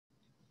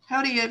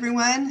Howdy,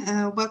 everyone.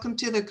 Welcome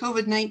to the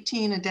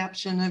COVID-19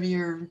 adaptation of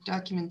your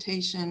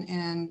documentation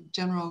and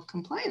general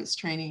compliance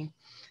training.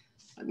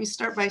 Let me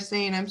start by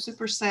saying I'm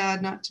super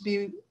sad not to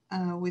be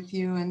with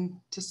you and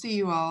to see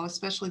you all,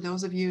 especially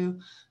those of you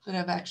that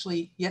have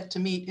actually yet to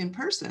meet in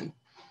person.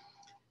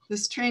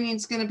 This training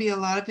is going to be a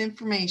lot of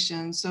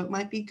information, so it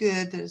might be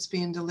good that it's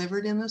being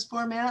delivered in this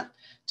format,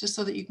 just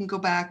so that you can go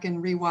back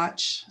and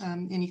rewatch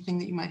anything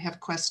that you might have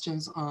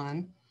questions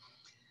on.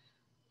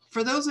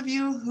 For those of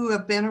you who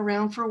have been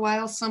around for a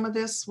while, some of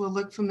this will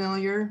look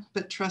familiar,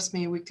 but trust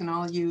me, we can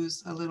all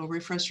use a little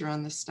refresher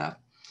on this stuff.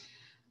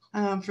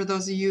 For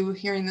those of you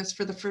hearing this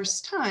for the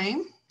first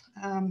time,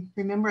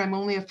 remember I'm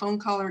only a phone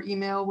call or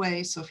email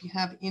away, so if you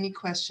have any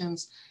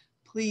questions,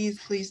 please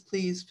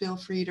feel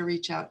free to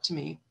reach out to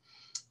me.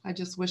 I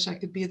just wish I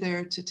could be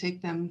there to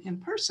take them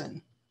in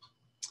person.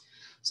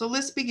 So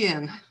let's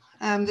begin.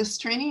 This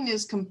training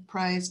is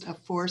comprised of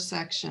 4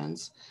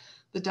 sections.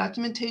 The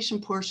documentation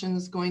portion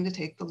is going to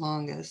take the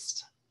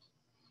longest.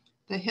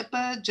 The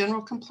HIPAA,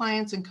 general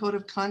compliance, and code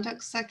of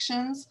conduct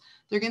sections,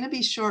 they're going to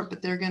be short,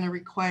 but they're going to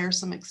require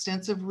some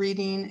extensive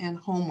reading and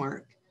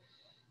homework.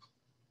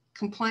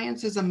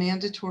 Compliance is a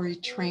mandatory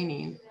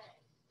training.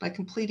 By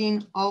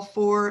completing all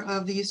 4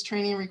 of these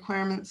training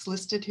requirements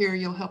listed here,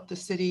 you'll help the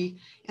city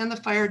and the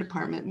fire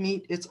department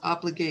meet its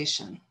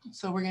obligation.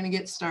 So we're going to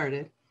get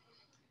started.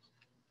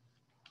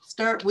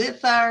 Start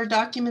with our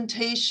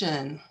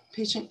documentation.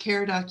 Patient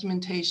care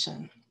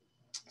documentation.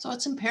 So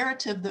it's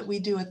imperative that we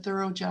do a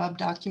thorough job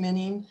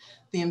documenting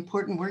the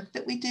important work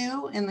that we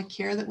do and the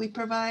care that we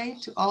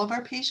provide to all of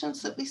our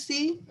patients that we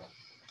see.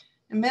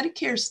 And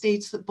Medicare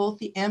states that both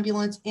the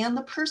ambulance and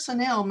the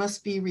personnel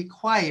must be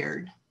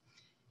required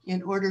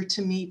in order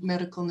to meet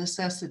medical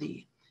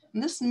necessity.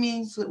 And this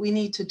means that we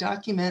need to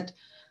document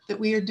that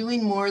we are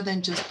doing more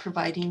than just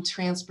providing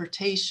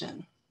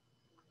transportation.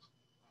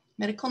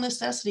 Medical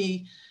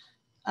necessity,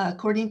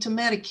 according to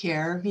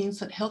Medicare, means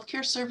that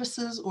healthcare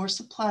services or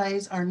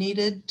supplies are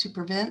needed to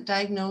prevent,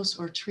 diagnose,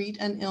 or treat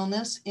an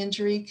illness,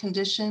 injury,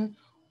 condition,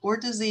 or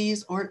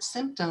disease or its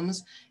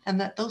symptoms,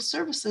 and that those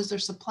services or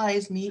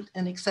supplies meet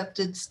an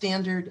accepted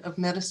standard of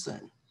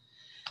medicine.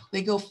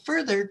 They go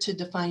further to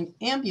define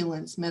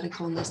ambulance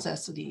medical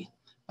necessity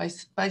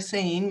by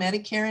saying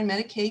Medicare and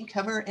Medicaid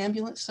cover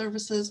ambulance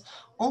services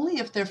only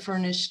if they're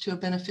furnished to a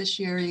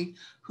beneficiary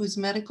whose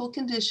medical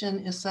condition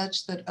is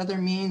such that other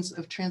means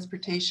of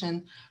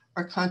transportation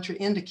are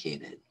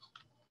contraindicated.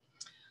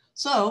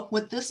 So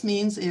what this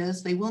means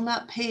is they will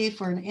not pay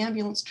for an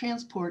ambulance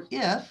transport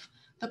if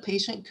the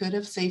patient could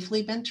have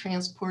safely been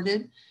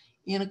transported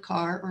in a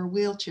car or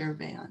wheelchair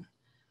van.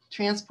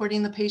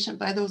 Transporting the patient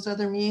by those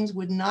other means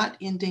would not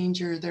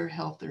endanger their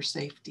health or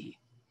safety.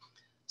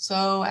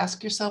 So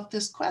ask yourself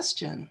this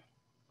question: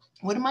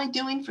 what am I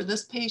doing for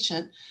this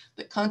patient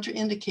that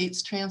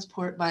contraindicates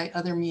transport by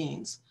other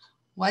means?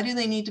 Why do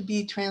they need to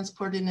be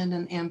transported in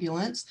an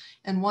ambulance?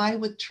 And why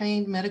with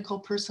trained medical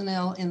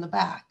personnel in the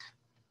back?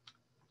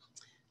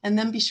 And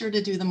then be sure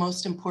to do the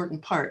most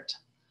important part: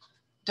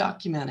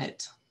 document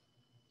it.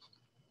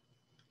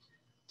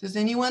 Does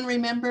anyone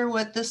remember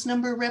what this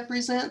number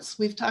represents?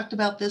 We've talked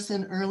about this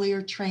in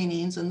earlier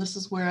trainings, and this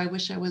is where I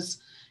wish I was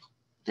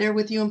there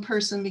with you in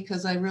person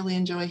because I really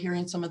enjoy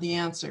hearing some of the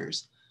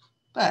answers.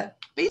 But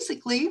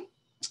basically,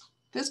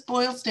 this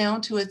boils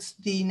down to it's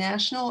the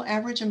national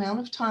average amount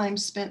of time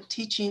spent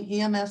teaching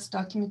EMS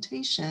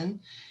documentation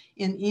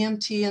in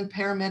EMT and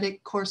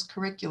paramedic course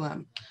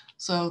curriculum.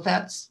 So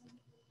that's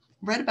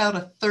right about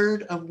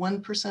 1/3 of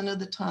 1% of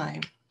the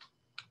time.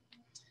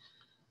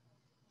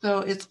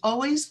 So it's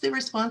always the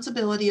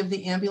responsibility of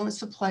the ambulance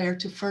supplier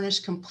to furnish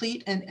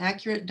complete and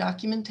accurate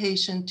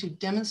documentation to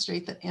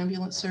demonstrate that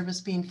ambulance service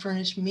being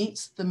furnished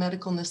meets the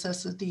medical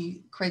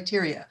necessity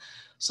criteria.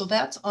 So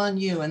that's on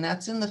you, and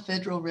that's in the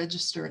Federal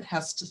Register. It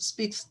has to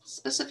speak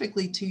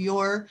specifically to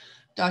your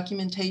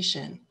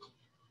documentation.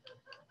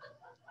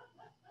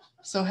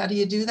 So how do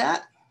you do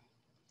that?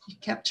 You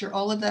capture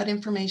all of that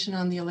information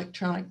on the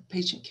Electronic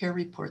Patient Care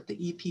Report, the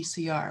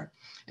EPCR.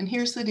 And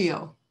here's the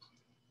deal.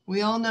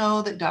 We all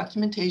know that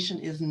documentation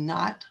is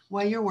not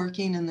why you're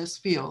working in this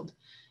field.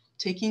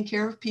 Taking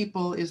care of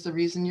people is the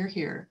reason you're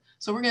here.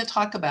 So we're going to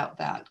talk about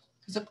that.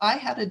 Because if I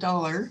had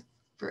 $1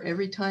 for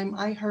every time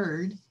I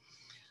heard,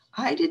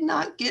 I did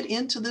not get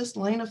into this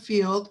line of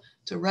field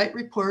to write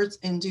reports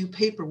and do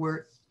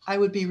paperwork, I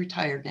would be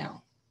retired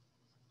now.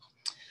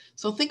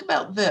 So think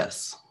about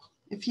this.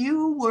 If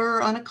you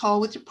were on a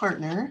call with your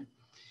partner,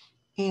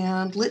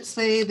 and let's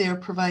say they're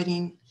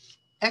providing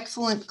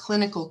excellent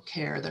clinical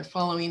care. They're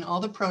following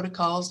all the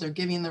protocols. They're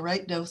giving the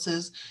right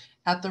doses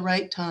at the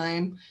right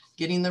time,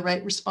 getting the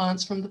right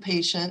response from the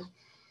patient,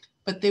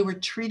 but they were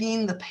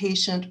treating the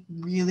patient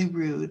really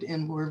rude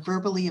and were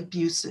verbally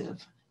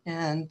abusive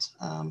and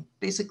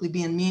basically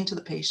being mean to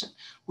the patient.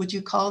 Would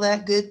you call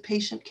that good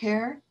patient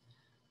care?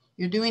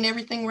 You're doing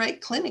everything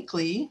right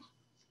clinically,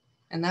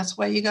 and that's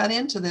why you got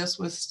into this,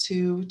 was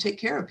to take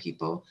care of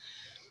people.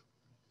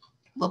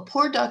 Well,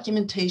 poor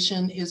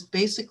documentation is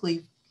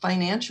basically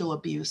financial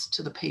abuse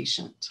to the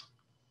patient.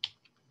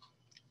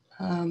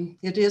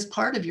 It is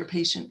part of your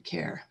patient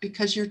care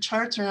because your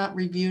charts are not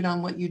reviewed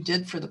on what you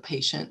did for the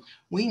patient.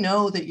 We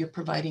know that you're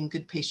providing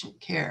good patient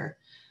care.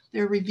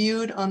 They're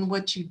reviewed on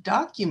what you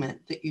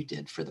document that you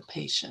did for the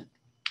patient.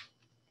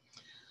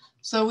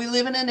 So we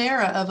live in an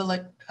era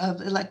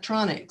of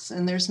electronics,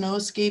 and there's no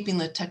escaping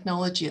the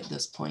technology at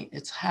this point.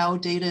 It's how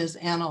data is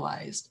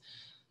analyzed.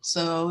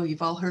 So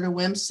you've all heard of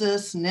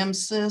WMSIS,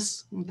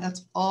 NEMSIS,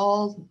 that's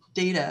all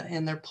data,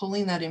 and they're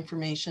pulling that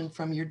information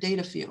from your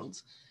data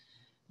fields.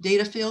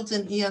 Data fields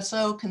in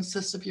ESO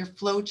consists of your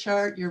flow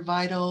chart, your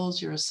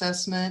vitals, your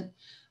assessment,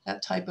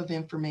 that type of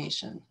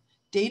information.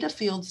 Data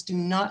fields do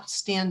not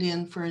stand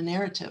in for a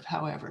narrative,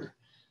 however.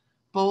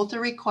 Both are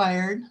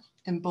required,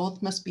 and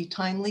both must be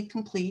timely,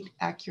 complete,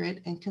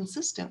 accurate, and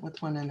consistent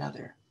with one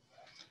another.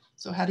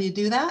 So how do you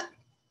do that?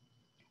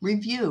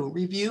 Review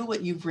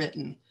what you've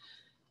written.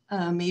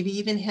 Maybe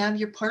even have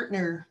your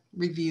partner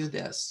review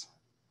this.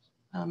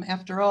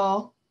 After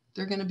all,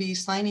 they're going to be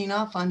signing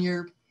off on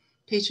your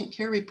patient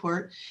care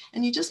report,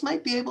 and you just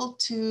might be able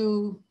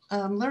to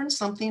learn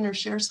something or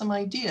share some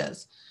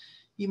ideas.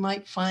 You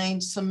might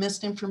find some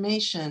missed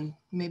information.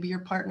 Maybe your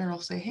partner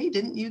will say, hey,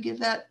 didn't you give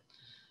that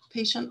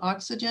patient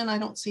oxygen? I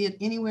don't see it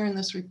anywhere in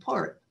this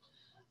report.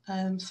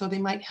 So they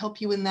might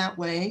help you in that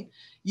way.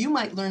 You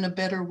might learn a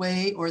better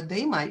way, or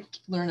they might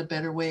learn a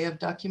better way of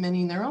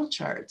documenting their own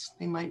charts.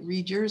 They might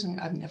read yours and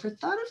I've never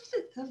thought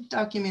of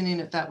documenting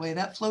it that way.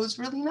 That flows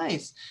really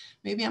nice.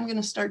 Maybe I'm going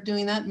to start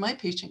doing that in my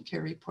patient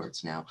care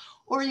reports now.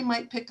 Or you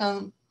might pick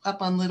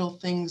up on little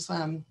things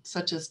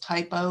such as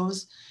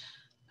typos.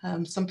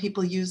 Some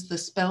people use the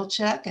spell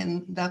check,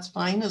 and that's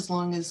fine as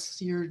long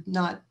as you're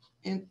not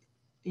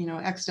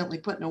accidentally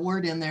putting a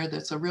word in there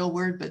that's a real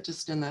word, but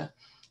just in the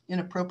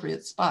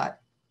inappropriate spot.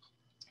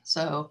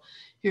 So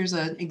here's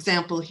an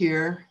example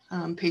here.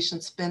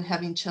 Patient's been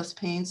having chest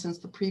pain since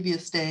the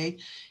previous day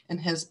and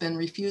has been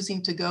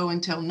refusing to go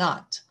until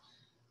not.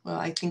 Well,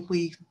 I think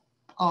we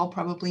all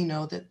probably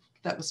know that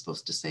that was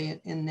supposed to say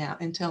it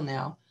until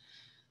now.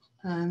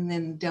 And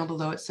then down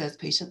below it says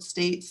patient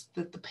states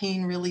that the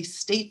pain really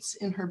states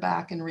in her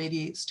back and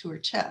radiates to her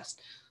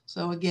chest.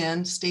 So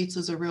again, states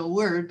is a real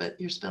word, but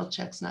your spell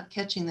check's not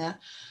catching that.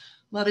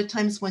 A lot of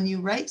times when you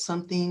write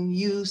something,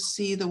 you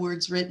see the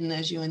words written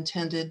as you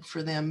intended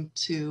for them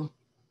to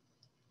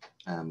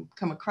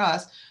come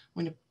across.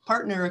 When a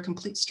partner or a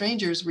complete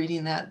stranger is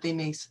reading that,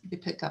 they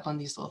pick up on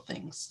these little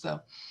things. So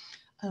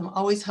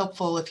always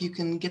helpful if you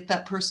can get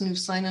that person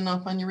who's signing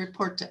off on your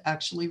report to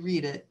actually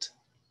read it.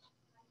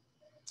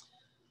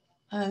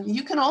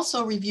 You can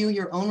also review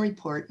your own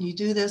report. You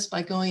do this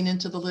by going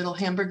into the little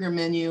hamburger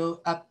menu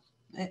up,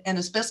 and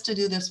it's best to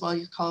do this while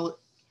your call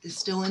is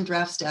still in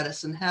draft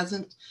status and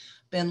hasn't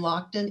been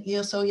locked in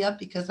ESO yet,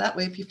 because that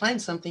way if you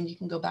find something, you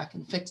can go back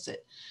and fix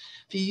it.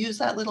 If you use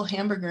that little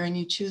hamburger and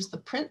you choose the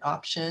print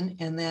option,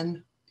 and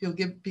then you'll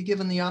be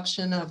given the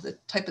option of the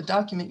type of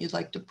document you'd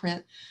like to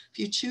print. If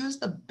you choose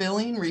the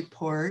billing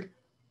report,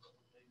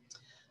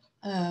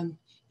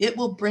 it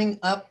will bring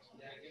up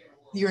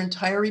your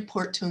entire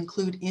report to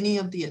include any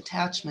of the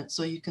attachments.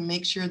 So you can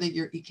make sure that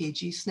your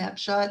EKG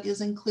snapshot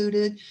is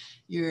included,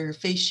 your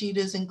face sheet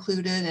is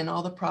included, and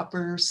all the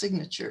proper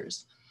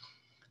signatures.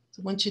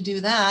 So once you do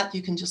that,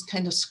 you can just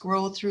kind of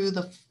scroll through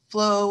the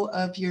flow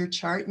of your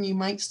chart, and you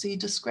might see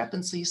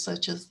discrepancies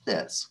such as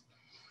this.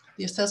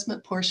 The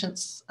assessment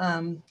portions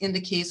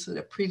indicates that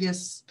a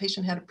previous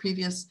patient had a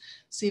previous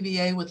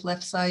CVA with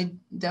left side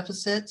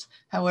deficits.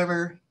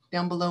 However,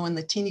 down below in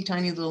the teeny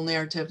tiny little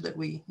narrative that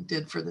we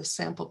did for this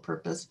sample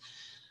purpose,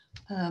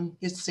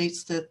 it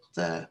states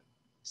that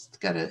it's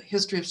got a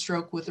history of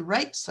stroke with the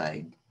right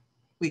side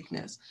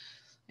weakness.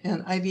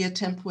 And IV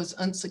attempt was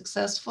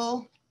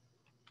unsuccessful.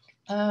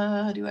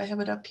 Do I have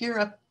it up here?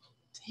 Up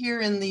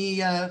here in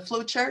the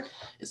flow chart,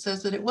 it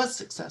says that it was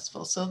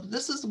successful. So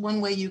this is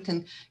one way you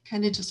can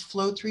kind of just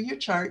flow through your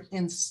chart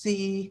and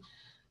see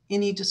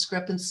any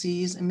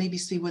discrepancies and maybe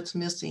see what's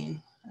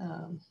missing.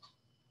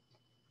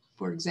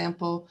 For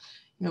example,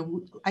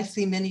 I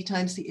see many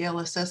times the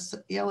ALS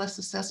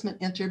assessment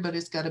entered, but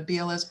it's got a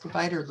BLS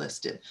provider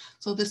listed.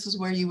 So this is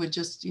where you would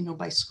just,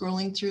 by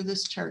scrolling through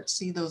this chart,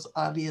 see those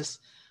obvious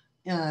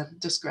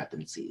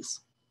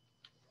discrepancies.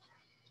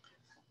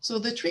 So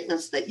the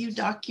treatments that you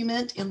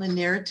document in the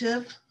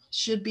narrative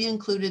should be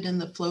included in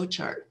the flow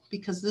chart,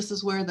 because this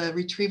is where the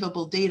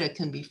retrievable data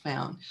can be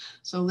found.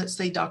 So let's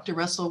say Dr.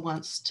 Russell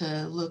wants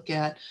to look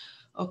at,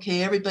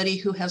 okay, everybody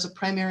who has a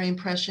primary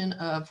impression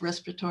of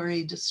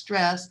respiratory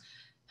distress,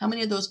 how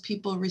many of those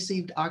people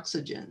received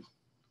oxygen?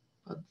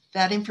 Well,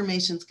 that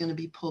information is going to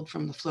be pulled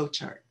from the flow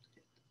chart.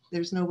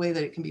 There's no way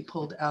that it can be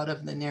pulled out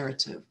of the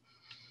narrative.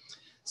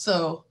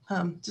 So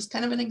just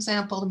kind of an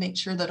example to make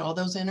sure that all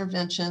those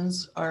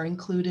interventions are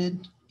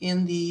included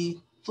in the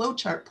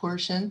flowchart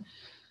portion.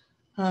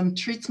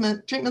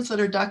 Treatments that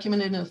are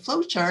documented in a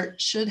flowchart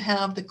should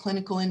have the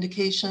clinical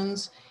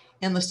indications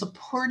and the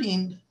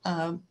supporting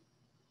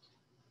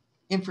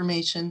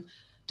information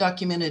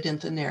documented in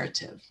the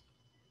narrative.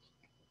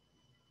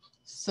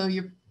 So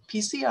your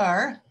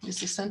PCR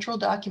is the central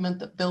document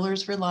that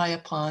billers rely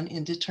upon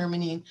in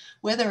determining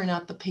whether or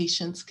not the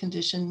patient's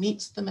condition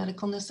meets the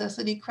medical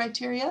necessity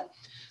criteria.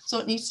 So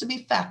it needs to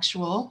be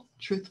factual,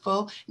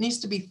 truthful, it needs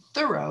to be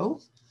thorough,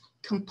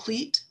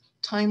 complete,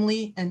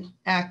 timely, and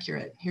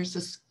accurate. Here's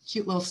this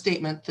cute little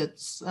statement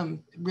that's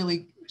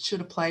really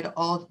should apply to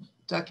all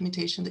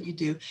documentation that you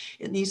do.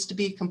 It needs to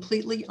be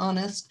completely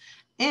honest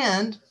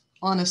and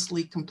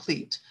honestly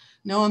complete.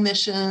 No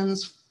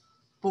omissions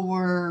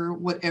for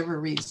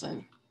whatever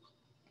reason.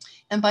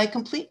 And by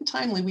complete and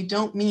timely, we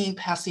don't mean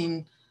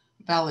passing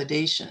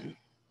validation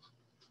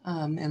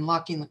and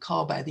locking the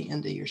call by the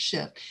end of your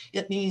shift.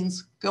 It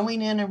means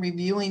going in and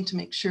reviewing to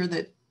make sure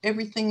that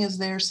everything is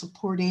there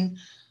supporting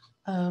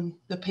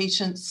the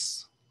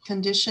patient's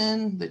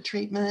condition, the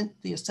treatment,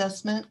 the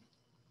assessment.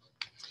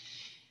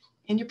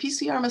 And your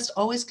PCR must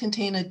always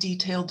contain a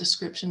detailed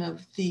description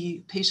of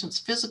the patient's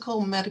physical,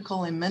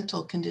 medical, and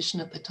mental condition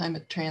at the time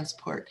of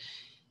transport.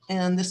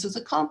 And this is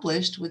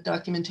accomplished with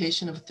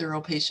documentation of a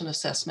thorough patient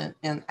assessment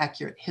and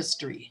accurate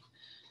history.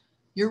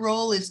 Your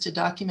role is to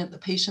document the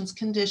patient's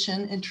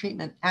condition and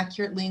treatment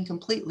accurately and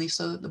completely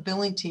so that the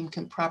billing team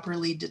can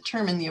properly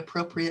determine the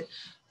appropriate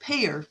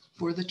payer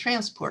for the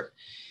transport.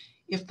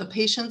 If the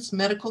patient's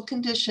medical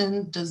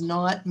condition does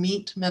not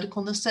meet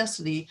medical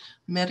necessity,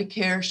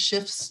 Medicare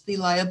shifts the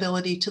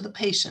liability to the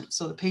patient,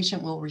 so the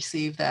patient will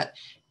receive that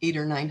 $800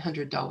 or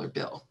 $900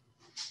 bill.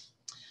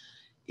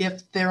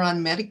 If they're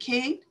on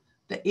Medicaid,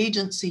 the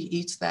agency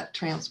eats that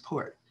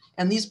transport.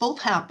 And these both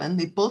happen,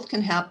 they both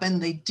can happen,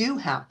 they do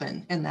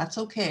happen, and that's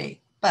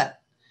okay. But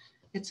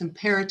it's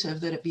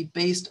imperative that it be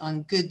based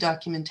on good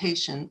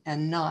documentation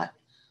and not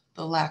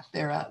the lack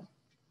thereof.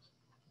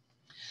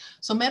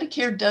 So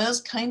Medicare does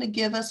kind of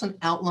give us an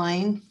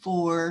outline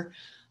for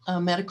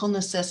medical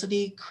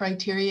necessity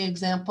criteria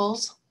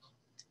examples.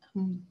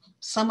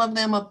 Some of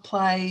them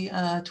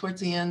apply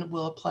towards the end,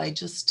 will apply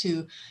just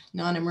to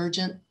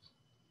non-emergent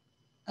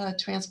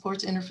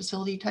transports,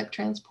 interfacility type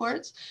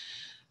transports.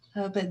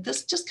 But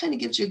this just kind of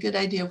gives you a good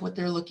idea of what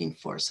they're looking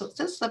for. So it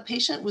says the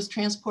patient was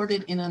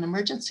transported in an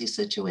emergency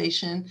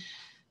situation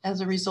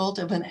as a result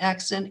of an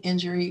accident,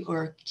 injury,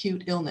 or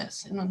acute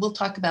illness. And we'll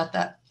talk about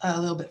that a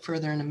little bit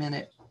further in a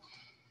minute.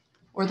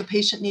 Or the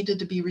patient needed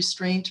to be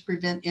restrained to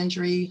prevent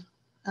injury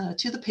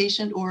to the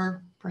patient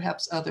or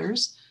perhaps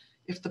others.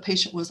 If the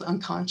patient was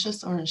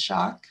unconscious or in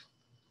shock,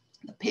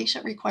 the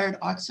patient required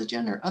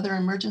oxygen or other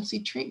emergency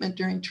treatment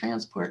during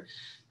transport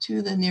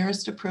to the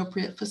nearest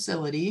appropriate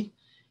facility,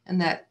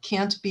 and that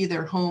can't be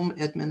their home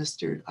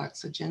administered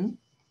oxygen.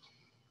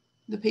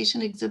 The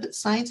patient exhibits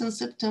signs and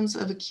symptoms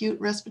of acute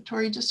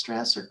respiratory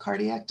distress or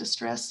cardiac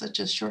distress, such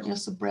as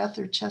shortness of breath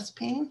or chest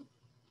pain.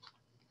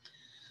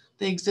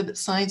 They exhibit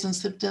signs and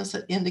symptoms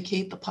that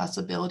indicate the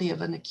possibility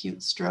of an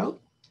acute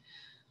stroke,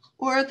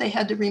 or they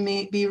had to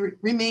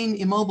remain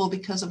immobile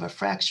because of a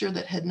fracture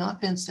that had not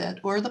been set,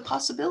 or the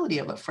possibility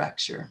of a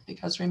fracture,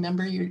 because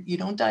remember, you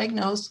don't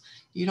diagnose,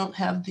 you don't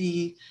have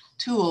the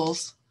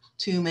tools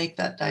to make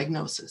that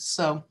diagnosis.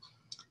 So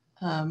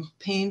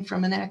pain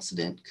from an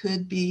accident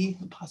could be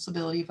the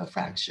possibility of a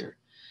fracture.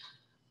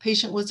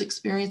 Patient was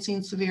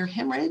experiencing severe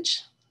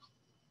hemorrhage.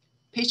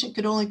 Patient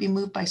could only be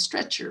moved by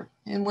stretcher.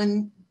 And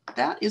when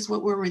that is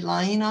what we're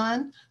relying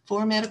on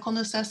for medical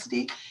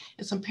necessity,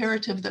 it's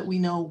imperative that we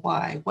know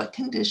why. What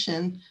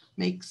condition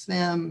makes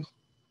them,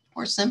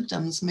 or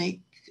symptoms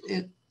make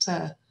it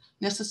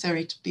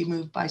necessary to be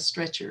moved by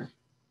stretcher,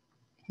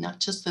 not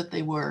just that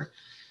they were.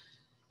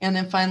 And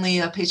then finally,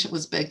 a patient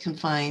was bed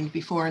confined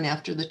before and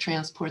after the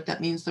transport. That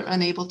means they're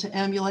unable to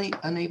ambulate,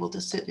 unable to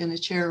sit in a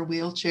chair or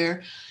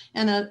wheelchair,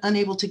 and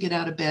unable to get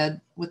out of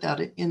bed without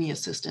any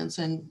assistance.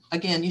 And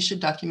again, you should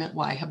document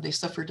why. Have they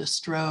suffered a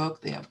stroke?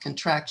 They have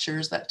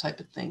contractures, that type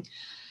of thing.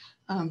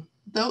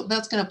 Though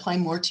that's going to apply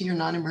more to your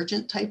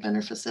non-emergent type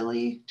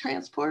interfacility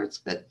transports,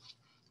 but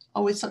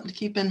always something to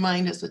keep in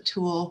mind as a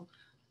tool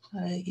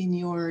in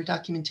your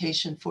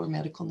documentation for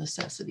medical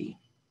necessity.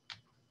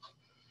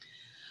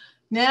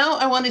 Now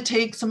I want to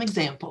take some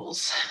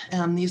examples.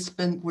 These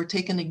were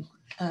taken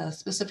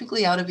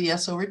specifically out of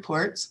ESO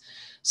reports.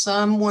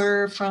 Some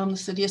were from the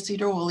city of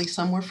Sedro-Woolley,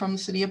 some were from the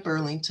city of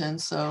Burlington.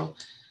 So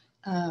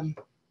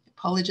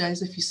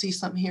apologize if you see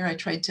something here. I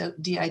tried to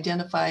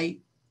de-identify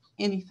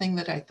anything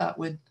that I thought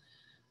would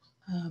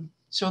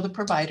show the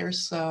provider.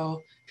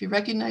 So if you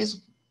recognize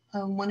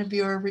one of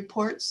your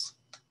reports,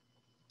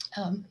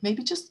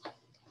 maybe just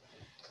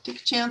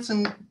take a chance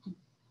and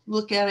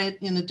look at it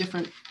in a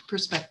different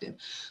perspective.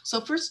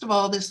 So first of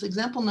all, this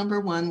example number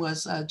 1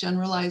 was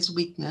generalized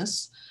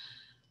weakness.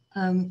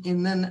 And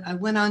then I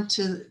went on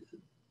to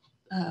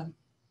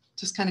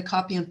just kind of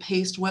copy and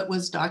paste what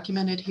was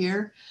documented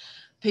here.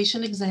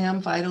 Patient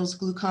exam, vitals,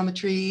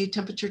 glucometry,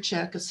 temperature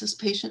check, assist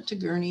patient to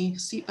gurney,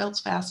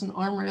 seatbelts fastened,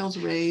 arm rails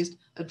raised,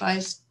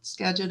 advised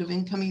schedule of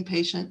incoming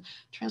patient,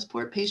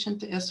 transport patient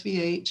to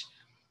SVH,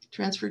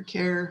 transferred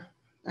care,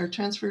 or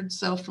transferred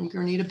self from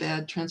gurney to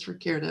bed, transferred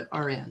care to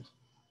RN.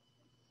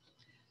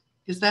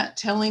 Is that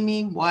telling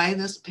me why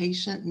this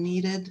patient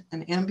needed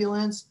an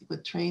ambulance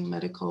with trained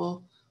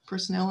medical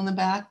personnel in the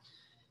back?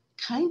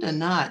 Kind of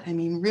not. I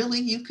mean, really,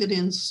 you could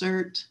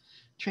insert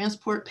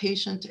transport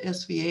patient to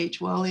SVH.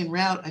 While en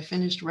route, I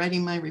finished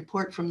writing my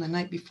report from the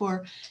night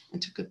before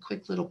and took a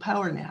quick little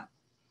power nap.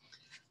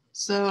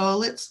 So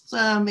let's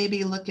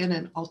maybe look at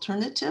an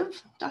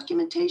alternative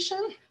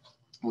documentation.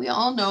 We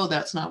all know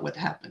that's not what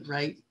happened,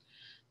 right?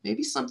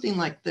 Maybe something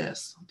like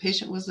this. A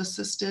patient was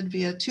assisted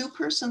via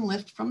two-person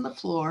lift from the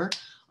floor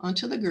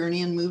onto the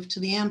gurney and moved to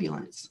the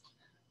ambulance.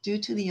 Due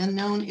to the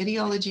unknown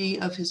etiology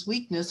of his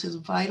weakness, his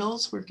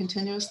vitals were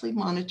continuously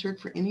monitored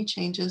for any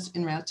changes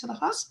en route to the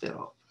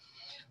hospital.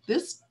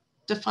 This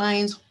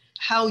defines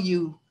how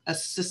you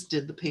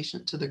assisted the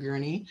patient to the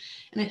gurney,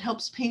 and it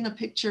helps paint a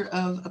picture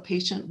of a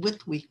patient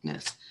with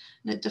weakness.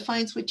 And it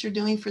defines what you're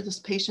doing for this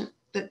patient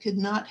that could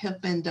not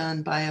have been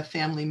done by a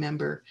family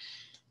member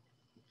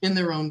in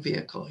their own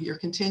vehicle. You're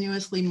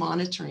continuously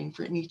monitoring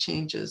for any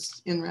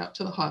changes en route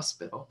to the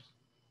hospital.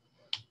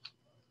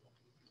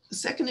 The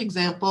second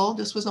example,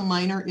 this was a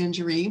minor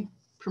injury,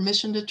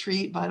 permission to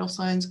treat, vital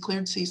signs,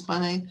 cleared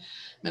C-spine,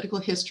 medical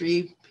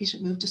history,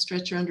 patient moved to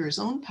stretcher under his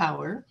own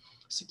power,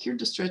 secured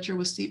to stretcher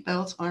with seat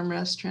belts,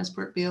 armrest,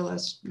 transport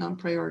BLS,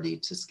 non-priority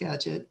to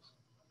Skagit.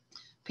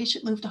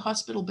 Patient moved to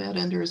hospital bed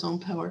under his own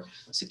power,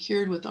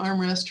 secured with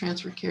armrest,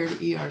 transfer care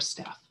to ER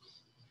staff.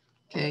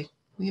 Okay,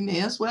 we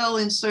may as well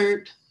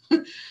insert,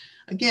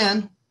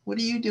 again, what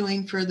are you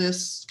doing for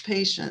this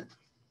patient?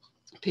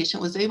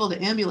 Patient was able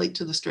to ambulate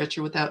to the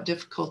stretcher without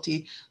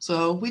difficulty.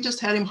 So we just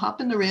had him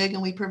hop in the rig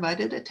and we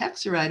provided a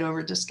taxi ride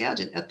over to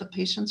Skagit at the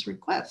patient's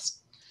request,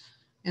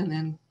 and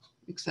then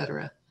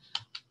etc.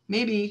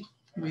 Maybe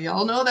we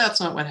all know that's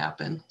not what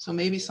happened. So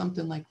maybe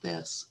something like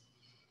this.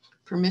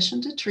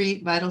 Permission to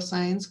treat, vital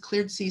signs,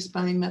 cleared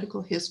C-spine,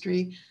 medical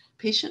history,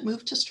 patient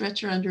moved to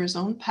stretcher under his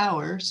own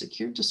power,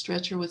 secured to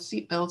stretcher with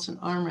seat belts and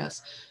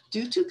armrests.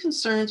 Due to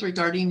concerns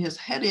regarding his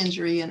head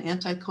injury and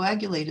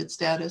anticoagulated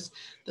status,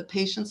 the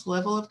patient's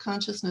level of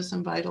consciousness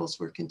and vitals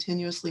were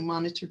continuously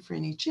monitored for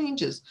any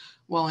changes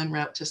while en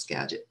route to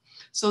Skagit.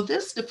 So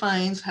this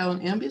defines how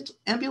an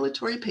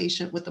ambulatory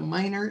patient with a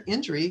minor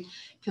injury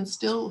can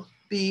still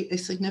be a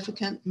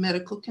significant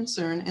medical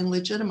concern and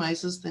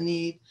legitimizes the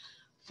need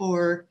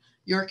for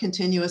your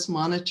continuous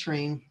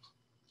monitoring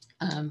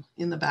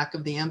in the back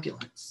of the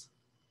ambulance.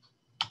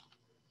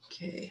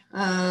 Okay,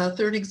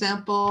 third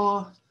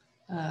example,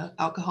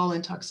 alcohol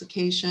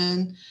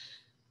intoxication,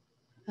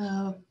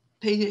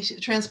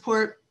 patient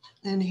transport,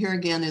 and here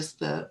again is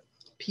the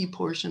P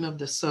portion of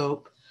the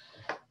SOAP.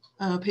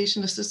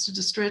 Patient assisted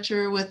to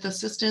stretcher with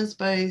assistance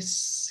by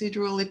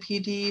Sedro-Woolley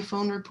PD,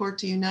 phone report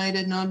to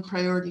United,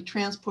 non-priority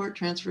transport,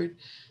 transferred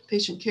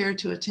patient care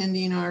to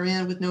attending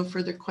RN with no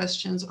further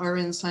questions,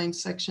 RN signed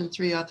section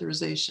 3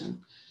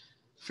 authorization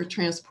for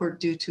transport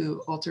due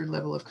to altered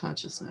level of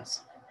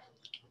consciousness.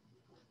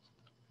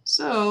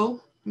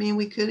 So, I mean,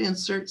 we could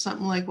insert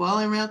something like, while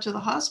en route to the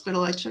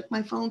hospital, I checked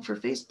my phone for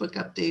Facebook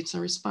updates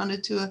and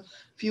responded to a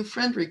few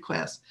friend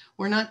requests.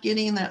 We're not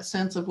getting that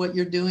sense of what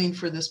you're doing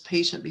for this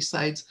patient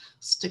besides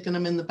sticking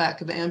them in the back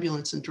of the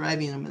ambulance and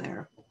driving them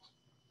there.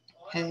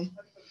 Okay.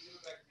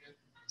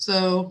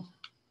 So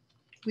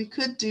we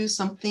could do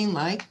something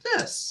like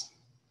this.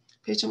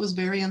 Patient was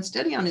very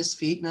unsteady on his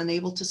feet and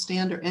unable to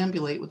stand or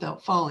ambulate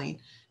without falling.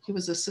 He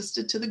was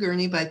assisted to the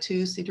gurney by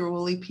two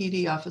Sedro-Woolley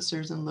PD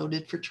officers and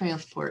loaded for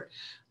transport.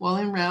 While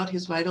en route,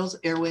 his vitals,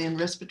 airway, and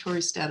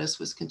respiratory status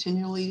was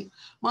continually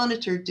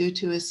monitored due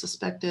to his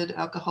suspected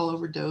alcohol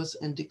overdose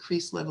and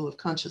decreased level of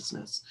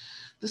consciousness.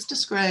 This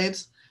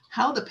describes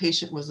how the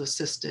patient was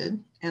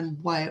assisted and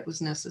why it was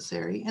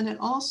necessary. And it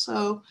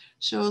also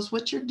shows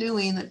what you're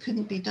doing that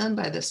couldn't be done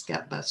by the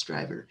SCAT bus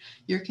driver.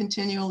 You're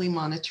continually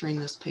monitoring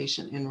this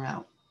patient en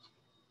route.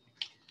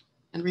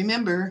 And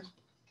remember,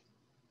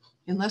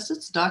 unless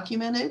it's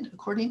documented,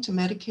 according to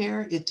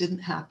Medicare, it didn't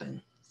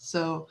happen.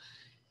 So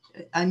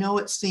I know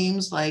it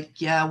seems like,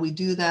 yeah, we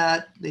do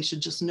that. They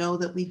should just know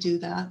that we do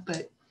that.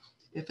 But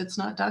if it's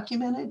not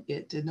documented,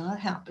 it did not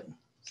happen.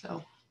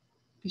 So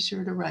be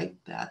sure to write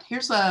that.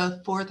 Here's a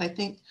fourth, I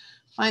think,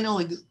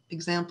 final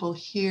example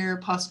here,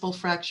 possible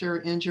fracture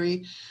or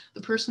injury.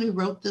 The person who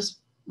wrote this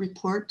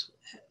report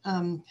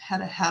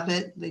had a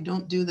habit, they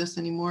don't do this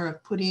anymore,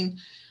 of putting,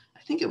 I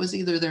think it was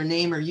either their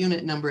name or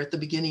unit number at the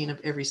beginning of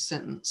every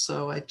sentence.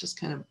 So I just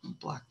kind of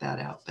blocked that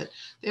out. But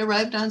they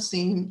arrived on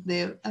scene,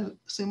 they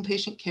assumed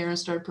patient care and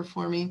started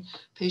performing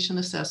patient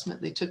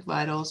assessment. They took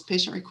vitals.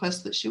 Patient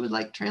requests that she would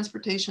like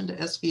transportation to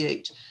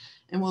SVH.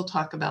 And we'll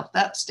talk about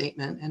that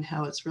statement and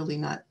how it's really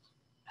not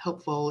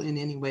helpful in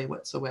any way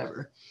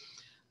whatsoever.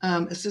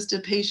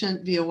 Assisted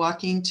patient via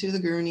walking to the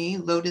gurney,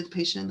 loaded the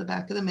patient in the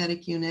back of the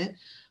medic unit,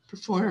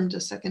 performed a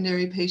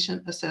secondary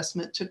patient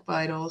assessment, took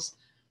vitals,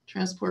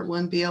 transport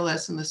 1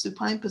 BLS in the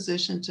supine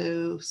position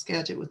to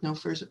Skagit with no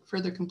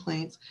further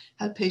complaints,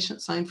 had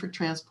patient signed for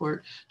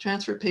transport,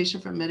 transferred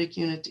patient from medic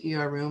unit to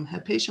ER room,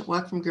 had patient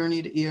walk from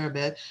gurney to ER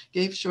bed,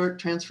 gave short,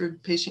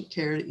 transferred patient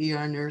care to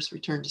ER nurse,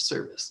 returned to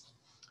service.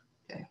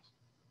 Okay.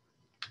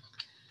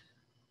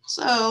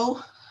 So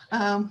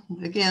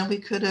again, we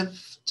could have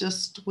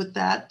just with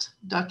that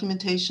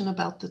documentation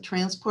about the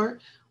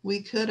transport,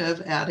 we could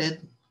have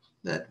added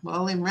that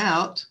while en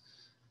route,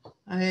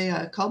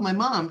 I called my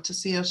mom to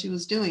see how she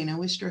was doing and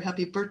wished her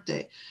happy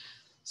birthday.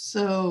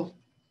 So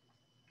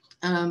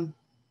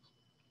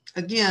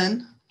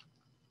again,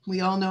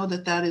 we all know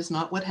that that is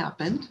not what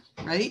happened,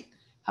 right?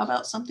 How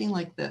about something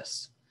like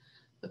this?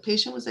 The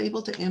patient was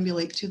able to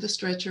ambulate to the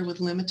stretcher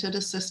with limited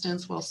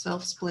assistance while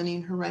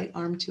self-splinting her right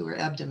arm to her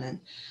abdomen.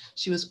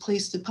 She was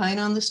placed supine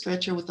on the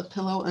stretcher with a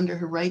pillow under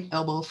her right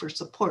elbow for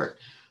support.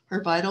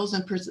 Her vitals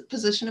and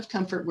position of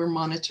comfort were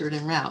monitored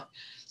en route.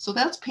 So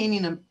that's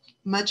painting a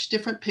much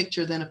different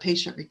picture than a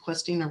patient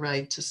requesting a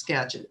ride to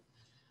Skagit.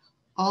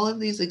 All of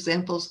these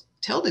examples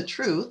tell the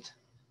truth.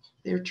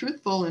 They're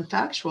truthful and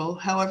factual.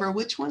 However,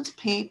 which ones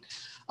paint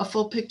a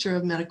full picture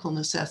of medical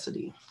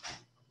necessity?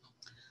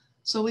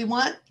 So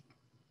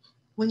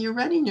when you're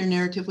writing your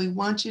narrative, we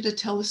want you to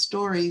tell a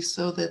story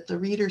so that the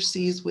reader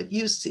sees what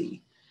you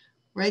see.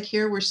 Right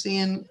here, we're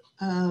seeing,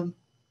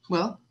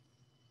 well,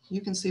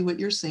 you can see what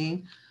you're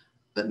seeing,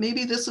 but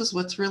maybe this is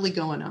what's really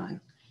going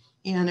on.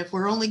 And if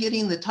we're only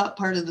getting the top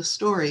part of the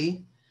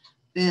story,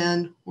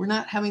 then we're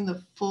not having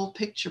the full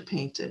picture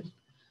painted.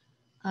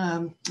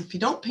 If you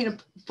don't paint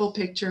a full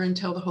picture and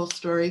tell the whole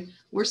story,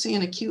 we're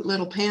seeing a cute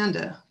little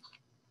panda,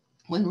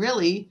 when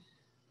really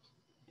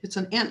it's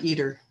an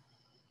anteater,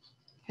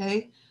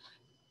 okay?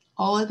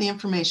 All of the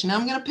information. Now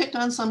I'm going to pick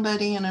on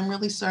somebody, and I'm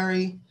really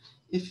sorry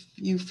if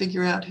you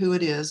figure out who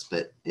it is,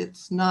 but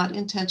it's not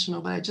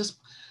intentional. But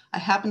I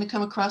happened to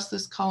come across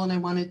this call, and I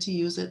wanted to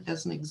use it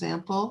as an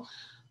example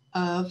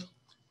of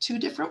two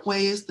different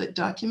ways that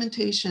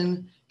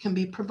documentation can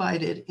be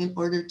provided in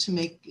order to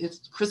make it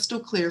crystal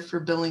clear for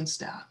billing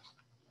staff.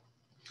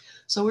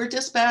 So we're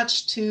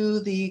dispatched to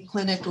the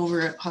clinic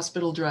over at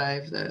Hospital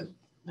Drive, I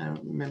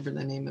don't remember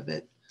the name of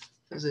it,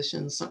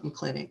 physician something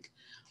clinic.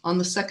 On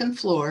the second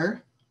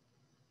floor,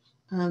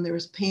 there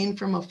was pain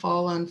from a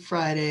fall on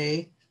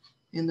Friday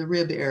in the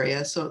rib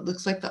area. So it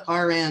looks like the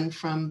RN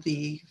from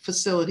the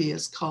facility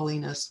is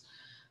calling us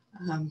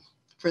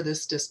for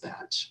this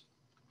dispatch.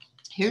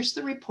 Here's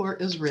the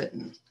report as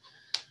written.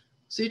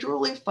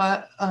 Sedro-Woolley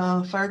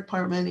Fire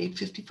Department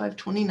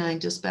 85529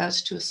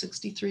 dispatched to a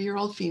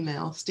 63-year-old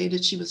female,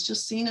 stated she was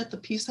just seen at the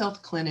Peace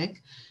Health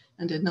Clinic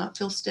and did not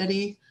feel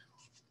steady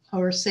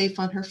or safe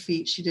on her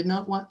feet. She did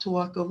not want to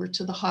walk over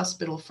to the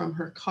hospital from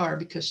her car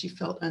because she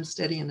felt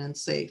unsteady and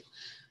unsafe.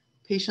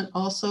 Patient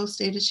also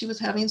stated she was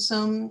having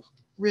some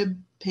rib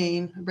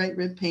pain, right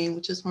rib pain,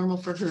 which is normal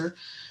for her,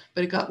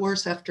 but it got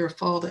worse after a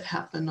fall that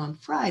happened on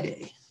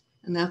Friday.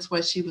 And that's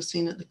why she was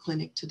seen at the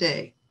clinic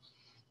today.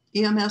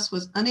 EMS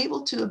was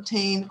unable to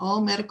obtain all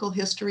medical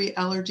history,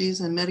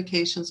 allergies, and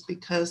medications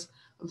because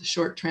of the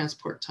short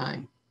transport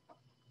time.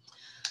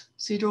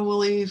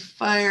 Sedro-Woolley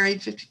Fire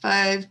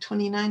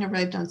 85529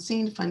 arrived on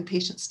scene to find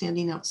patient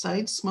standing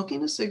outside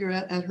smoking a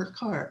cigarette at her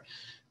car.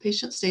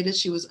 Patient stated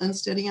she was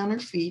unsteady on her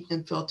feet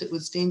and felt it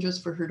was dangerous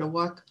for her to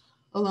walk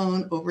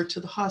alone over to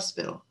the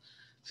hospital.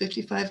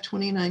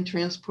 5529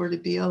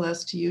 transported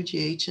BLS to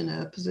UGH in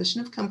a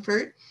position of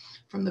comfort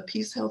from the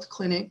Peace Health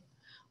Clinic.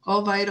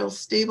 All vitals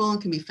stable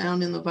and can be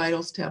found in the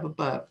vitals tab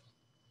above.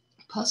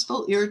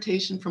 Possible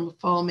irritation from a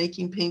fall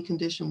making pain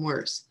condition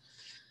worse.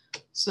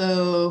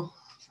 So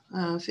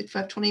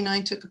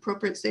 5529 took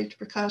appropriate safety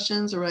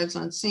precautions, arrives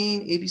on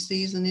scene,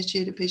 ABCs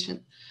initiated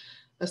patient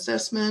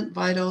assessment,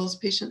 vitals,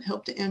 patient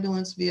helped to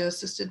ambulance via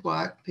assisted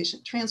walk,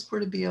 patient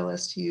transported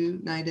BLS to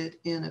United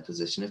in a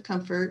position of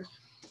comfort,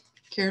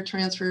 care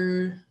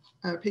transfer,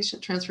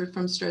 patient transferred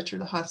from stretcher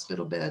to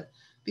hospital bed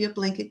via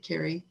blanket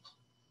carry,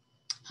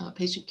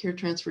 patient care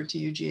transferred to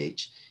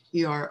UGH,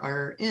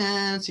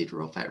 ERRN,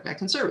 Sedro-Woolley Fire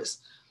back in service.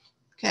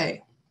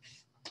 Okay,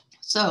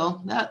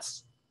 so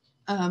that's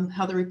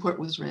how the report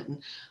was written.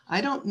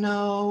 I don't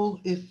know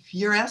if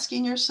you're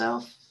asking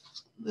yourself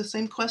the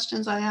same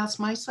questions I asked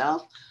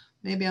myself.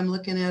 Maybe I'm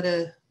looking at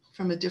it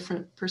from a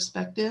different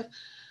perspective,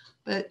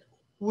 but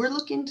we're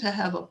looking to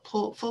have a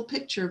full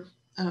picture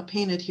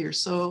painted here.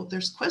 So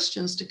there's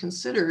questions to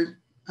consider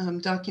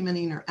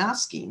documenting or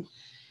asking.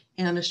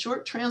 And a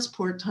short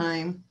transport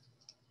time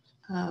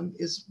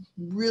is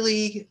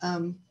really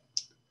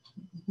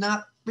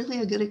not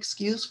really a good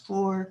excuse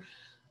for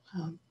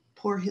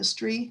poor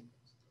history.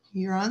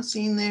 You're on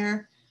scene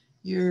there.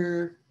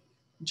 Your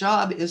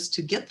job is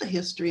to get the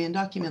history and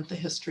document the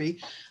history.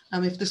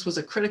 If this was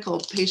a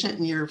critical patient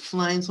and you're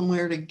flying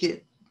somewhere to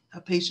get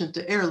a patient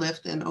to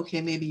airlift, then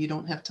okay, maybe you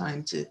don't have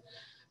time to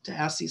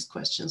ask these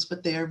questions,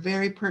 but they are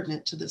very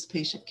pertinent to this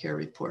patient care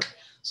report.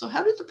 So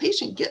how did the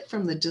patient get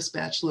from the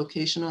dispatch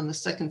location on the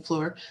second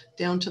floor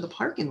down to the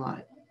parking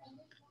lot?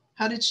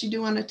 How did she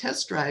do on a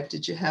test drive?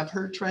 Did you have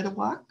her try to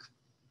walk?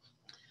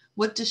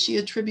 What does she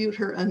attribute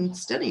her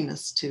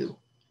unsteadiness to?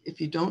 If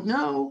you don't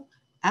know,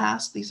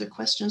 ask. These are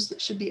questions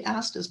that should be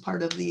asked as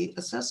part of the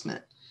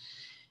assessment.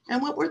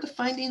 And what were the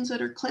findings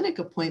at her clinic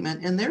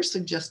appointment and their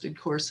suggested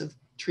course of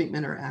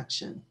treatment or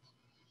action?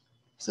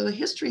 So the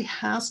history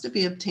has to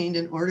be obtained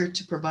in order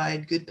to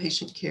provide good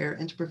patient care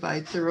and to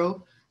provide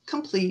thorough,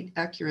 complete,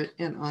 accurate,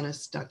 and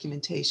honest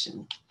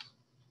documentation.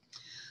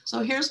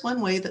 So here's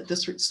one way that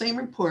this same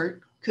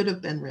report could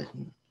have been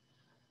written.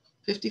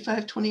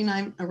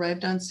 5529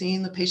 arrived on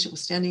scene. The patient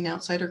was standing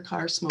outside her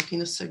car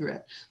smoking a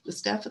cigarette. The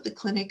staff at the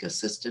clinic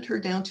assisted her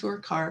down to her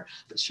car,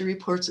 but she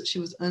reports that she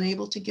was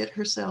unable to get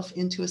herself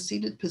into a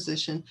seated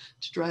position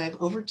to drive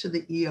over to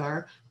the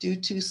ER due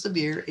to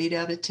severe 8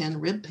 out of 10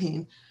 rib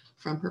pain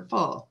from her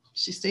fall.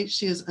 She states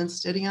she is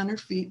unsteady on her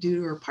feet due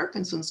to her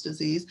Parkinson's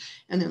disease,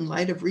 and in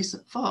light of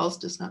recent falls,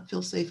 does not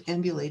feel safe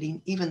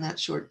ambulating even that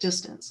short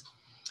distance.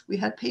 We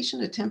had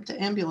patient attempt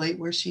to ambulate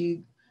where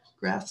she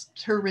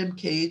grasped her rib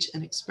cage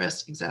and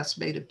expressed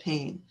exacerbated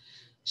pain.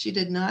 She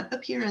did not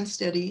appear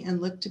unsteady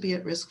and looked to be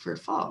at risk for a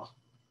fall.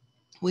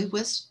 We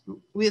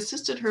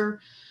assisted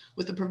her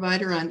with a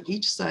provider on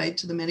each side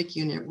to the medic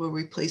unit, where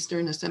we placed her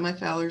in a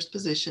semi-Fowler's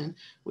position,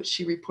 which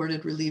she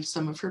reported relieved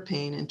some of her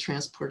pain, and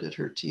transported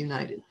her to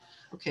United.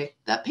 Okay,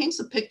 that paints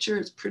a picture.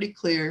 It's pretty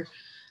clear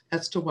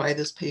as to why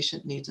this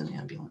patient needs an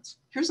ambulance.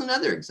 Here's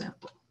another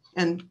example.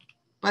 And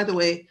by the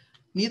way,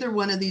 neither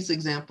one of these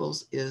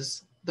examples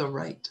is the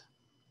right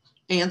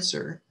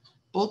answer.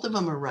 Both of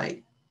them are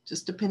right,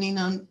 just depending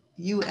on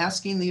you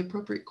asking the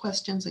appropriate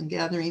questions and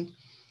gathering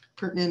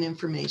pertinent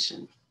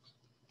information.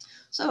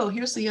 So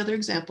here's the other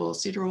example.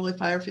 Sedro-Woolley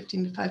Fire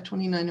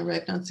 15-529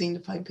 arrived on scene to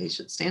find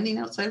patient standing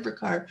outside of her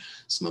car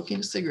smoking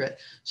a cigarette.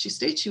 She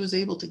states she was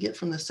able to get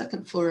from the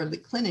second floor of the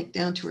clinic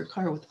down to her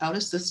car without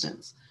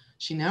assistance.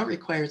 She now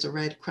requires a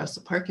ride across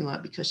the parking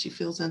lot because she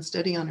feels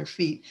unsteady on her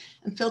feet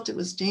and felt it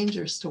was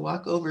dangerous to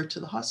walk over to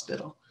the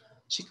hospital.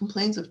 She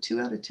complains of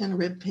 2 out of 10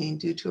 rib pain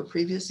due to a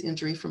previous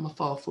injury from a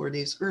fall 4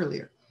 days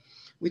earlier.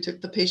 We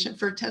took the patient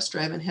for a test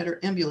drive and had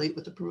her ambulate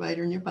with a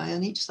provider nearby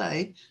on each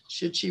side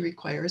should she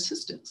require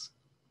assistance.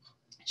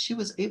 She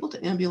was able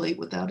to ambulate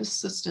without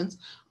assistance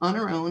on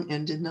her own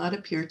and did not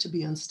appear to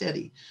be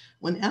unsteady.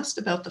 When asked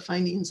about the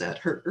findings at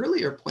her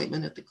earlier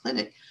appointment at the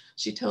clinic,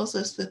 she tells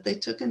us that they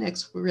took an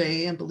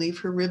X-ray and believe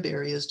her rib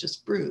area is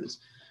just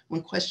bruised.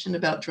 When questioned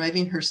about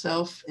driving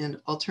herself and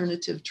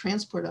alternative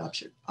transport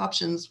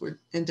options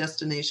and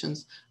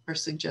destinations are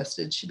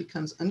suggested, she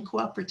becomes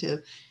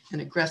uncooperative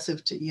and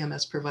aggressive to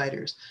EMS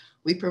providers.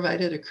 We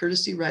provided a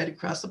courtesy ride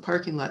across the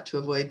parking lot to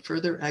avoid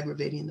further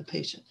aggravating the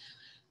patient.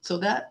 So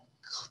that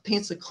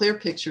paints a clear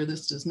picture.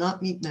 This does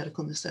not meet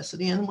medical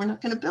necessity, and we're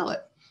not going to bill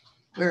it.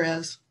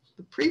 Whereas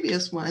the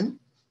previous one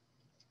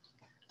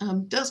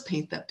does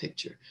paint that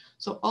picture.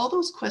 So all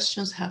those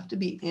questions have to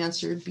be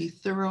answered, be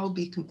thorough,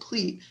 be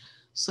complete,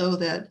 so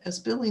that as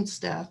billing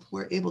staff,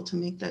 we're able to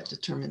make that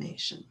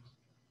determination.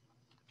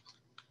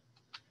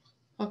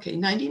 Okay,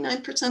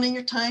 99% of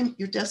your time,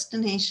 your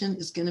destination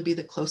is going to be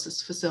the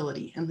closest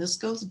facility. And this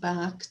goes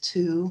back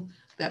to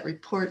that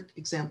report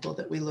example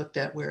that we looked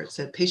at where it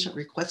said patient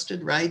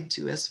requested ride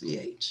to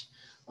SVH.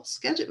 Well,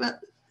 schedule,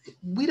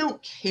 we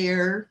don't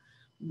care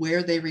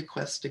where they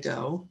request to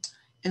go,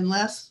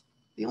 unless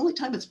the only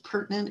time it's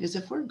pertinent is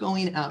if we're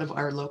going out of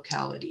our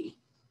locality.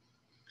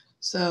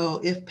 So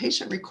if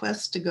patient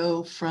requests to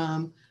go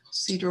from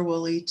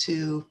Sedro-Woolley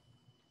to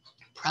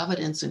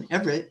Providence and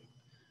Everett,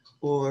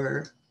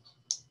 or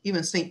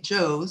even St.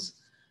 Joe's,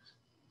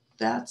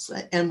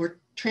 and we're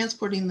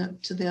transporting them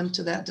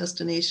to that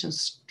destination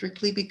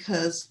strictly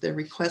because they're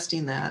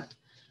requesting that,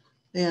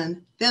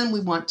 then we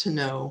want to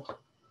know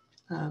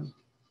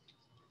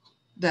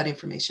that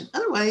information.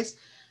 Otherwise,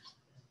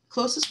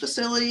 closest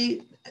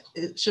facility,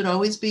 it should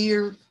always be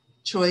your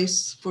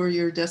choice for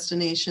your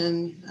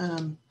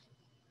destination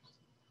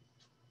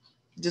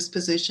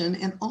disposition.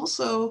 And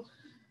also,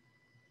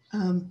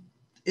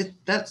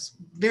 that's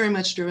very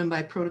much driven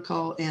by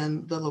protocol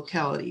and the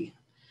locality.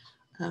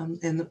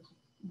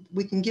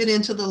 We can get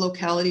into the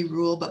locality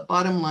rule, but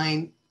bottom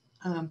line,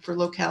 for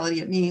locality,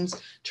 it means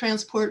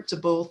transport to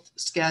both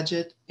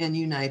Skagit and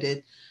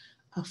United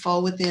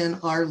fall within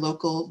our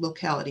local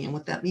locality. And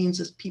what that means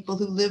is people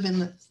who live in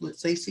the,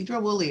 let's say,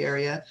 Sedro-Woolley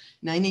area,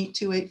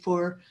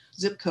 98284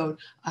 zip code,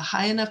 a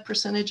high enough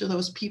percentage of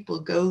those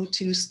people go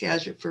to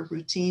Skagit for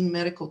routine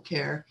medical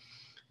care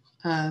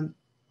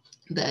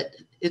that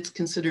it's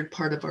considered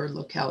part of our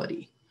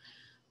locality.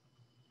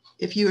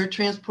 If you are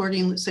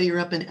transporting, let's say you're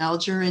up in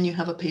Alger and you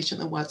have a patient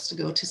that wants to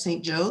go to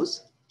St.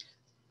 Joe's,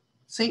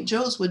 St.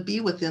 Joe's would be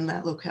within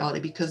that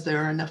locality because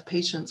there are enough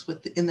patients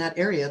in that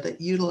area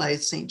that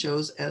utilize St.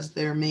 Joe's as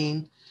their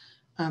main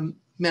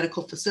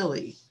medical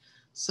facility.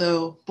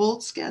 So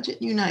both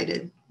Skagit and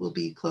United will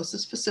be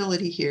closest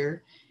facility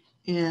here,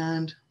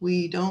 and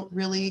we don't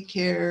really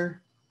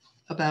care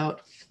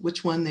about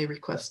which one they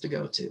request to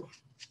go to.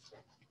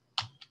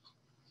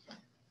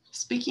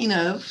 Speaking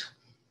of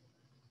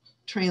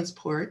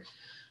transport,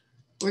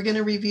 we're going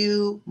to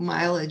review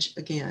mileage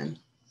again.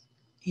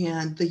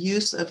 And the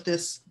use of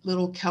this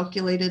little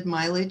calculated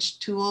mileage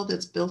tool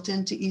that's built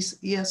into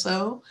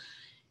ESO,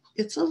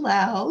 it's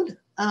allowed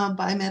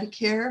by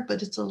Medicare,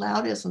 but it's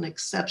allowed as an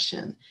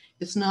exception.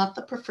 It's not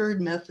the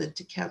preferred method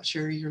to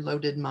capture your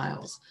loaded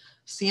miles.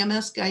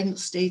 CMS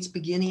guidance states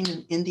beginning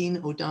and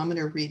ending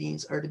odometer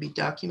readings are to be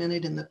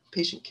documented in the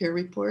patient care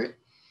report.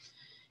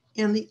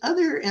 And the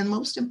other and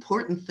most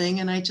important thing,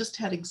 and I just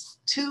had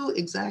two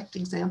exact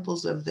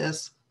examples of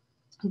this,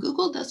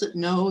 Google doesn't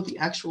know the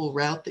actual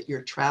route that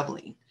you're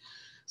traveling.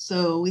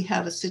 So we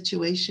have a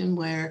situation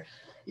where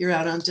you're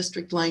out on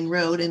District Line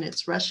Road and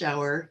it's rush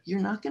hour. You're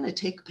not going to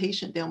take a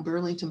patient down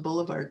Burlington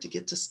Boulevard to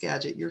get to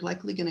Skagit. You're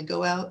likely going to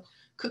go out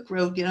Cook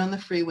Road, get on the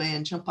freeway,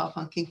 and jump off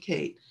on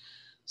Kincaid.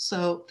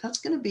 So that's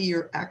going to be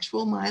your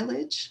actual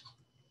mileage.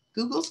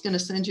 Google's going to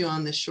send you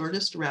on the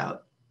shortest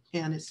route,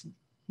 and it's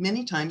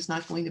many times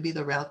not going to be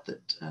the route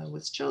that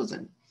was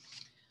chosen.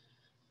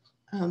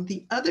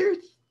 The other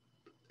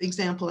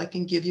example I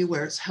can give you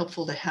where it's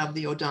helpful to have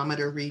the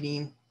odometer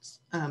reading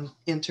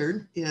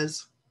entered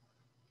is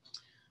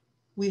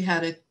we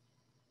had a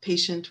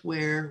patient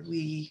where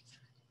we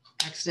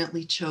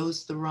accidentally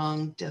chose the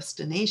wrong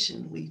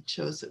destination. We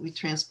chose that we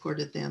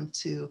transported them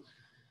to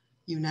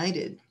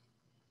United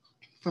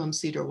from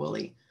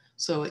Sedro-Woolley.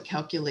 So it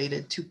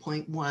calculated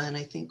 2.1,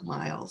 I think,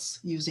 miles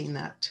using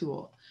that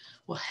tool.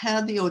 Well,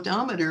 had the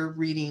odometer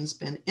readings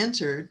been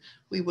entered,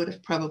 we would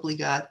have probably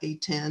got a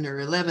 10 or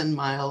 11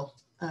 mile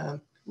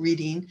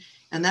reading,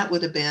 and that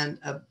would have been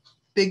a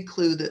big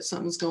clue that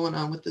something's going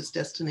on with this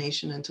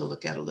destination and to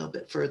look at a little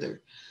bit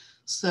further.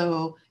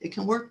 So it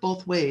can work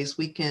both ways.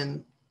 We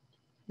can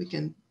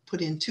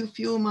put in too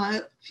few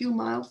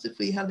miles if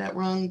we have that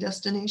wrong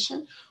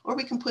destination, or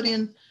we can put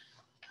in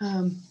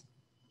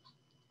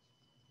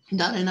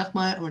not enough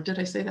miles, or did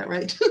I say that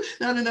right?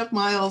 Not enough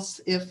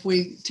miles if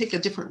we take a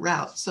different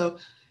route. So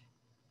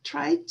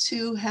try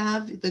to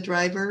have the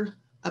driver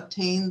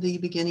obtain the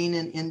beginning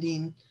and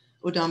ending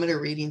odometer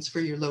readings for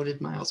your loaded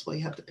miles while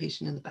you have the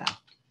patient in the back.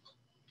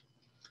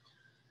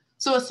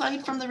 So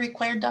aside from the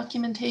required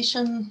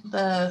documentation,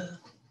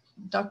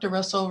 Dr.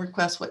 Russell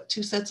requests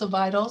 2 sets of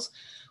vitals.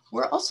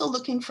 We're also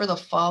looking for the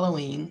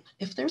following.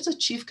 If there's a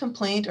chief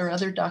complaint or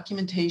other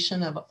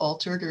documentation of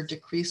altered or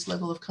decreased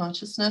level of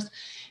consciousness,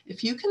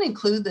 if you can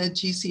include the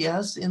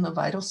GCS in the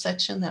vital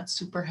section, that's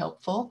super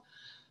helpful.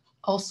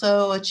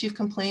 Also, a chief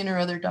complaint or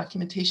other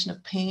documentation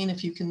of pain,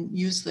 if you can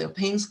use the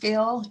pain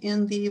scale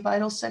in the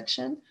vital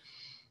section.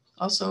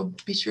 Also,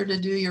 be sure to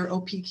do your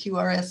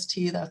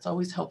OPQRST. That's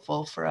always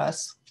helpful for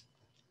us.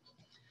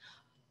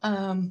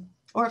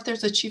 Or if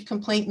there's a chief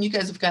complaint, and you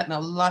guys have gotten a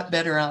lot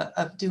better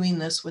of doing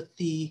this with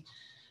the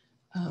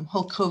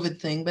whole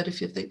COVID thing, but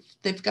if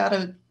they've got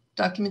a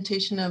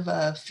documentation of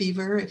a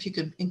fever, if you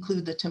could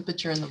include the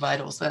temperature and the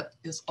vitals, that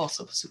is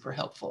also super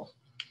helpful.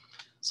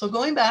 So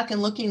going back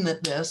and looking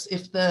at this,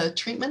 if the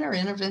treatment or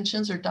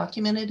interventions are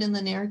documented in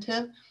the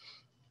narrative,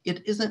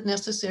 it isn't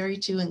necessary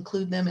to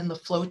include them in the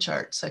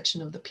flowchart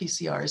section of the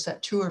PCR. Is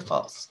that true or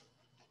false?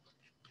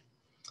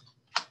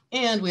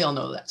 And we all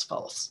know that's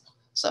false.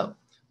 So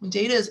when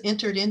data is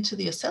entered into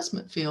the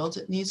assessment fields,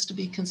 it needs to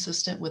be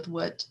consistent with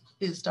what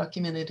is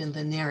documented in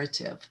the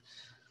narrative.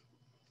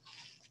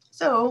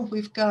 So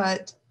we've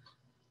got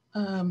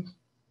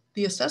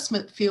the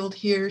assessment field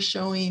here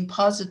showing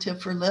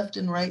positive for left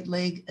and right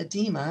leg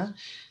edema.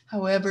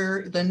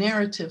 However, the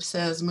narrative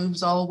says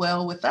moves all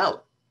well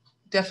without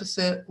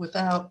deficit,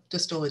 without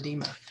distal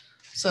edema.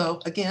 So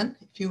again,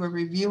 if you were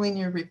reviewing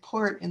your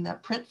report in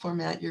that print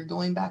format, you're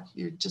going back,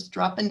 you're just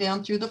dropping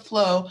down through the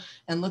flow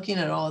and looking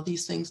at all of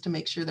these things to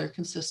make sure they're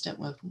consistent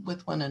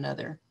with one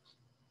another.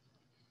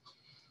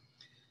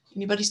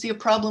 Anybody see a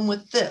problem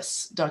with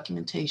this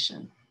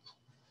documentation?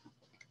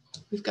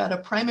 We've got a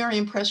primary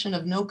impression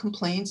of no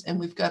complaints, and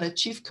we've got a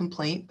chief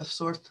complaint of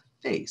sore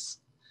face.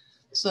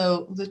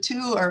 So the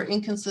two are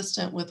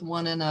inconsistent with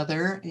one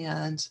another,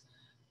 and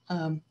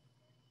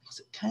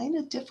it's kind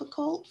of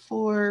difficult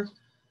for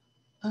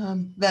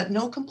that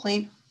no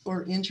complaint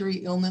or injury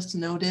illness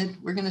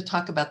noted. We're going to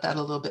talk about that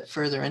a little bit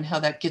further and how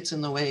that gets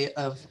in the way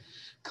of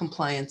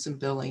compliance and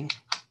billing.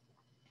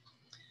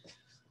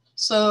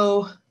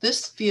 So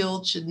this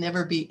field should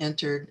never be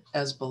entered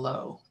as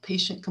below.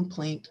 Patient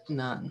complaint,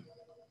 none.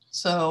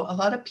 So a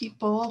lot of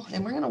people,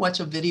 and we're going to watch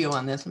a video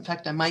on this. In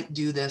fact, I might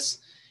do this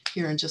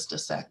here in just a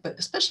sec, but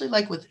especially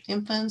like with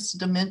infants,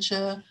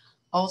 dementia,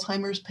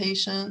 Alzheimer's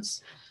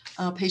patients,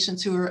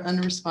 patients who are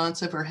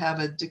unresponsive or have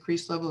a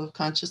decreased level of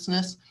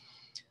consciousness,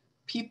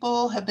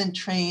 people have been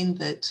trained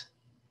that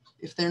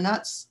if they're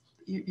not,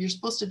 you're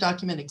supposed to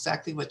document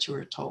exactly what you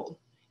were told.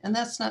 And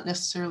that's not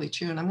necessarily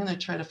true. And I'm going to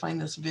try to find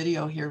this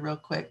video here real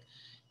quick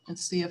and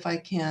see if I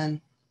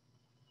can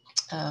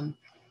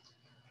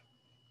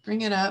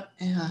bring it up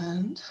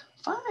and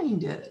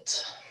find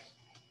it.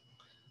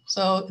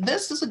 So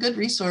this is a good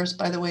resource,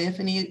 by the way, if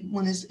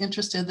anyone is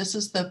interested. This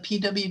is the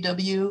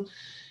PWW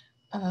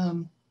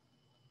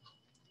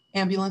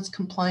ambulance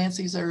compliance.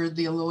 These are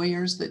the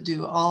lawyers that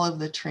do all of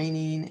the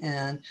training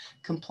and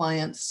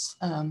compliance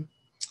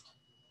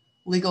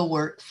legal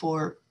work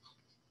for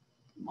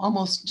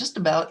almost just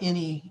about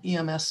any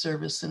EMS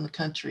service in the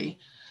country.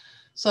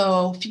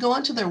 So if you go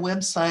onto their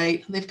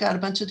website, they've got a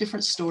bunch of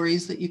different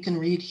stories that you can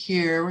read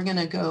here. We're going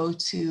to go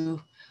to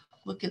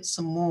look at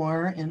some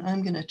more, and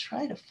I'm going to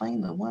try to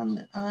find the one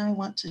that I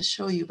want to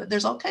show you. But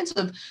there's all kinds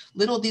of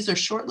these are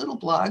short little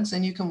blogs,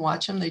 and you can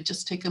watch them. They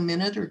just take a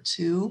minute or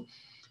two.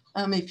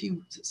 If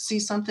you see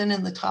something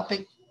in the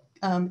topic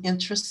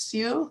interests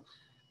you,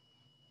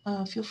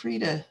 feel free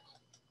to,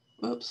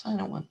 whoops, I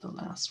don't want the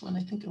last one.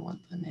 I think I want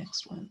the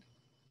next one.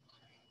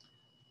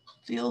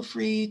 feel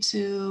free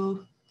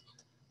to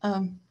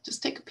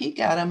just take a peek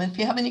at them. If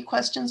you have any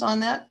questions on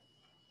that,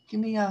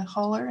 give me a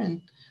holler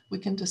and we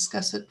can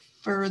discuss it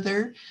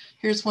further.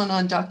 Here's one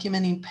on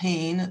documenting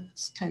pain.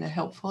 It's kind of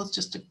helpful. It's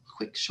just a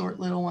quick, short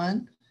little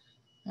one.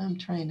 I'm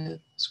trying to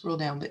scroll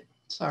down, but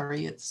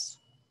sorry, it's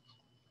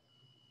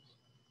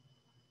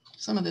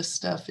some of this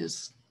stuff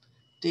is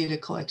data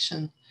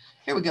collection.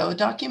 Here we go,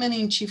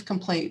 documenting chief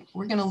complaint.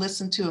 We're going to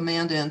listen to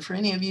Amanda, and for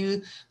any of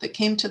you that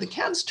came to the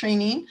CADS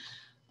training,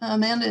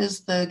 Amanda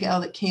is the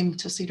gal that came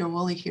to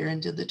Sedro-Woolley here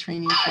and did the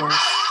training for us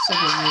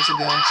several years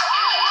ago.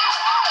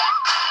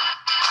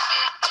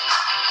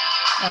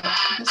 I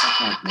guess I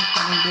can't make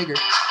that any bigger.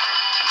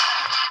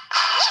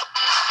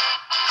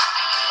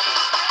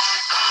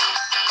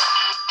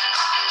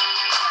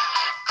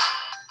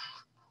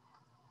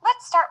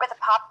 Let's start with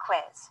a pop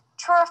quiz.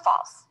 True or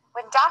false?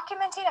 When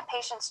documenting a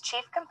patient's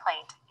chief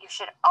complaint, you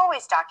should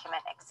always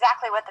document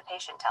exactly what the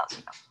patient tells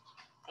you.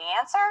 The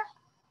answer?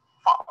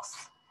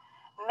 False.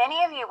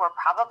 Many of you were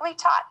probably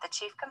taught the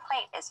chief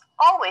complaint is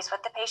always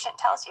what the patient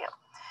tells you.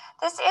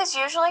 This is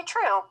usually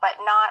true, but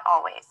not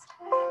always.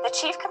 The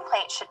chief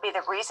complaint should be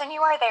the reason you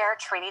are there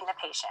treating the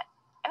patient.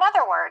 In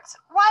other words,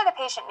 why the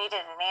patient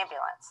needed an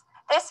ambulance.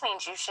 This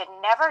means you should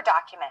never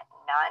document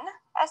none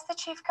as the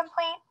chief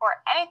complaint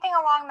or anything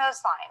along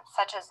those lines,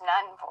 such as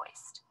none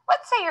voiced.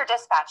 Let's say you're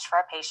dispatched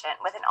for a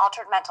patient with an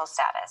altered mental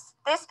status.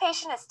 This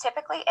patient is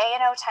typically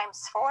A&O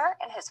 ×4,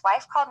 and his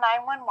wife called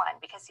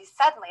 911 because he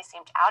suddenly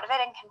seemed out of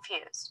it and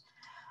confused.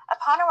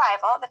 Upon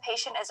arrival, the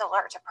patient is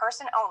alert to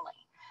person only.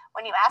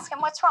 When you ask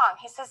him what's wrong,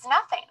 he says,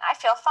 "Nothing, I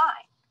feel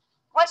fine."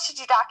 What should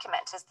you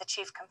document as the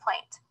chief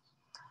complaint?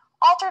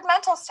 Altered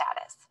mental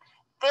status.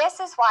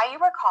 This is why you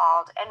were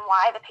called and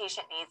why the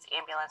patient needs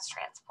ambulance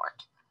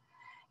transport.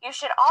 You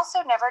should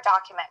also never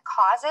document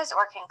causes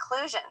or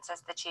conclusions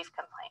as the chief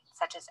complaint,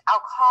 such as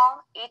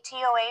alcohol,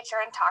 ETOH,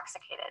 or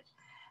intoxicated.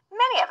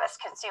 Many of us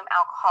consume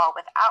alcohol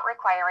without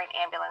requiring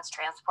ambulance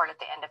transport at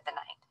the end of the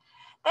night.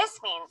 This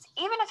means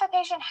even if a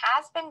patient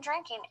has been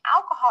drinking,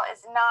 alcohol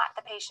is not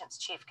the patient's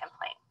chief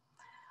complaint.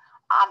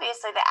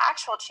 Obviously, the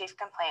actual chief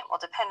complaint will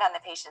depend on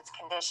the patient's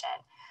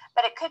condition,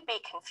 but it could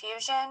be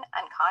confusion,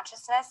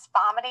 unconsciousness,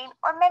 vomiting,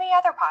 or many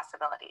other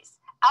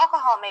possibilities.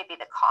 Alcohol may be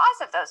the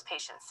cause of those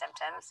patient's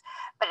symptoms,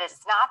 but it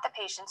is not the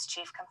patient's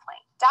chief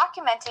complaint.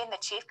 Documenting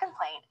the chief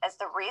complaint as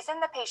the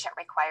reason the patient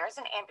requires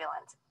an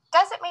ambulance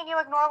doesn't mean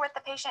you ignore what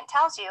the patient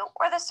tells you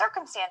or the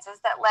circumstances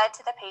that led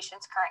to the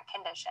patient's current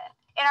condition.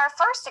 In our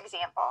first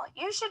example,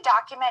 you should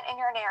document in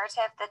your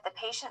narrative that the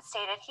patient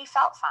stated he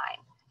felt fine.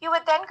 You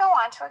would then go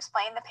on to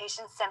explain the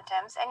patient's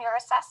symptoms and your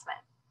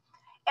assessment.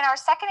 In our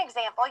second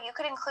example, you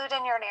could include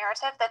in your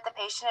narrative that the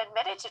patient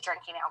admitted to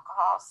drinking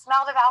alcohol,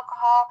 smelled of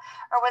alcohol,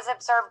 or was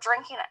observed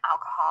drinking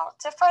alcohol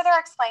to further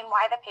explain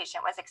why the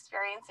patient was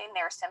experiencing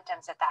their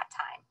symptoms at that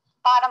time.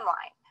 Bottom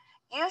line,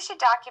 you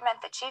should document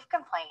the chief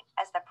complaint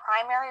as the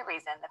primary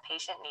reason the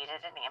patient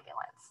needed an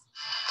ambulance.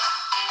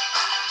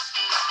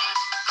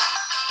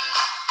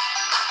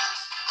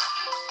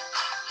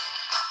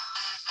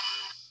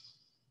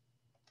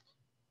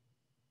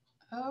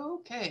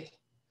 Okay,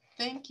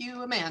 thank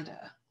you,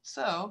 Amanda.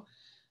 So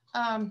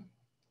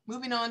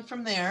moving on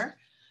from there,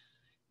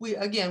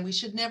 we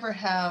should never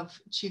have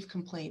chief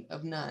complaint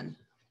of none.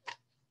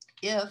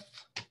 If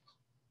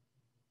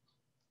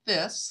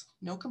this,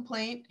 no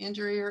complaint,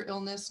 injury or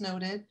illness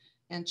noted,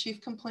 and chief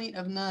complaint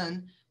of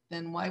none,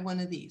 then why one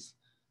of these?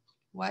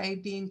 Why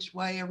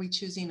are we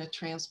choosing a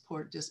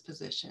transport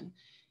disposition?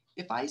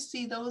 If I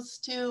see those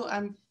two,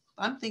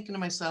 I'm thinking to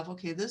myself,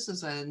 okay, this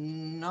is a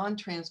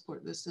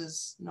non-transport. This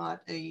is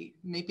not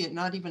maybe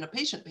not even a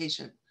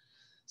patient.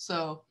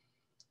 So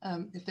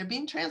if they're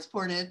being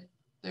transported,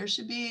 there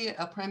should be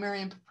a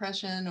primary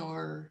impression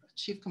or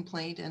chief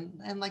complaint.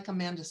 And like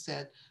Amanda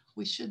said,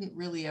 we shouldn't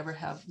really ever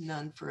have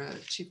none for a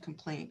chief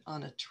complaint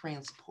on a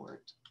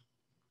transport.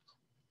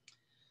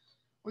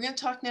 We're going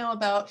to talk now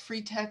about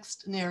free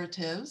text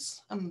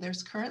narratives.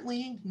 There's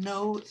currently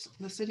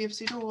the City of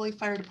Sedro-Woolley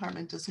Fire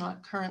Department does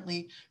not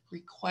currently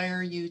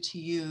require you to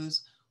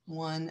use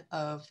one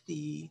of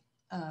the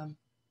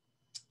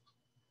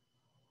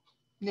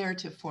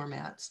narrative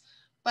formats,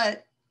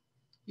 but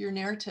your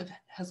narrative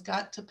has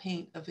got to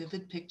paint a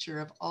vivid picture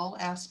of all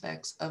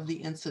aspects of the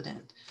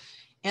incident,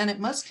 and it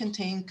must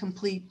contain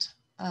complete,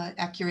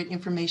 accurate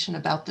information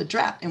about the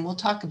DRAT, and we'll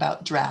talk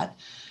about DRAT.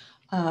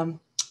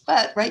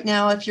 But right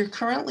now, if you're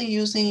currently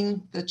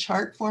using the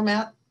chart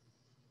format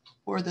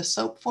or the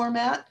SOAP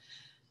format,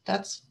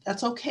 that's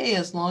okay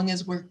as long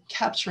as we're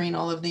capturing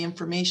all of the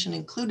information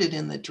included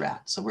in the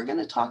DRAT. So we're going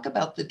to talk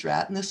about the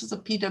DRAT, and this is a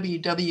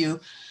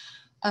PWW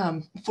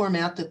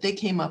format that they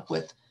came up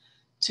with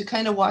to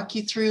kind of walk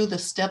you through the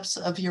steps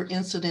of your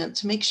incident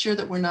to make sure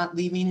that we're not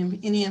leaving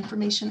any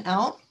information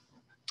out.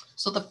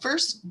 So the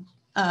first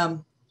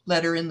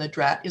letter in the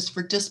DRAT is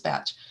for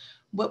dispatch.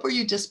 What were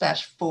you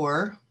dispatched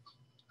for?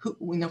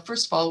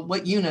 First of all,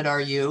 what unit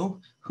are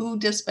you? Who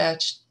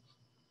dispatched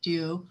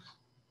you?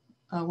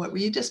 what were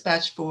you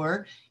dispatched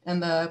for,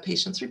 and the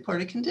patient's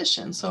reported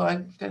condition. So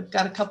I've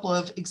got a couple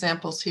of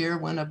examples here.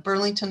 When a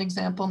Burlington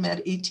example, Med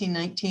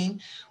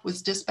 1819,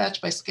 was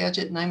dispatched by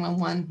Skagit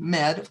 911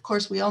 Med. Of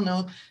course, we all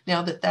know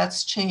now that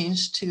that's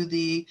changed to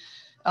the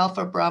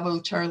Alpha Bravo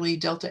Charlie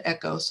Delta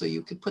Echo, so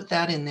you could put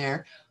that in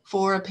there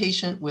for a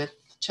patient with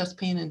chest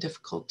pain and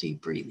difficulty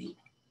breathing.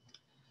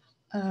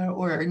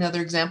 Or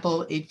another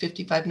example,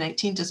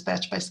 85519,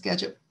 dispatched by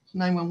Skagit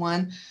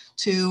 911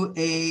 to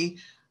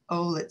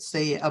let's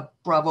say a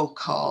Bravo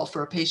call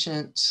for a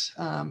patient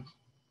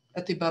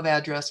at the above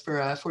address for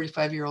a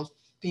 45-year-old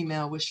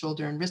female with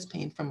shoulder and wrist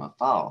pain from a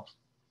fall.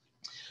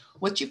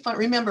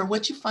 Remember,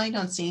 what you find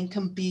on scene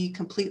can be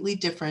completely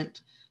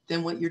different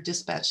than what you're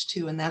dispatched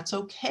to, and that's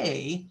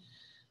okay.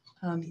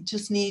 You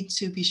just need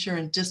to be sure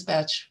and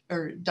dispatch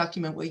or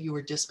document what you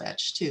were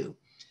dispatched to.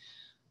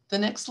 The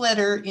next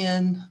letter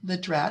in the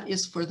DRAT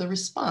is for the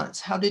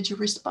response. How did you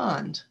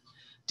respond?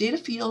 Data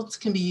fields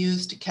can be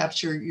used to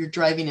capture your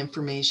driving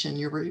information,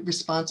 your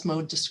response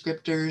mode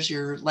descriptors,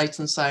 your lights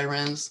and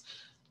sirens,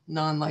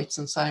 non-lights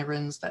and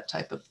sirens, that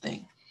type of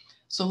thing.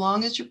 So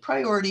long as your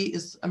priority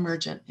is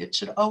emergent, it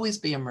should always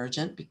be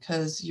emergent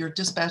because you're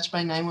dispatched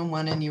by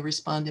 911 and you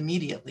respond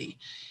immediately.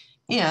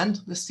 And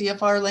the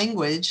CFR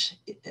language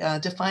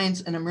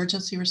defines an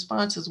emergency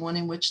response as one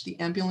in which the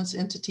ambulance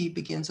entity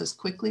begins as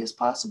quickly as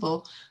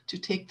possible to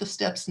take the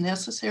steps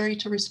necessary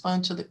to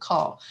respond to the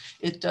call.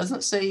 It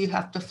doesn't say you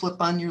have to flip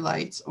on your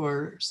lights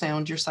or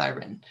sound your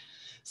siren.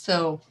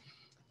 So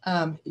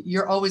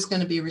you're always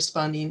going to be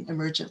responding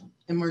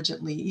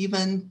emergently,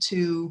 even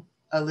to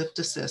a lift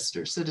assist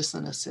or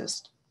citizen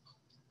assist.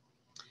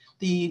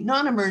 The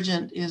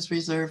non-emergent is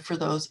reserved for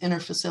those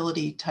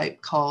interfacility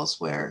type calls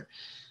where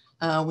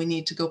we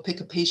need to go pick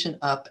a patient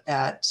up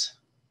at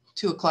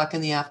 2 o'clock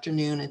in the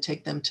afternoon and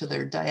take them to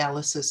their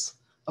dialysis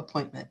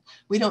appointment.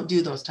 We don't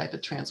do those type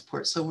of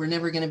transports, so we're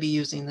never going to be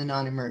using the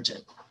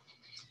non-emergent.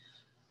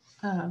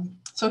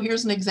 So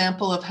here's an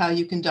example of how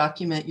you can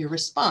document your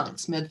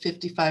response. Med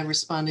 55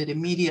 responded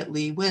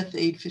immediately with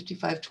aid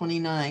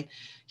 5529.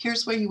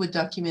 Here's where you would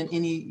document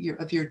any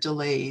of your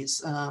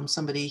delays.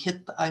 Somebody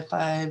hit the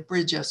I-5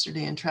 bridge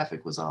yesterday and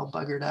traffic was all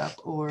buggered up,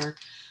 or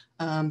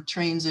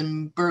trains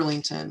in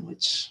Burlington,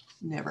 which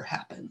never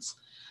happens.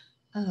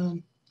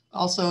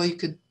 Also, you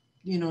could,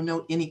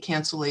 note any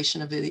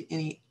cancellation of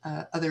any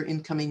other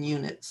incoming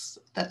units,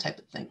 that type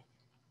of thing.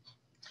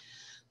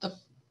 The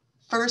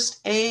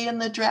first A in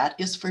the DRAT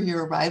is for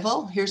your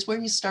arrival. Here's where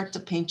you start to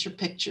paint your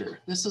picture.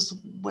 This is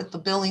what the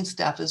billing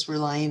staff is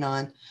relying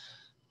on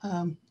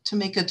to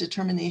make a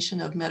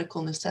determination of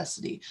medical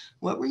necessity.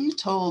 What were you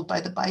told by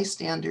the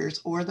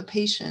bystanders or the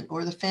patient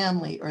or the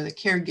family or the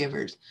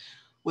caregivers?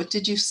 What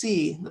did you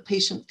see? The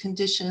patient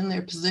condition,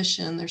 their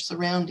position, their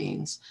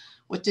surroundings.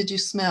 What did you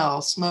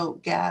smell?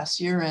 Smoke, gas,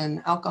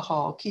 urine,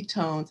 alcohol,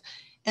 ketones,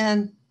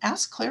 and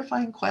ask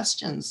clarifying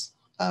questions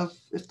of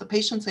if the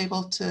patient's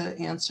able to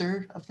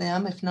answer of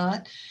them. If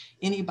not,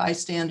 any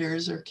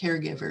bystanders or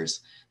caregivers.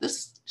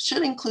 This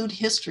should include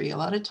history. A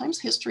lot of times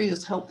history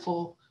is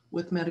helpful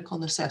with medical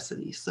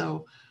necessity.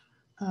 So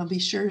be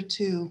sure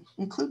to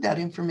include that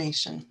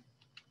information.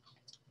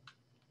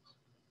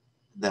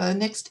 The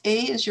next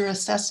A is your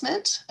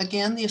assessment.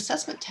 Again, the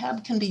assessment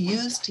tab can be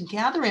used to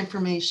gather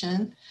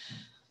information.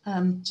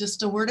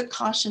 Just a word of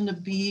caution to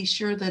be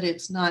sure that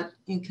it's not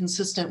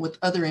inconsistent with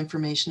other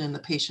information in the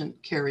patient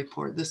care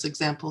report. This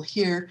example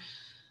here,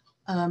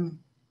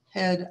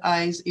 head,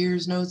 eyes,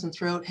 ears, nose, and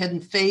throat, head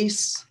and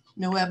face,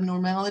 no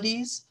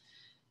abnormalities.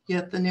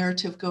 Yet the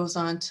narrative goes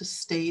on to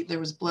state there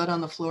was blood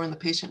on the floor and the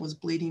patient was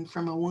bleeding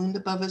from a wound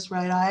above his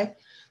right eye.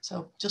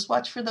 So just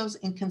watch for those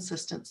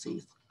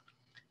inconsistencies.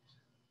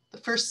 The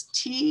first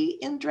T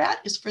in DRAT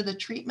is for the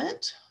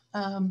treatment.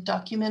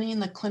 Documenting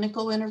the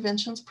clinical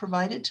interventions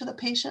provided to the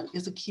patient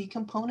is a key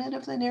component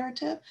of the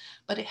narrative,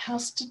 but it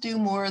has to do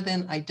more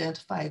than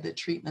identify the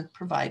treatment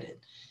provided.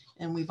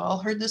 And we've all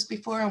heard this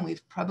before, and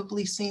we've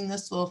probably seen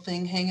this little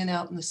thing hanging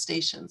out in the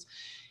stations.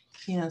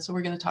 And so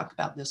we're going to talk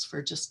about this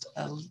for just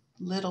a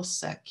little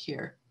sec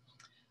here.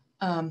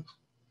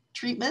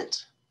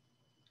 Treatment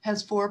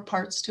has 4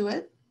 parts to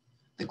it: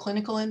 the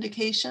clinical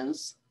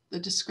indications, the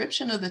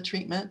description of the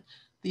treatment,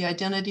 the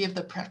identity of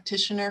the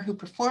practitioner who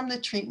performed the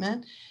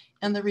treatment,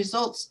 and the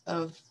results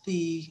of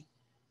the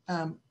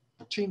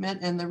treatment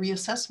and the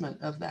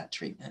reassessment of that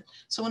treatment.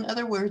 So in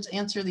other words,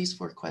 answer these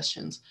 4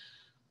 questions.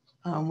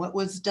 What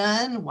was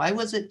done? Why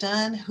was it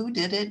done? Who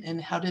did it?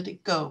 And how did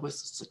it go?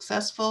 Was it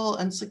successful,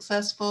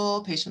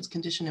 unsuccessful? Patient's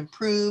condition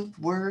improved,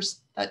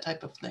 worse, that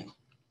type of thing.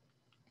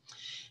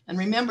 And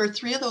remember,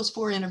 3 of those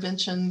 4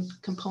 intervention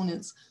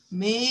components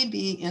may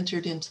be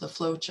entered into the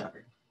flow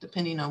chart,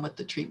 depending on what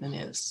the treatment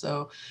is.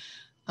 So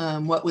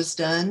what was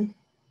done?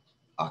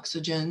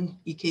 Oxygen,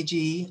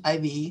 EKG,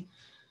 IV.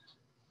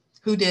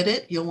 Who did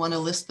it? You'll want to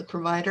list the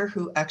provider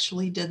who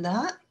actually did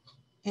that.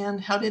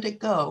 And how did it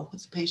go?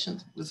 Was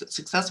it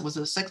successful? Was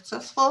it a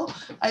successful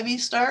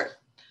IV start?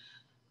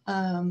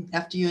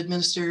 After you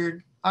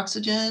administered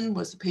oxygen,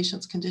 was the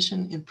patient's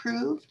condition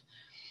improved?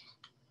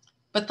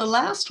 But the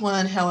last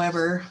one,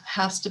 however,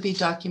 has to be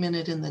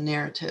documented in the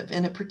narrative,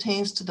 and it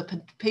pertains to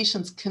the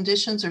patient's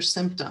conditions or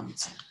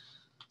symptoms.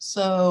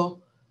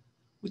 So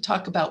we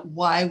talk about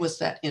why was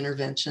that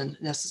intervention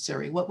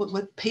necessary?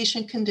 What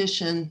patient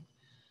condition,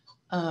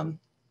 what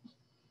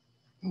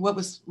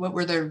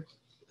were their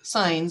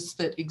signs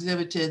that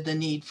exhibited the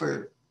need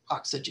for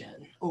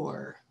oxygen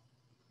or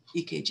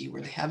EKG? Were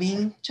they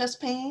having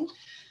chest pain?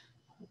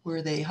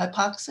 Were they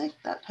hypoxic?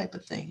 That type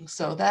of thing.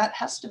 So that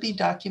has to be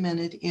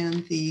documented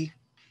in the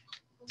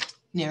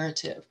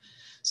narrative.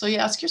 So you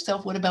ask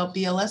yourself, what about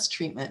BLS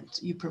treatment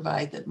you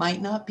provide that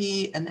might not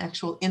be an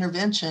actual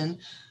intervention,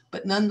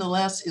 but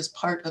nonetheless is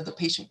part of the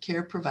patient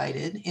care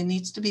provided and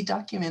needs to be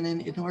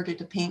documented in order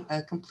to paint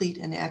a complete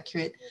and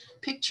accurate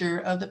picture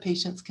of the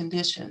patient's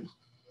condition.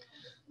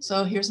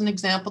 So here's an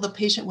example. The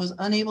patient was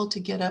unable to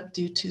get up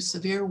due to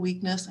severe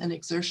weakness and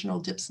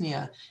exertional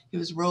dyspnea. He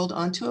was rolled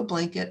onto a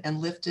blanket and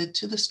lifted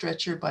to the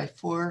stretcher by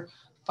 4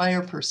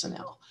 fire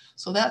personnel.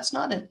 So that's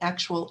not an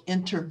actual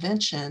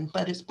intervention,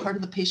 but it's part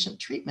of the patient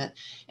treatment.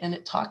 And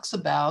it talks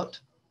about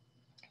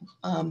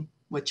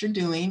what you're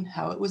doing,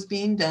 how it was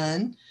being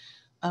done,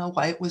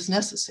 why it was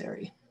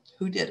necessary,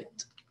 who did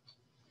it.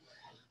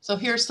 So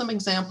here's some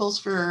examples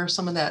for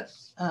some of that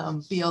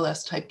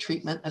BLS type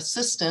treatment.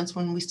 Assistance,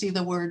 when we see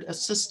the word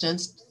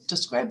assistance,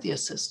 describe the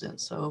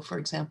assistance. So for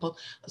example,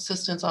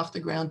 assistance off the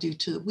ground due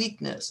to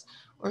weakness,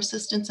 or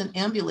assistance in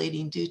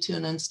ambulating due to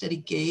an unsteady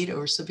gait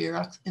or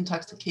severe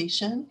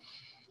intoxication,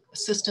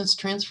 assistance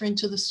transferring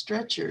to the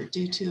stretcher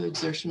due to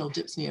exertional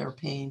dyspnea or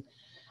pain,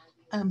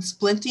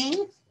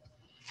 splinting,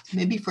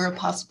 maybe for a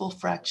possible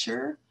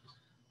fracture,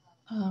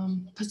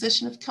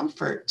 position of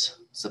comfort,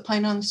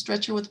 supine on the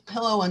stretcher with a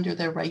pillow under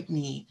their right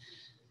knee.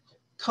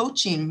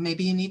 Coaching,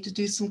 maybe you need to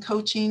do some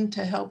coaching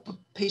to help a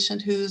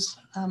patient who's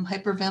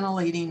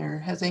hyperventilating or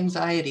has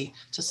anxiety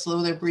to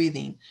slow their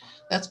breathing.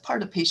 That's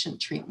part of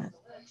patient treatment.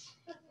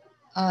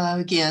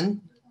 Again,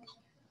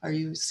 are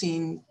you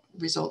seeing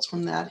results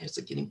from that? Is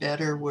it getting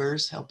better,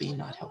 worse, helping,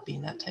 not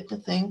helping, that type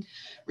of thing?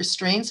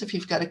 Restraints, if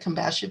you've got a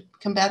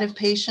combative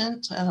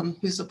patient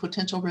who's a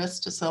potential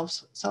risk to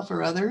self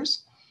or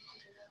others.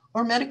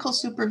 Or medical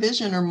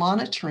supervision or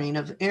monitoring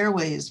of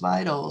airways,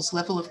 vitals,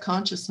 level of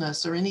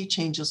consciousness, or any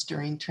changes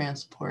during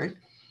transport.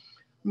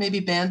 Maybe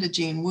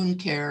bandaging, wound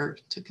care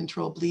to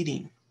control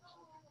bleeding.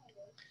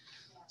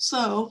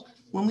 So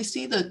when we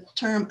see the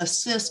term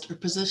assist or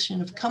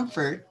position of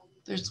comfort,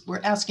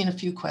 we're asking a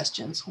few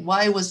questions.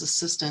 Why was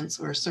assistance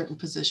or a certain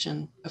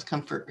position of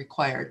comfort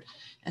required?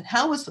 And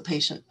how was the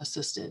patient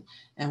assisted?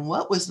 And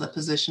what was the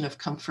position of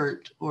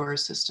comfort or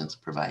assistance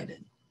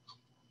provided?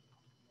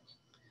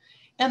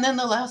 And then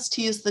the last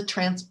T is the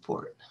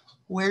transport.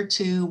 Where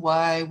to,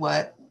 why,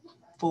 what,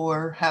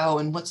 for, how,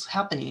 and what's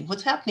happening.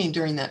 What's happening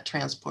during that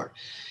transport?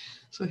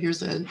 So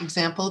here's an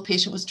example. A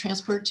patient was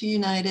transported to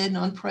United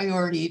on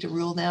priority to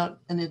rule out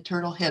an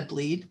internal head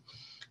bleed.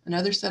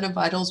 Another set of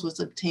vitals was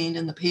obtained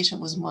and the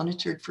patient was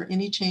monitored for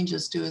any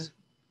changes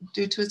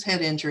due to his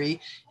head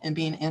injury and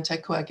being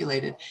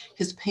anticoagulated.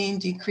 His pain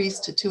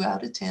decreased to 2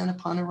 out of 10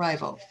 upon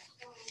arrival.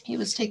 He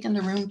was taken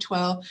to room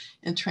 12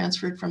 and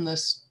transferred from the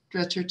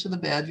stretcher to the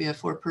bed via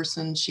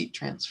 4-person sheet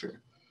transfer.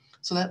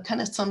 So that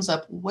kind of sums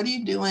up, what are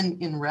you doing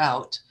en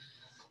route?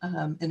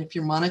 And if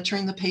you're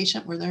monitoring the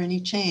patient, were there any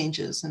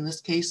changes? In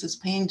this case, his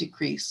pain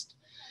decreased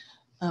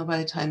by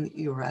the time that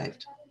you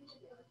arrived.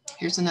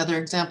 Here's another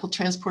example,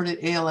 transported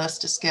ALS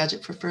to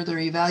Skagit for further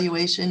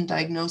evaluation,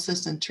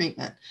 diagnosis, and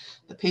treatment.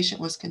 The patient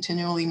was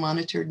continually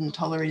monitored and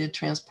tolerated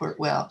transport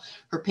well.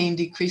 Her pain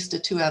decreased to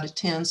 2 out of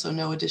 10, so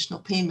no additional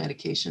pain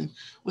medication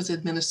was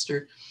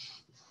administered.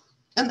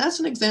 And that's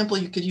an example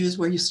you could use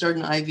where you start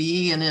an IV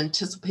in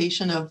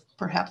anticipation of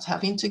perhaps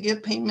having to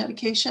give pain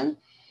medication,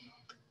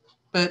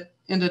 but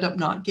ended up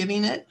not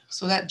giving it.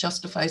 So that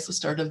justifies the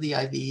start of the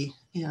IV,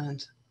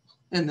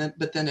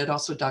 but then it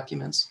also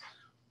documents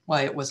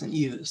why it wasn't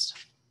used.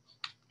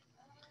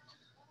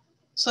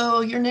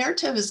 So your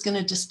narrative is going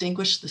to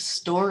distinguish the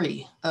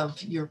story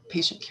of your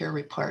patient care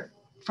report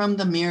from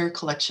the mere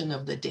collection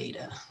of the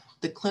data.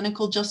 The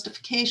clinical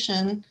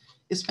justification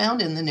is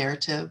found in the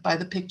narrative by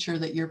the picture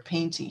that you're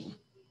painting.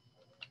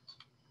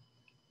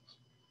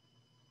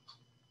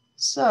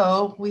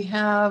 So we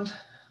have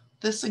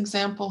this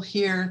example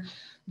here.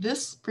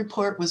 This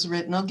report was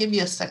written, I'll give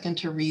you a second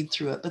to read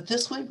through it, but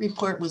this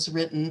report was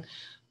written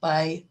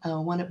by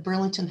one at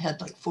Burlington had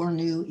like 4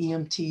 new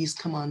EMTs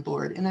come on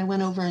board. And I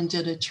went over and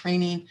did a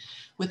training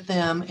with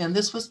them. And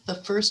this was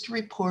the first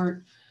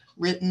report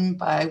written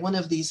by one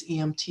of these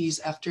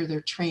EMTs after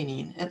their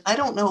training. And I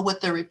don't know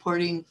what their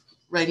writing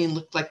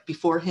looked like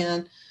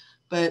beforehand,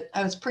 but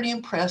I was pretty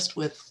impressed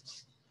with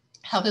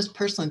how this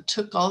person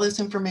took all this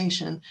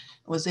information and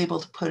was able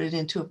to put it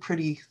into a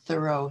pretty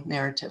thorough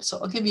narrative. So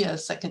I'll give you a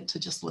second to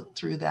just look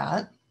through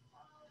that.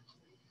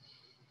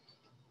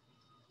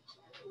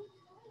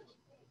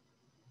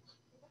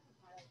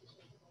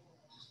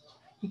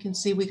 You can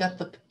see we got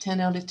the 10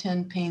 out of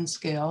 10 pain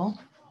scale.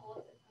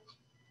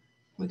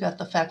 We got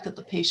the fact that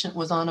the patient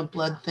was on a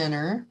blood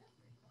thinner.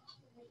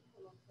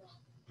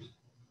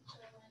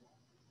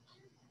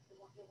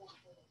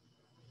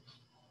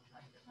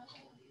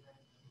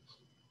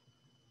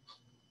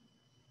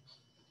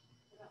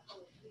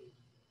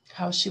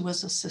 how she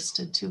was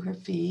assisted to her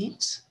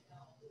feet.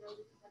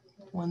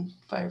 One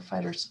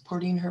firefighter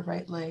supporting her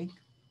right leg.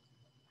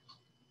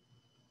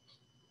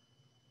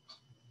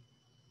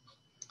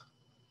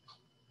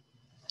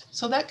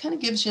 So that kind of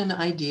gives you an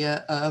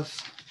idea of,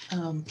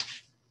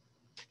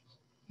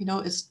 you know,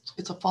 it's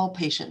a fall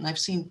patient, and I've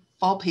seen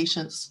fall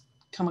patients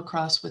come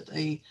across with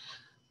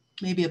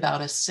maybe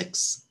about a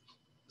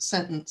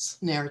 6-sentence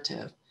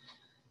narrative.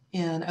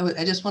 And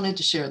I just wanted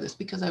to share this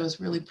because I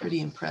was really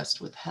pretty impressed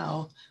with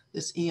how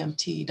this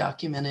EMT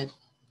documented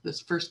this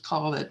first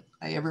call that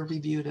I ever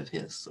reviewed of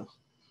his. So.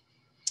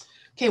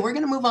 Okay, we're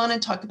going to move on and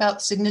talk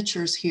about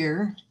signatures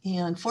here.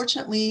 And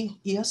fortunately,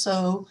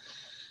 ESO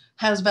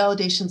has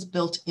validations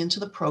built into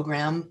the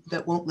program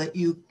that won't let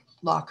you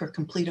lock or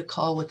complete a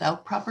call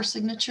without proper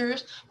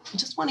signatures. I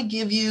just want to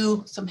give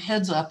you some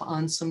heads up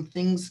on some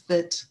things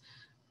that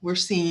we're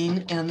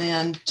seeing, and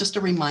then just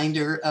a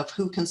reminder of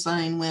who can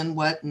sign when,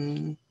 what,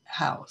 and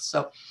how.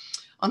 So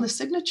on the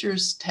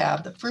signatures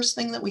tab, the first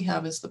thing that we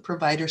have is the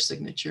provider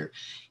signature.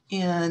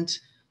 And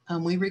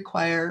we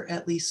require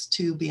at least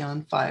 2 be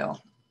on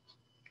file.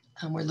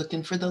 We're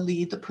looking for the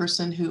lead, the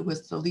person who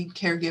was the lead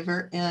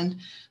caregiver, and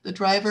the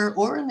driver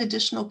or an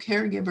additional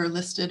caregiver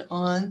listed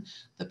on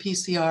the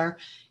PCR.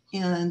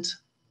 And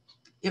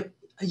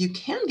you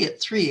can get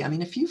 3. I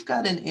mean, if you've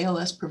got an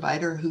ALS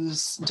provider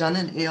who's done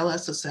an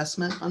ALS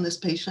assessment on this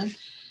patient,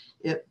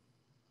 it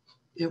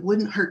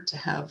wouldn't hurt to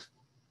have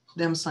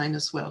them sign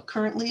as well.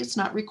 Currently, it's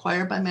not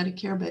required by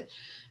Medicare, but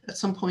at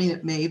some point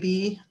it may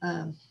be,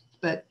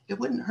 but it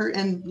wouldn't hurt.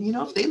 And, you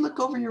know, if they look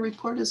over your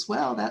report as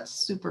well, that's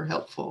super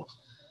helpful.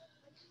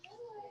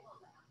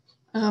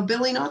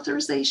 Billing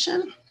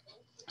authorization.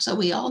 So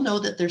we all know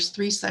that there's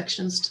 3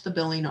 sections to the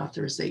billing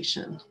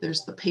authorization.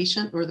 There's the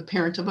patient or the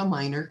parent of a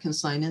minor can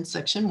sign in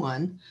section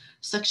 1.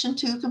 Section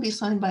 2 can be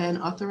signed by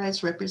an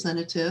authorized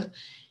representative.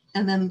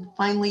 And then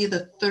finally,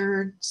 the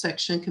 3rd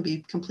section can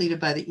be completed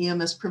by the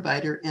EMS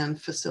provider and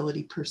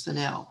facility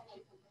personnel.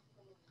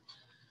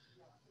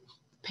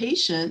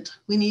 Patient,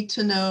 we need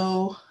to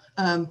know,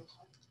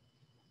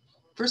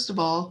 first of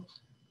all,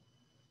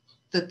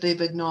 that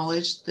they've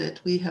acknowledged that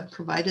we have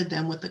provided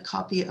them with a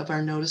copy of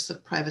our notice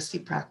of privacy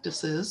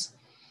practices.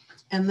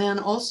 And then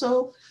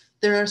also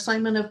their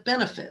assignment of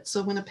benefits.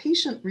 So when a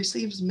patient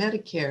receives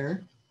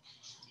Medicare,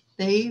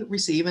 they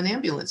receive an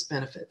ambulance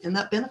benefit, and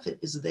that benefit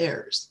is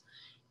theirs.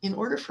 In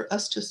order for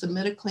us to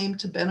submit a claim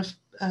to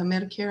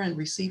Medicare and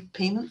receive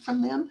payment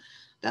from them,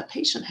 that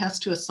patient has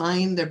to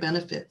assign their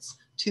benefits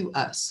to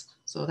us.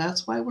 So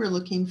that's why we're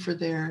looking for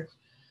their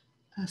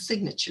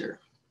signature.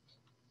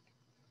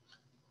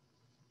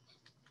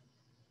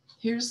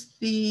 Here's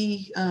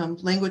the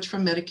language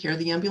from Medicare.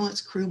 The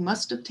ambulance crew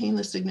must obtain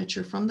the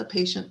signature from the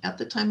patient at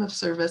the time of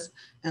service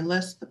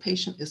unless the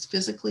patient is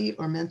physically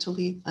or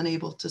mentally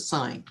unable to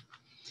sign.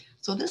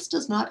 So this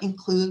does not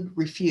include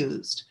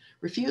refused.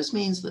 Refused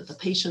means that the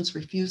patient's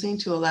refusing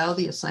to allow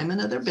the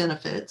assignment of their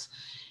benefits.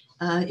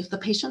 If the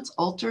patient's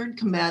altered,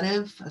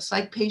 combative, a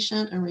psych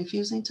patient, and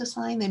refusing to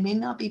sign, they may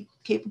not be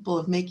capable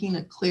of making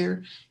a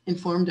clear,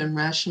 informed, and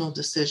rational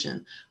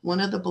decision. One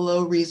of the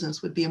below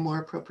reasons would be a more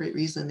appropriate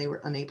reason they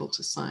were unable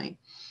to sign,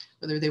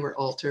 whether they were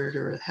altered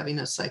or having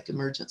a psych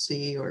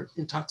emergency or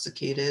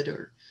intoxicated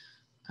or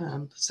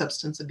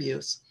substance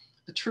abuse.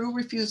 A true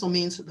refusal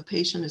means that the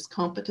patient is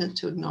competent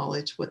to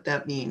acknowledge what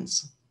that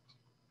means.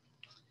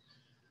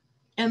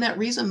 And that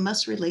reason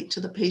must relate to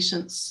the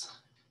patient's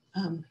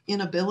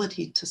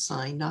inability to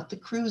sign, not the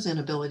crew's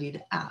inability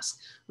to ask.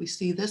 We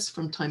see this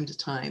from time to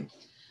time.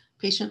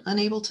 Patient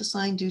unable to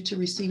sign due to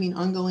receiving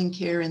ongoing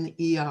care in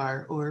the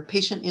ER, or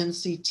patient in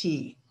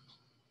CT.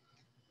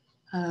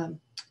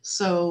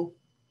 So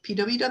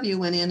PWW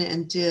went in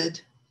and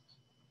did,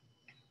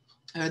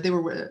 they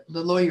were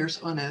the lawyers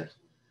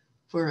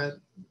for a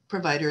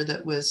provider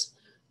that was,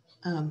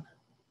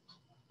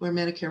 where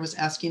Medicare was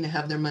asking to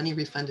have their money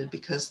refunded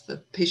because the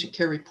patient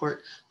care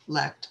report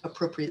lacked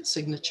appropriate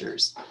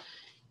signatures.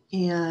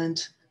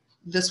 And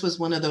this was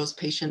one of those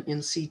patient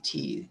in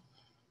CT.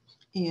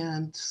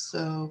 And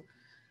so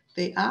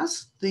they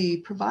asked the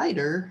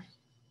provider,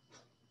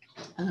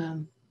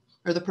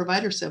 or the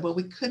provider said, well,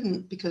 we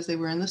couldn't because they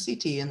were in the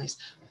CT. And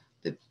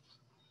the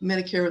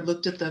Medicare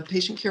looked at the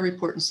patient care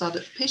report and saw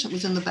that the patient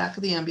was in the back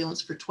of the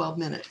ambulance for 12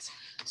 minutes.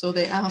 So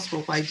they asked,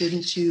 well, why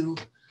didn't you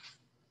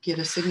get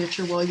a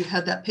signature while you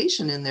had that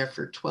patient in there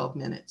for 12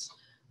 minutes?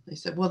 They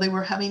said, well, they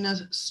were having a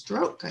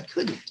stroke. I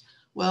couldn't.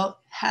 Well,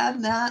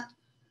 had that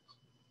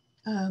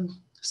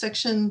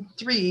section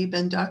 3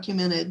 been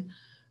documented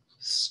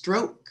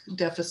stroke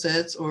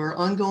deficits or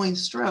ongoing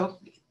stroke,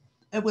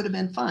 it would have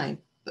been fine.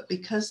 But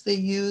because they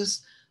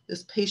use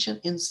this patient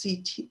in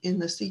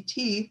the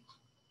CT,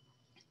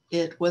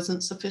 it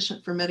wasn't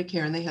sufficient for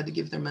Medicare, and they had to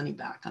give their money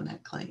back on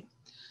that claim.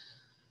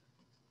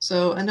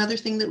 So another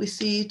thing that we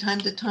see time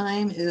to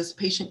time is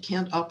patient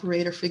can't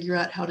operate or figure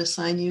out how to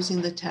sign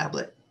using the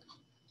tablet.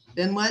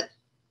 Then what?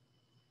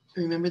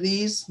 Remember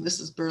these? This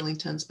is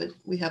Burlington's, but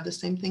we have the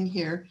same thing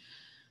here.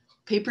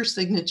 Paper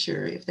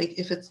signature.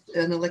 If it's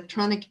an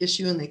electronic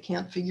issue and they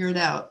can't figure it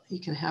out, you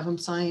can have them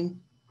sign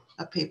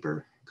a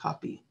paper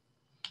copy.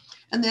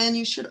 And then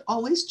you should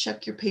always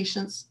check your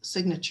patient's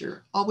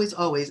signature, always,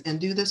 always, and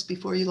do this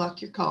before you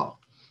lock your call.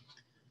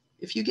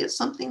 If you get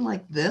something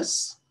like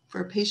this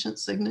for a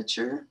patient's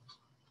signature,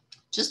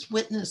 just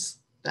witness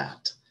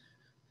that.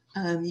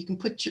 You can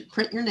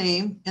print your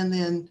name, and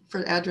then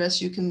for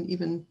address, you can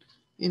even,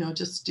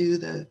 just do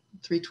the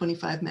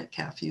 325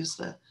 Metcalf, use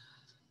the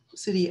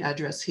city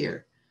address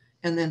here,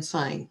 and then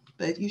sign.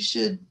 But you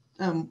should,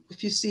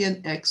 if you see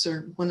an X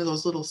or one of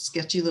those little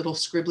sketchy little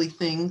scribbly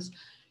things,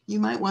 you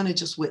might want to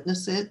just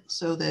witness it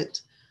so that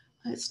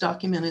it's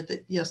documented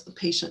that, yes, the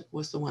patient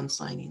was the one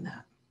signing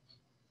that.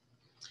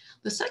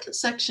 The second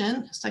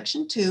section,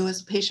 section 2,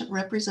 is patient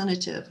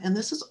representative, and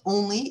this is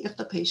only if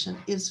the patient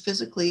is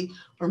physically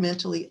or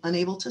mentally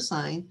unable to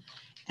sign,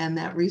 and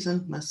that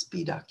reason must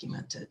be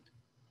documented.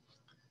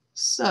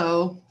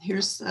 So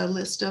here's a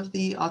list of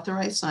the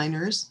authorized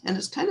signers, and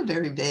it's kind of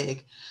very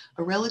vague.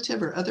 A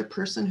relative or other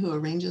person who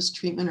arranges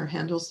treatment or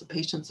handles the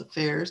patient's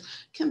affairs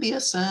can be a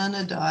son,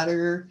 a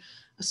daughter,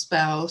 a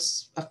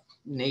spouse, a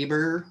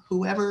neighbor,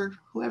 whoever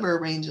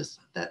arranges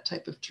that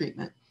type of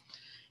treatment.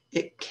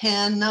 It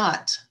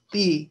cannot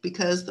be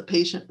because the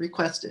patient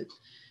requested.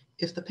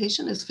 If the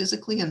patient is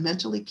physically and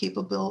mentally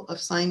capable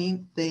of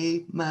signing,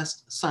 they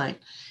must sign.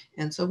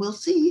 And so we'll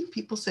see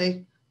people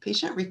say,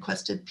 patient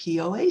requested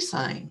POA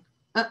sign.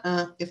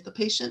 If the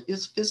patient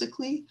is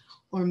physically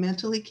or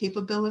mentally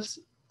capable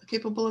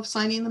of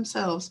signing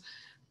themselves,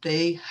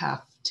 they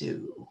have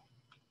to.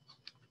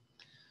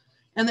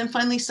 And then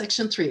finally,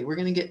 section 3, we're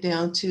going to get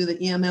down to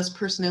the EMS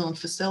personnel and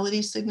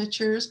facility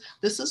signatures.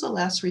 This is a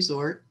last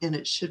resort, and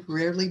it should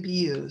rarely be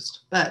used.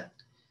 But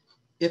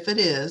if it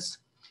is,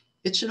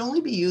 it should only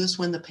be used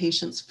when the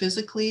patient's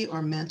physically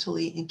or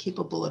mentally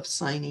incapable of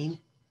signing,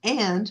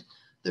 and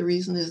the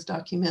reason is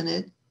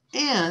documented,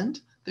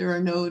 and there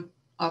are no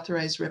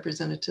authorized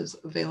representatives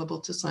available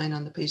to sign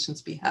on the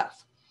patient's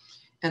behalf.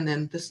 And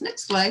then this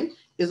next slide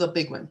is a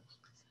big one.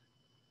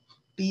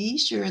 Be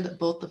sure that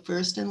both the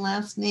first and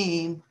last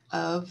name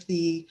of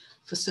the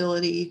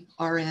facility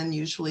RN,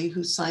 usually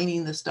who's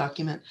signing this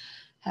document,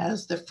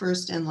 has the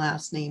first and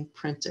last name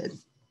printed.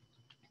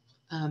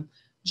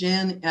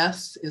 Jan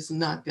S is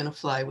not going to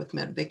fly with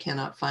med. They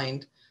cannot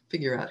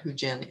figure out who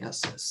Jan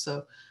S is.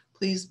 So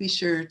please be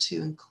sure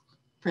to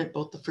print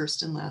both the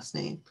first and last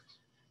name.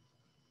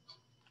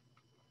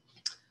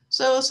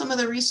 So some of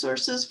the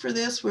resources for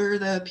this were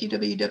the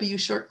PWW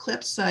short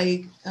clips.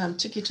 I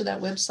took you to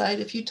that website.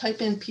 If you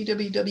type in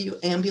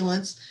PWW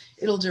ambulance,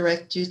 it'll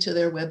direct you to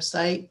their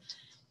website.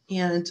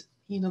 And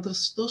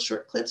those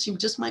short clips, you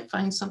just might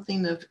find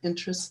something of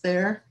interest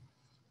there.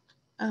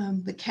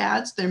 The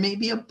CADS, there may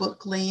be a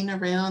book laying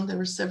around. There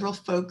were several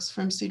folks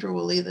from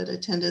Sedro-Woolley that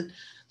attended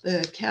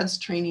the CADS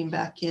training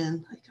back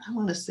in, I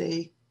want to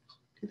say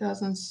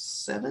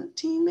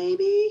 2017,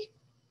 maybe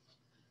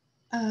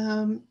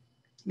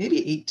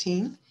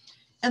 18.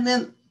 And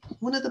then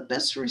one of the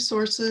best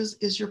resources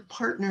is your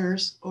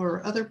partners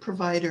or other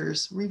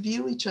providers.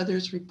 Review each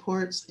other's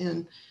reports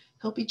and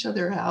help each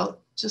other out,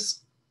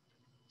 just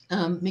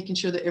making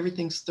sure that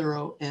everything's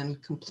thorough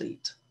and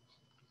complete.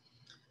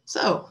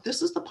 So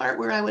this is the part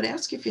where I would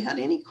ask if you had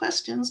any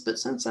questions, but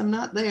since I'm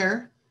not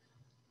there,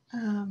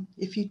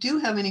 if you do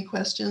have any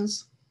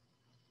questions,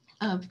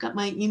 I've got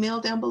my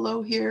email down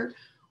below here,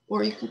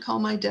 or you can call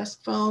my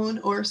desk phone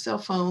or cell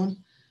phone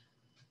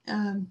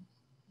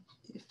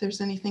if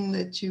there's anything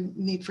that you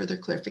need further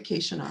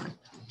clarification on.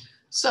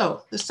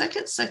 So the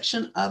second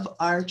section of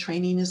our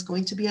training is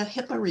going to be a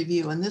HIPAA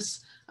review. And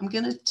this, I'm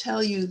going to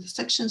tell you, the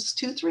sections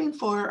 2, 3, and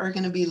 4 are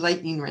going to be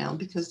lightning round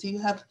because you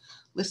have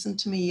listened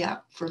to me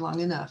yap for long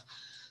enough.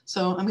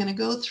 So I'm going to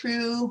go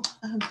through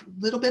a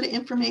little bit of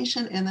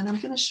information, and then I'm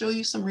going to show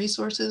you some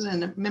resources.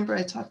 And remember,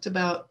 I talked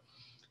about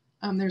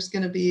there's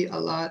going to be a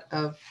lot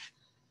of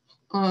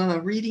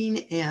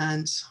reading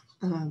and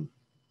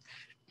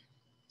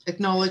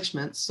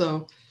acknowledgments.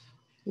 So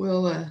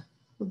we'll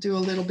do a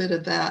little bit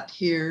of that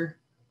here,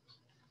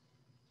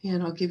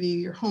 and I'll give you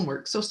your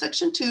homework. So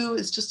section 2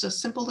 is just a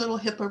simple little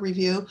HIPAA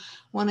review.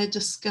 I want to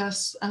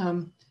discuss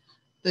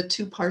the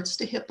two parts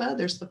to HIPAA.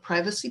 There's the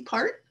privacy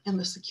part and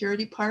the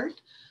security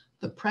part.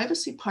 The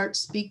privacy part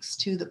speaks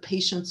to the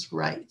patient's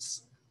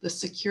rights. The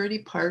security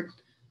part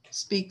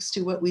speaks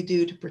to what we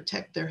do to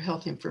protect their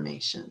health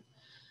information.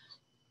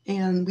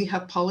 And we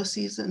have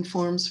policies and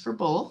forms for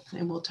both,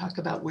 and we'll talk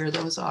about where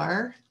those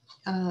are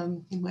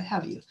and what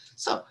have you.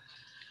 So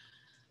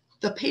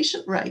the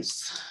patient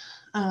rights.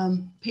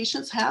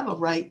 Patients have a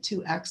right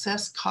to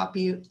access,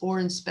 copy, or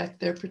inspect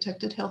their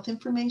protected health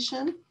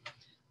information.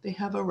 They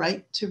have a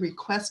right to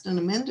request an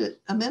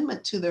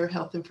amendment to their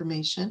health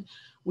information.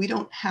 We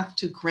don't have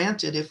to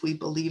grant it if we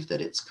believe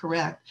that it's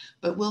correct,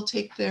 but we'll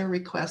take their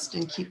request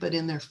and keep it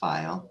in their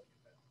file.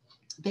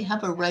 They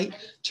have a right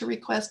to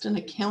request an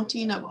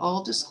accounting of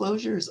all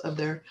disclosures of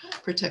their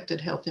protected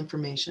health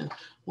information.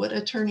 What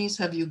attorneys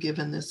have you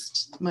given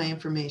my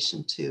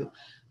information to?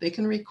 They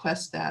can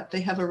request that.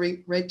 They have a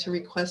right to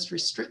request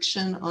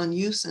restriction on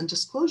use and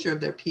disclosure of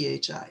their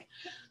PHI.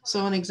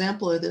 So an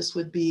example of this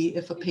would be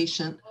if a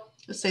patient,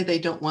 let's say they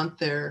don't want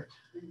their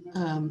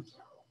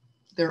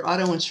their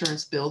auto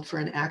insurance billed for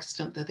an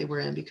accident that they were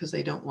in because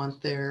they don't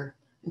want their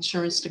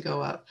insurance to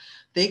go up.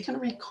 They can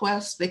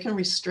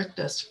restrict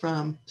us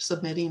from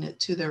submitting it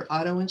to their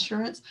auto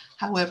insurance.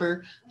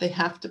 However, they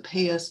have to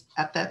pay us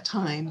at that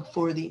time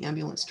for the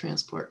ambulance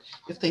transport.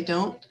 If they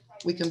don't,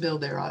 we can bill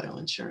their auto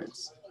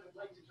insurance.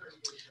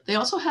 They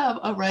also have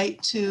a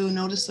right to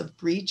notice of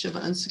breach of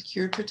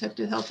unsecured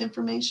protected health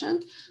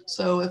information.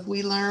 So if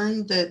we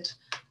learn that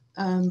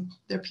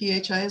their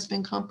PHI has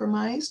been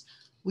compromised,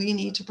 we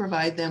need to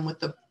provide them with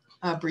the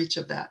breach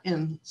of that.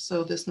 And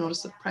so this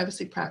notice of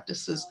privacy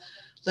practices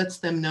lets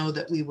them know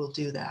that we will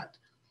do that.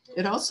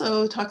 It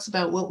also talks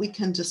about what we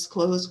can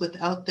disclose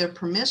without their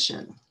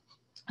permission.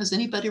 Does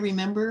anybody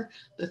remember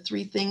the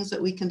 3 things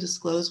that we can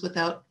disclose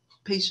without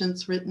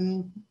patient's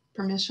written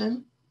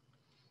permission?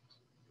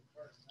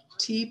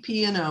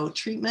 TP&O,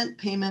 treatment,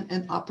 payment,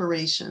 and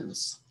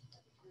operations.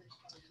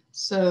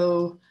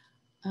 So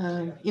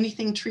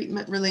anything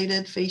treatment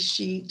related, face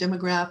sheet,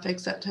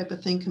 demographics, that type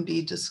of thing can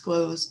be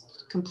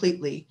disclosed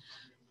completely.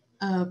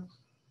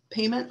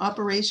 Payment,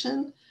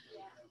 operation,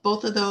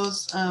 both of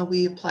those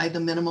we apply the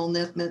minimal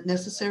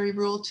necessary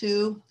rule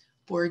to.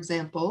 For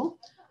example,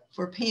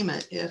 for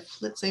payment,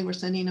 if let's say we're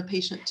sending a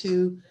patient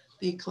to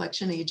the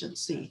collection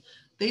agency,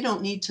 they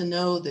don't need to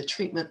know the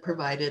treatment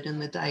provided in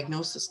the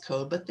diagnosis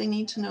code, but they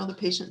need to know the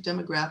patient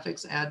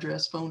demographics,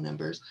 address, phone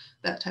numbers,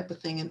 that type of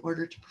thing in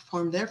order to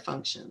perform their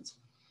functions.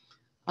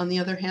 On the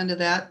other hand of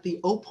that, the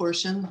O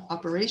portion,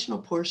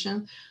 operational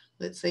portion,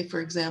 let's say,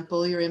 for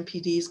example, your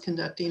MPD is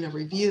conducting a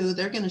review,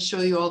 they're going to show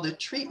you all the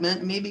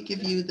treatment, maybe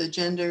give you the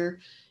gender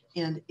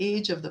and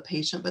age of the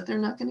patient, but they're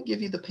not going to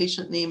give you the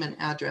patient name and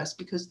address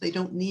because they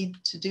don't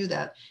need to do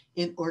that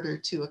in order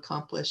to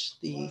accomplish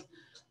the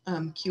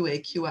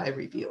QA/QI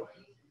review.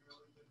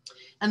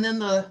 And then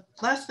the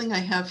last thing I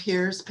have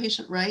here is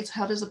patient rights.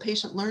 How does a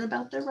patient learn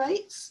about their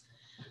rights?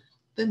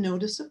 The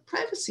notice of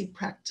privacy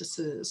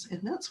practices,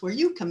 and that's where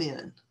you come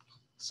in.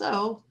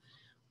 So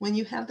when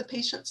you have the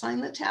patient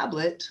sign the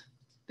tablet,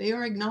 they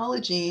are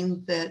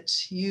acknowledging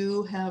that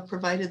you have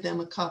provided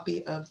them a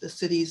copy of the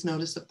city's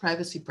notice of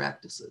privacy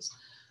practices.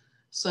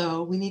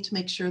 So we need to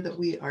make sure that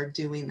we are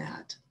doing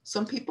that.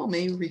 Some people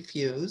may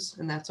refuse,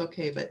 and that's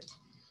okay, but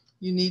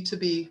you need to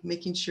be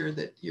making sure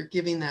that you're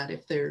giving that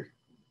if they're,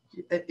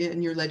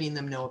 and you're letting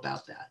them know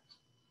about that.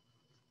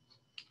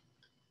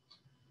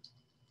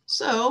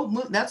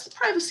 So that's the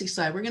privacy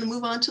side. We're going to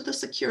move on to the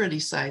security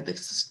side. The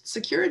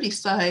security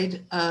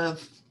side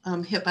of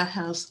HIPAA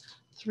has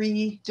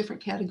 3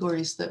 different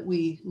categories that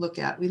we look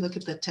at. We look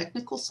at the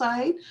technical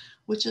side,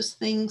 which is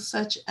things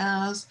such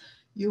as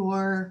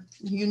your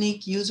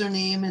unique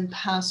username and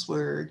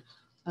password,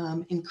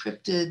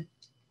 encrypted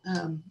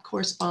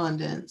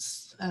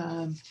correspondence,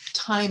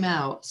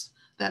 timeouts,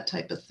 that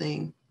type of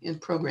thing in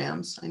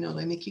programs. I know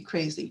they make you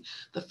crazy.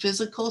 The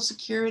physical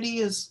security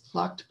is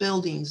locked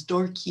buildings,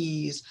 door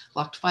keys,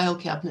 locked file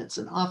cabinets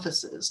and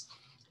offices.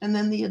 And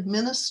then the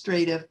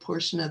administrative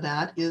portion of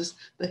that is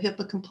the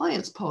HIPAA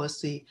compliance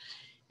policy.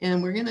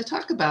 And we're going to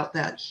talk about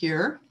that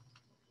here.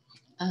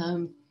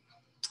 The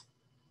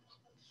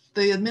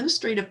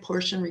administrative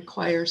portion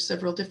requires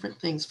several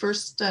different things.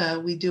 First,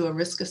 we do a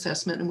risk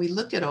assessment and we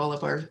look at all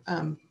of our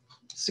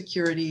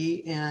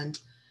security and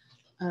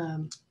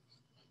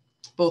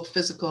both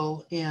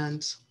physical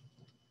and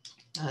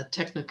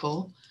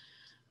technical.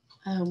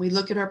 We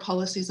look at our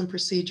policies and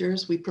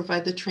procedures, we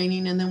provide the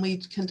training, and then we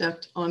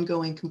conduct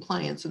ongoing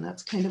compliance. And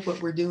that's kind of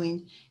what we're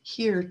doing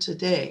here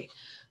today.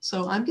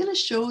 So I'm going to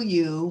show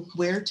you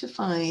where to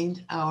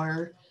find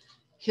our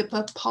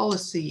HIPAA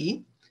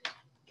policy.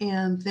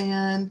 And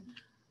then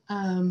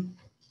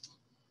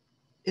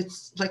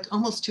it's like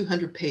almost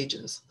 200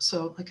 pages.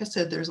 So like I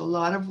said, there's a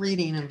lot of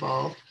reading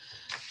involved.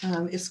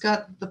 It's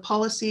got the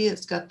policy,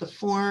 it's got the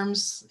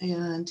forms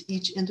and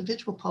each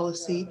individual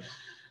policy.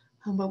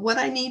 But what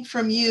I need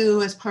from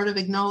you as part of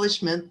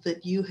acknowledgement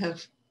that you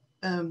have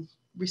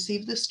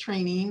received this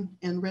training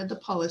and read the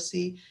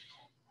policy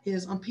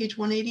is on page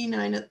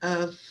 189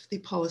 of the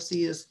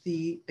policy is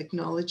the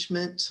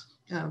acknowledgement,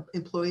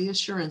 employee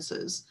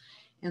assurances.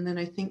 And then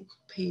I think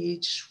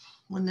page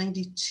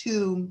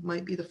 192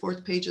 might be the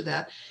 4th page of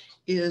that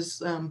is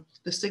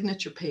the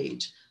signature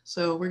page.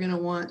 So we're going to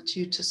want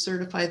you to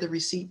certify the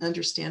receipt and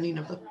understanding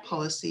of the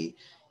policy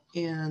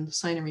and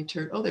sign and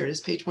return. Oh, there it is,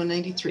 page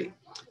 193.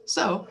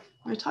 So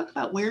I'm going to talk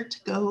about where to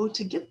go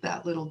to get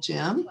that little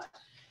gem.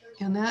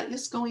 And that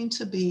is going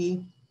to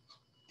be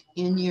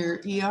in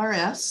your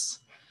ERS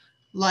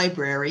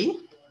library.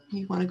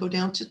 You want to go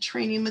down to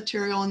training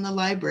material in the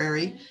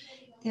library.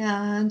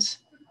 And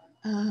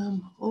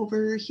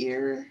over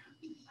here,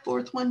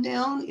 4th one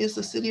down is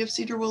the City of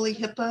Sedro-Woolley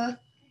HIPAA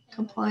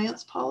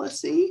compliance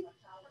policy.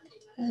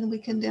 And we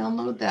can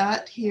download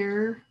that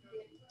here.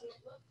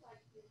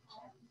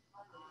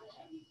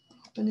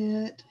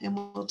 Open it and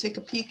we'll take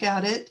a peek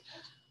at it.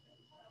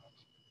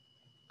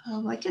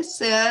 Like I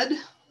said,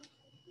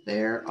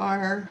 there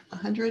are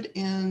 100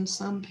 and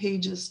some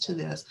pages to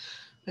this.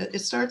 But it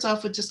starts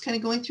off with just kind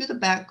of going through the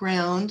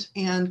background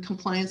and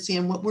compliance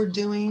and what we're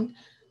doing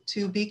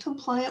to be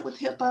compliant with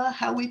HIPAA,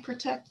 how we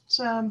protect,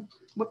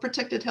 what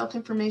protected health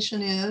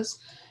information is,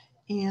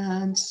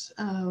 and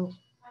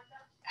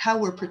how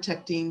we're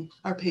protecting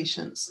our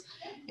patients.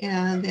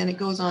 And then it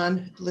goes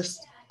on,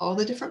 lists all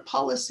the different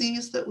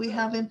policies that we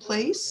have in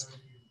place,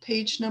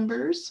 page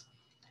numbers,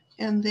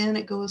 and then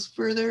it goes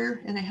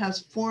further and it has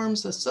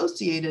forms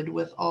associated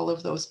with all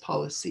of those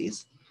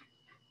policies.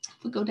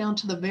 If we go down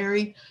to the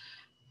very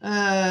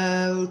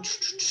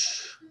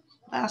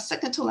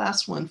second to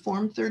last one,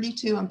 Form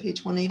 32 on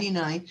page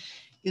 189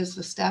 is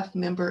the staff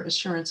member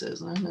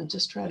assurances. And I'm going to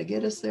just try to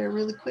get us there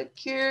really quick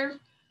here.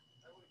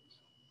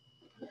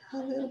 A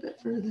little bit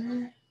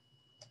further.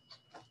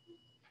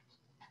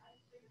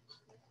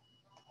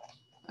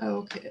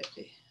 Okay,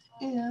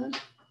 and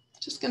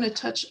just going to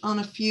touch on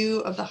a few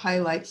of the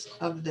highlights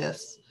of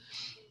this.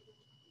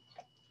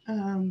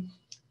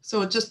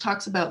 So it just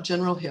talks about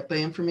general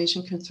HIPAA,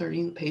 information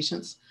concerning the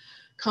patients.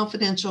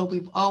 Confidential,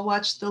 we've all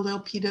watched the little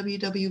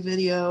PWW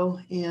video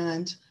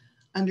and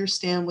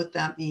understand what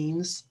that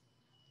means.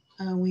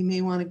 We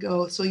may want to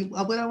go, so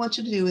what I want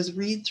you to do is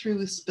read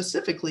through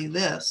specifically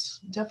this,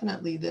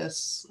 definitely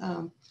this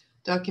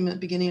document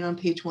beginning on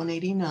page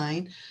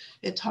 189.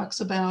 It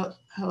talks about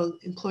how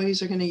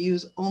employees are going to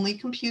use only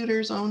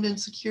computers owned and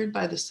secured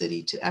by the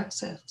city to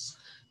access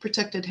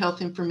protected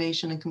health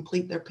information and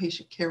complete their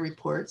patient care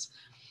reports.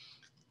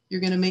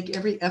 You're going to make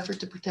every effort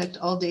to protect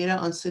all data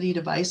on city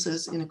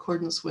devices in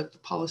accordance with the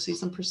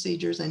policies and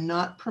procedures and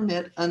not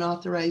permit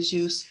unauthorized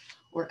use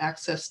or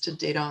access to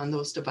data on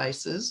those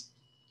devices.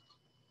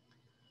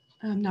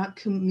 Not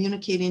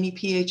communicate any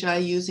PHI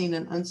using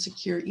an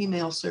unsecure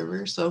email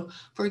server. So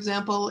for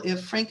example,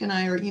 if Frank and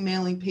I are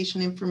emailing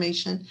patient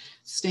information,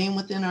 staying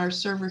within our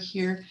server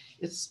here,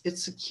 it's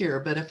secure.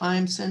 But if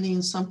I'm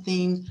sending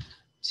something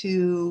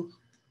to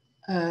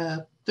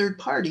a third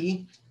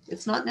party,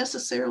 it's not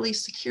necessarily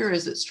secure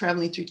as it's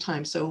traveling through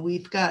time. So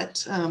we've got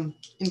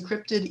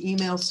encrypted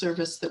email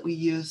service that we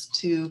use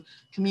to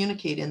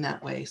communicate in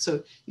that way.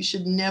 So you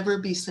should never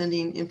be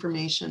sending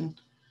information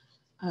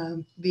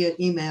via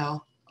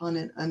email on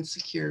an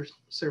unsecure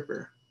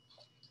server.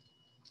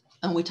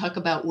 And we talk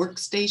about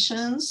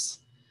workstations.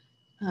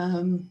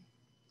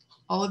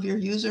 All of your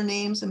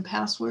usernames and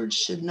passwords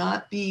should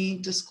not be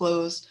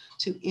disclosed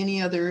to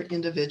any other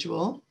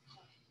individual.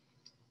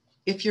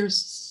 If you're,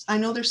 I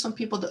know there's some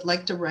people that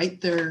like to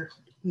write their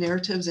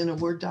narratives in a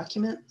Word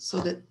document so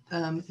that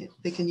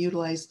they can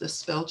utilize the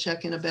spell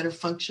check in a better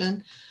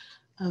function.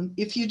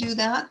 If you do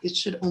that, it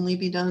should only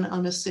be done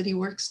on a city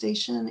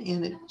workstation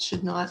and it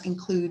should not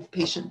include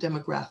patient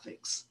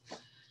demographics.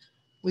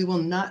 We will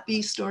not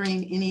be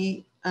storing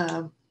any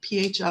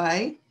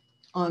PHI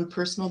on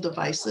personal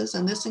devices,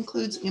 and this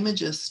includes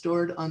images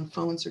stored on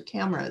phones or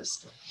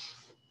cameras.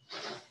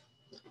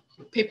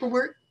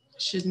 Paperwork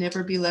should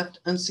never be left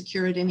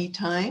unsecure at any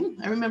time.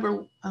 I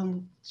remember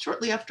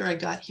shortly after I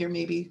got here,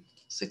 maybe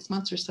 6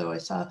 months or so, I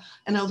saw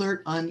an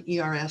alert on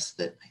ERS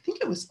that I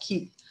think it was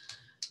Keith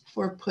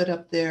for put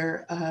up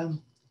there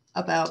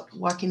about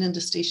walking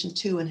into station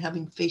 2 and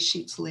having face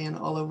sheets laying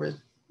all over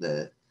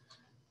the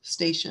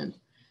station.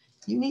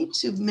 You need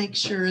to make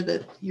sure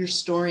that you're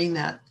storing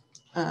that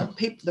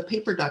the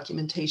paper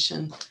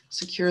documentation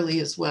securely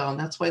as well. And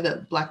that's why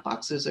the black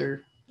boxes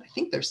are, I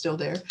think they're still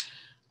there.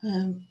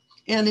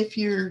 And if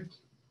you're,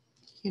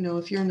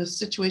 if you're in a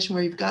situation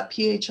where you've got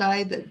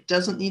PHI that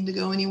doesn't need to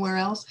go anywhere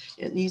else,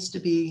 it needs to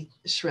be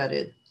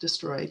shredded,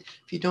 destroyed.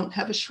 If you don't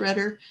have a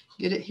shredder,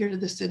 get it here to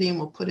the city and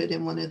we'll put it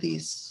in one of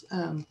these,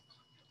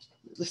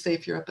 let's say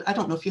if you're up, I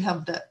don't know if you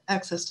have that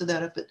access to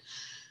that up at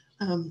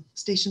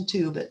station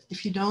 2, but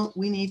if you don't,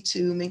 we need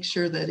to make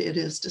sure that it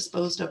is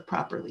disposed of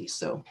properly.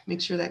 So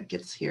make sure that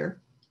gets here.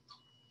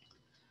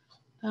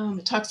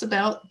 It talks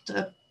about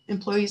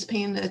employees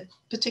paying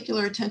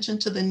particular attention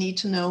to the need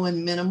to know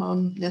and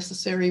minimum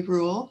necessary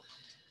rule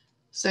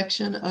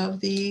section of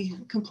the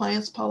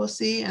compliance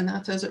policy, and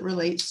that's as it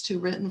relates to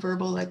written,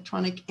 verbal,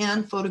 electronic,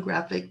 and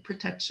photographic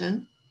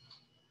protection.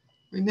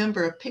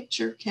 Remember, a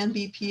picture can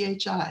be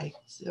PHI.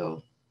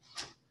 So,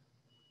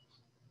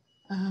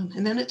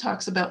 and then it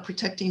talks about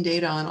protecting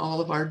data on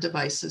all of our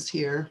devices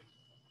here,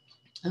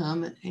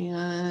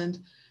 and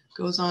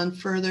goes on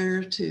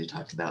further to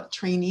talk about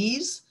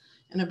trainees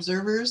and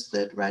observers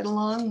that ride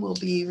along will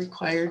be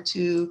required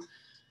to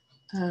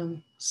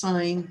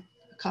sign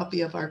a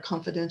copy of our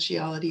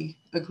confidentiality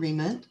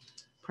agreement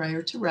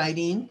prior to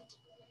riding.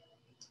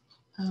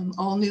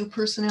 All new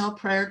personnel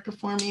prior to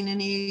performing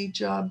any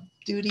job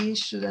duties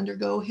should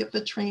undergo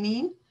HIPAA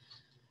training.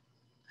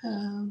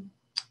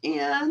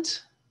 And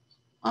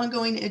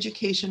ongoing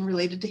education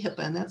related to HIPAA,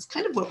 and that's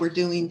kind of what we're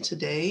doing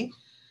today.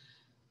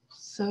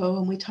 So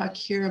when we talk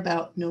here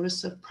about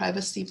notice of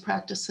privacy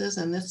practices,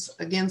 and this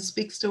again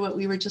speaks to what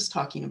we were just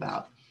talking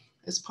about.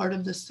 As part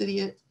of the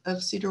City of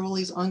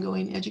Sedro-Woolley's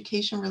ongoing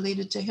education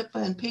related to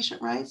HIPAA and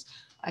patient rights,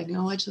 I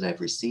acknowledge that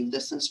I've received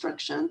this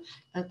instruction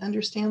and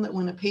understand that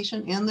when a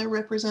patient and their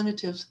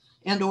representatives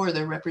or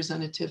their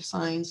representative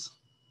signs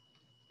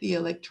the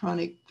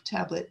electronic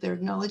tablet, they're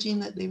acknowledging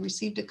that they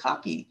received a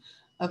copy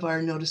of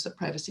our notice of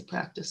privacy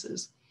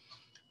practices.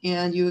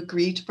 And you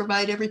agree to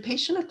provide every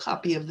patient a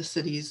copy of the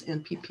city's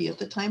NPP at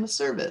the time of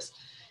service.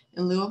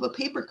 In lieu of a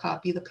paper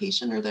copy, the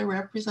patient or their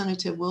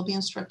representative will be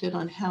instructed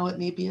on how it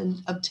may be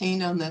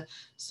obtained on the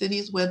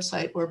city's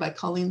website or by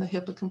calling the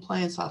HIPAA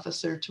compliance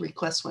officer to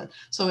request one.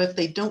 So if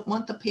they don't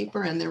want the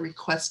paper and they're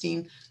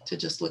requesting to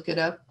just look it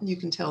up, you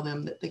can tell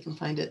them that they can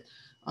find it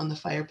on the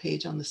fire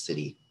page on the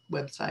city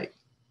website.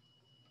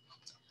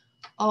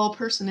 All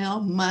personnel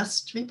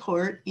must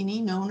report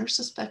any known or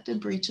suspected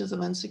breaches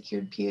of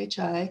unsecured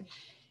PHI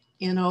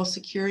and all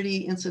security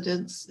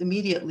incidents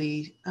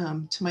immediately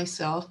to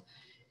myself.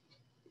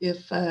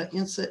 If an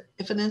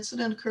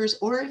incident occurs,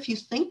 or if you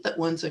think that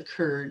one's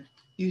occurred,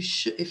 you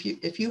should,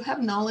 if you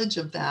have knowledge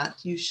of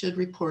that, you should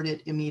report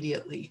it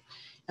immediately.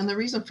 And the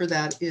reason for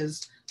that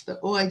is the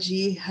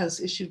OIG has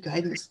issued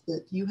guidance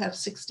that you have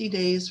 60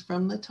 days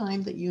from the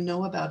time that you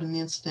know about an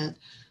incident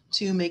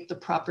to make the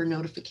proper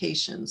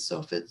notifications. So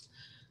if it's,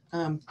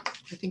 I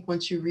think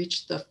once you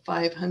reach the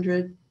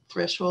 500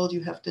 threshold,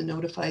 you have to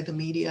notify the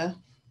media.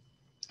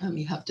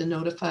 You have to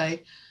notify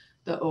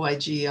the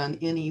OIG on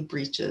any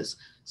breaches.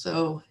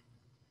 So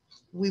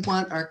we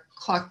want our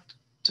clock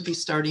to be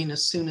starting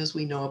as soon as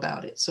we know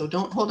about it. So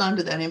don't hold on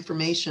to that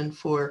information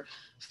for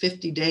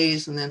 50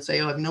 days and then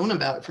say, oh, I've known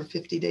about it for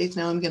 50 days.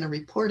 Now I'm going to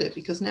report it,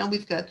 because now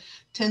we've got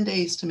 10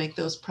 days to make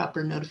those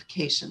proper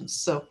notifications.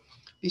 So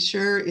be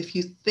sure, if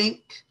you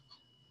think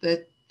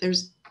that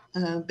there's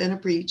been a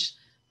breach,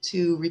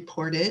 to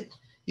report it.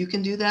 You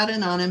can do that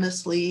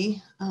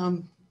anonymously,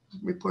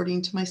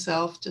 reporting to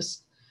myself,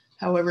 just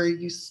however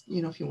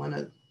if you want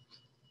to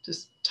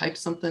just type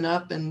something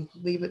up and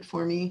leave it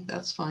for me,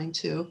 that's fine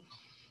too.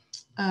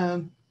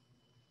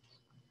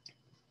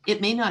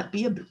 It may not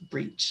be a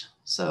breach,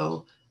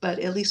 but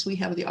at least we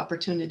have the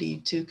opportunity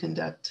to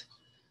conduct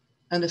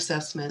an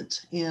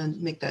assessment and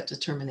make that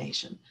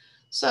determination.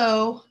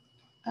 So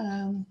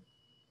then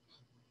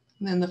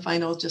the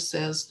final just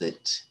says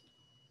that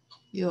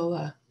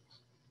you'll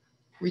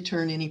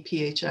return any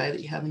PHI that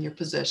you have in your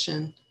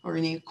possession or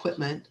any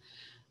equipment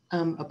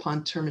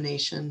upon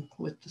termination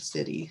with the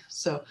city.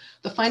 So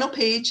the final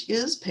page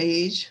is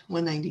page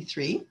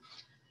 193.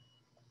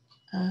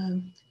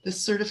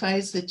 This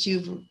certifies that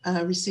you've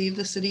received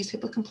the city's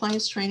HIPAA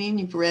compliance training,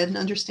 you've read and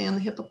understand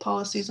the HIPAA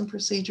policies and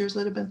procedures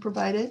that have been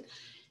provided,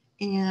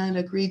 and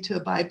agreed to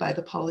abide by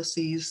the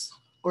policies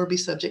or be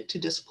subject to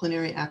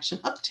disciplinary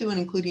action up to and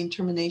including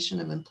termination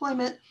of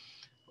employment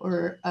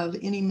or of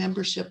any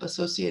membership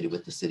associated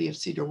with the city of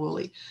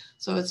Sedro-Woolley.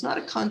 So it's not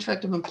a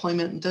contract of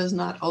employment and does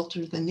not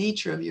alter the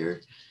nature of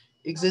your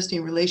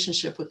existing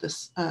relationship with the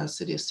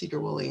city of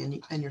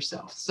Sedro-Woolley and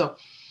yourself. So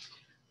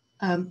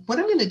what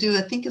I'm going to do,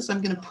 I think, is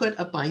I'm going to put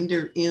a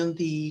binder in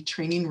the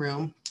training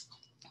room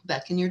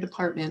back in your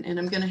department, and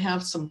I'm going to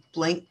have some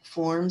blank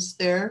forms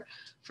there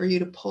for you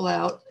to pull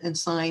out and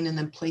sign and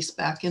then place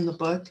back in the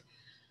book.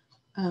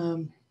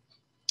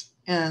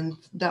 And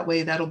that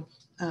way that'll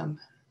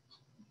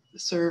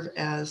serve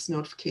as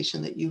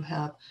notification that you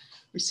have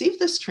received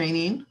this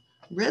training,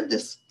 read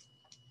this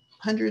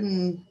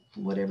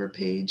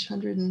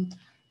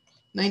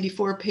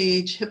 194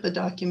 page HIPAA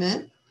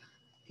document,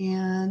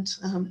 and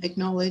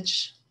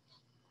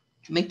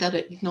make that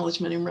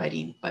acknowledgement in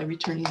writing by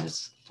returning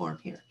this form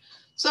here.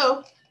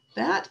 So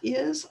that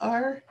is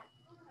our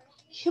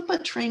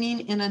HIPAA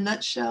training in a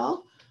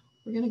nutshell.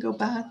 We're going to go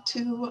back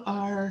to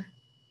our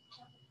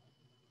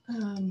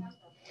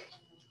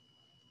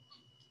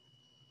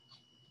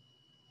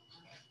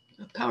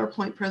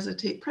PowerPoint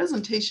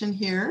presentation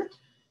here.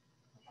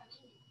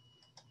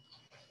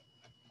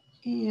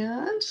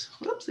 And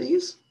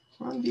whoopsies,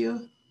 wrong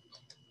view.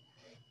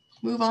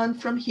 Move on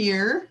from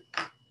here.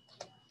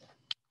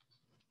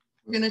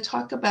 We're going to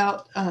talk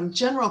about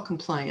general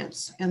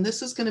compliance. And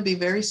this is going to be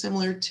very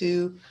similar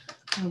to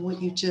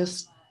what you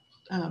just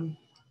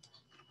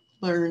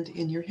learned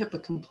in your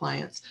HIPAA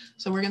compliance.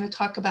 So we're going to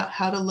talk about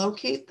how to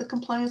locate the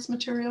compliance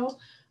material,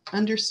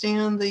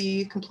 understand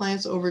the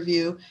compliance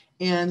overview,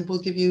 and we'll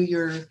give you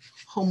your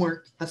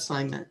homework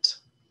assignment.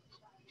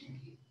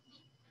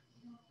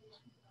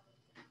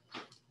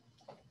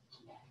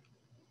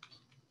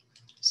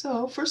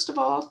 So first of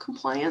all,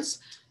 compliance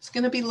is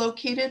going to be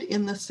located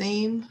in the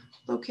same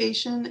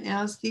location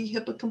as the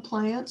HIPAA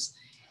compliance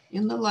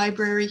in the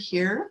library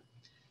here.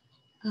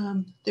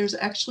 There's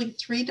actually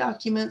 3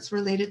 documents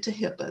related to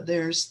HIPAA.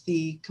 There's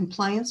the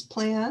compliance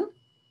plan,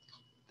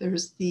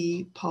 there's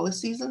the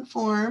policies and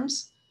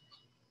forms,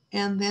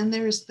 and then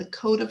there's the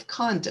code of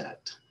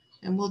conduct.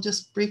 And we'll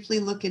just briefly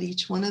look at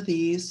each one of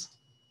these.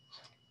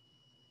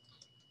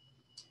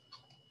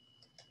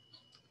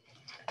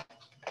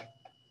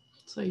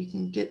 So you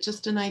can get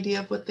just an idea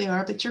of what they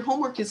are, but your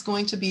homework is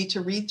going to be to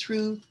read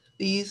through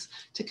these,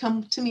 to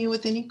come to me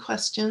with any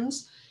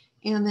questions,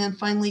 and then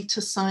finally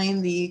to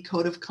sign the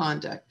code of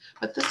conduct.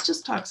 But this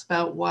just talks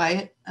about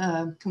why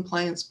a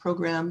compliance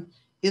program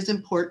is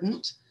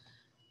important,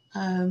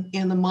 and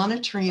the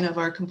monitoring of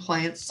our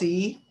compliance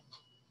C.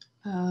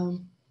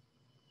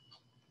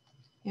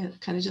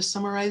 It kind of just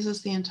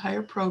summarizes the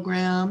entire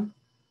program.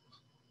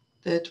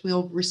 that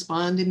we'll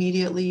respond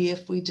immediately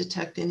if we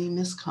detect any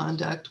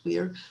misconduct. We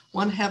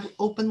want to have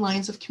open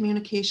lines of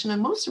communication.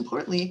 And most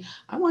importantly,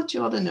 I want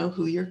you all to know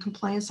who your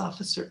compliance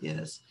officer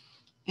is.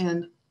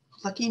 And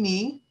lucky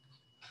me,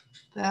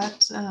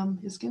 that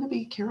is going to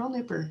be Carol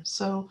Nipper.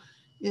 So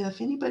if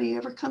anybody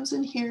ever comes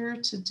in here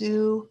to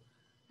do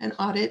an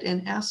audit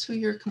and asks who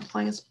your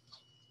compliance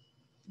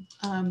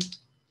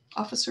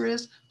officer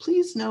is,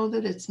 please know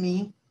that it's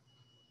me.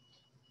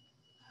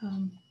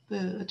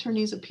 The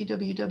attorneys at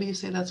PWW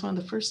say that's one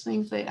of the first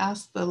things they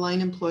ask the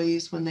line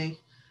employees when they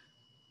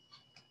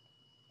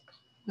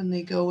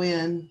go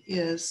in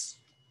is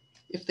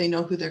if they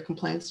know who their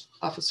compliance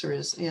officer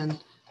is, and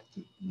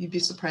you'd be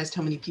surprised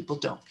how many people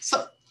don't.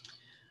 So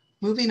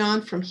moving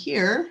on from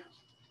here,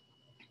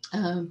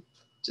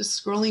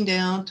 just scrolling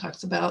down,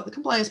 talks about the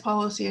compliance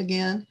policy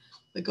again,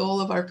 the goal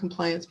of our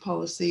compliance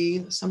policy,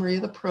 the summary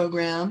of the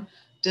program,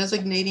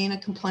 designating a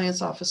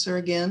compliance officer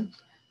again.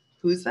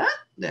 Who's that?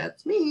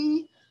 That's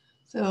me.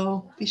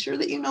 So be sure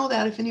that you know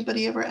that if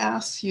anybody ever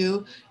asks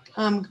you.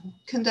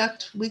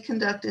 We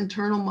conduct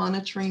internal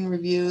monitoring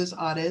reviews,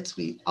 audits.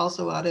 We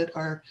also audit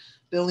our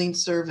billing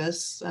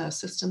service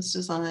systems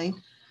design.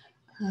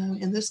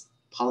 And this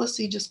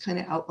policy just kind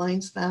of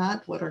outlines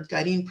that, what our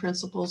guiding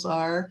principles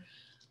are,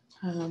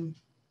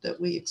 that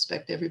we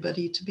expect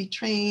everybody to be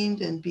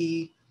trained and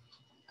be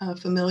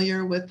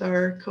familiar with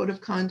our code of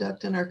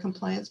conduct and our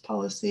compliance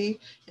policy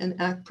and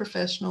act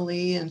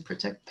professionally and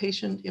protect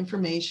patient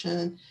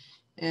information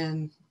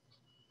and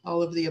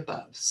all of the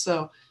above.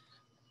 So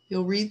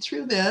you'll read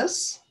through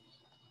this.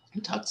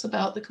 It talks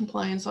about the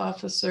compliance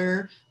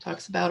officer,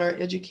 talks about our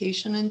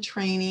education and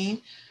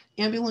training,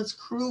 ambulance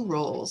crew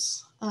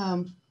roles.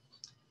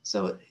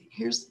 So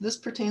this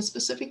pertains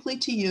specifically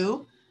to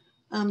you.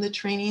 The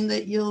training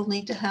that you'll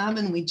need to have,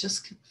 and we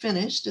just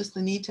finished, is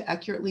the need to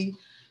accurately,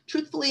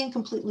 truthfully, and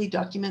completely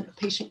document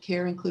patient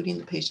care, including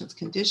the patient's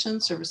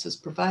condition, services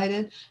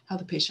provided, how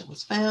the patient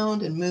was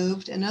found and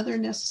moved, and other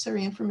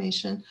necessary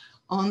information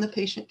on the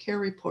patient care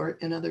report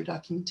and other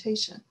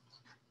documentation.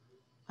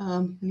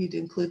 We need to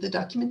include the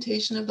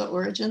documentation of the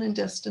origin and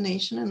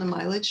destination and the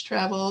mileage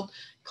traveled,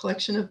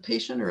 collection of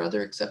patient or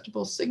other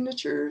acceptable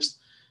signatures,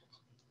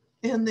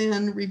 and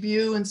then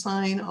review and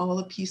sign all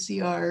the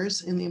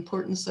PCRs and the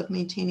importance of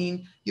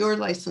maintaining your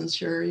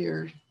licensure,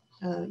 your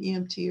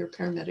EMT or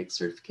paramedic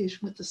certification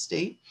with the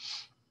state.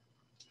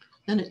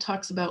 Then it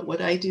talks about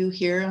what I do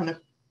here on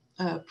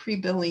a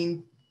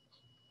pre-billing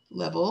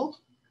level.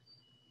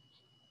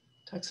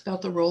 Talks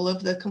about the role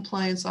of the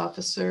compliance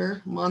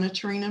officer,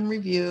 monitoring and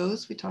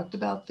reviews. We talked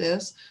about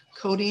this,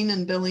 coding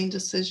and billing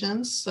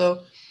decisions.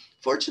 So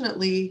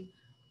fortunately,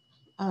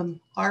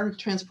 our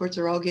transports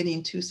are all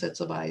getting 2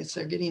 sets of eyes.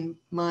 They're getting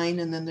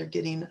mine, and then they're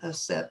getting a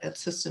set at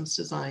systems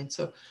design.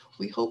 So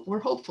we're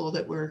hopeful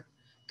that we're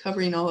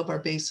covering all of our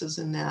bases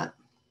in that.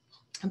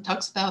 It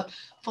talks about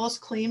False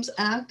Claims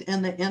Act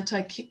and the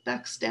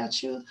anti-kickback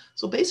statute.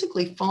 So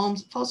basically,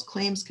 false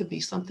claims could be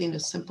something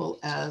as simple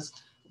as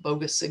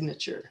bogus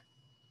signature.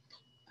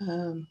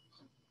 And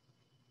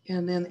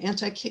then the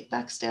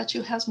anti-kickback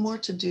statute has more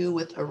to do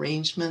with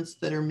arrangements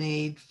that are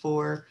made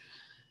for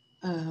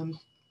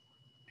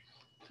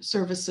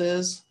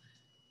services,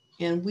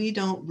 and we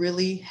don't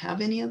really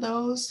have any of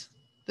those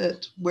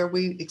where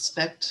we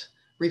expect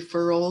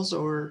referrals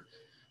or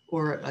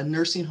a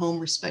nursing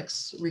home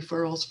expects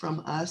referrals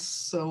from us.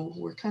 So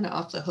we're kind of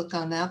off the hook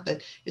on that,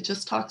 but it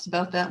just talks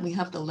about that. And we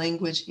have the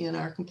language in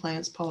our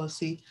compliance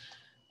policy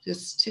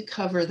just to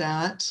cover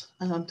that.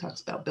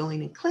 Talks about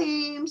billing and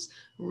claims,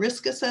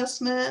 risk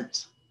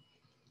assessment,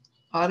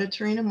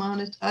 auditing and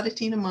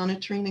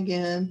monitoring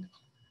again.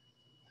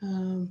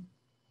 And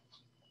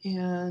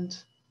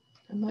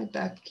am I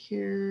back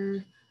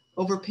here?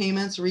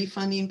 Overpayments,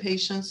 refunding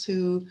patients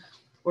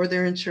or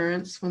their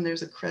insurance when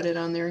there's a credit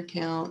on their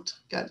account.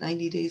 Got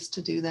 90 days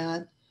to do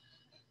that.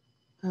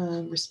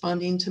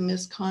 Responding to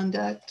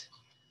misconduct.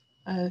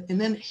 And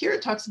then here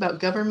it talks about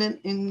government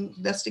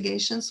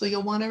investigations. So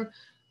you'll want to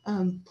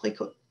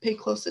pay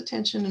close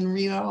attention and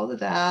read all of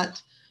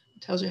that.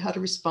 It tells you how to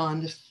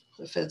respond if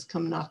the feds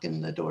come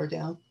knocking the door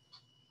down.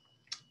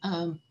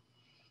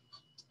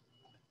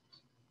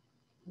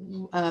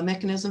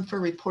 Mechanism for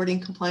reporting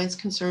compliance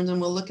concerns,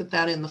 and we'll look at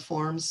that in the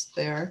forms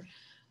there.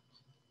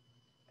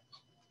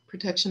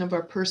 Protection of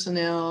our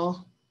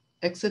personnel,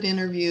 exit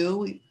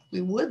interview.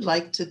 We would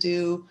like to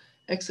do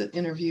exit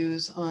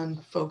interviews on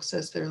folks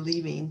as they're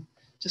leaving,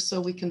 just so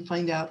we can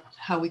find out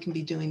how we can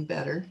be doing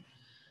better.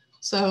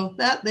 So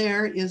that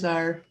there is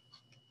our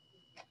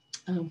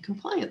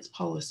compliance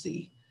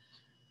policy.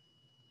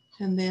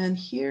 And then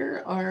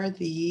here are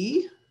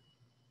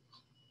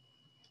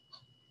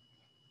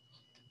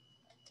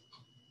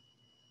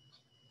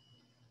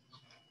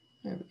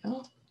there we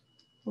go.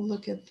 We'll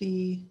look at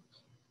the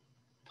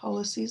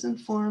policies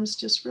and forms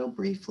just real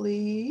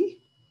briefly.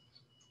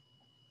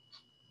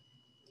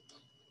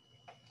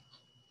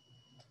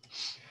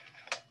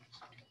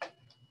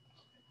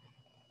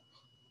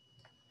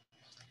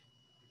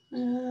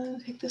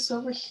 Take this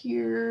over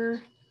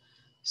here.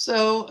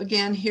 So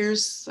again,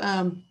 here's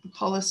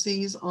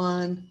policies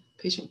on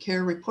patient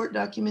care report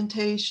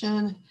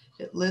documentation.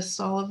 It lists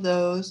all of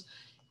those.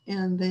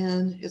 And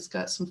then it's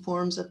got some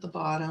forms at the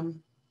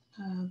bottom.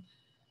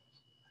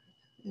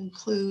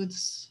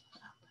 Includes,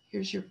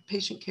 here's your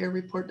patient care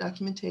report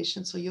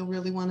documentation. So you'll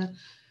really want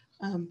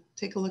to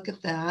take a look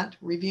at that.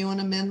 Review an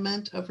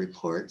amendment of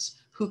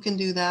reports, who can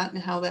do that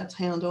and how that's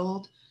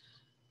handled.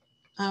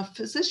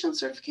 Physician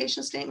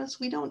certification statements,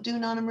 we don't do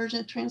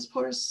non-emergent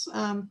transports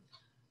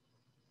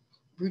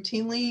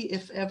routinely,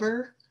 if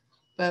ever,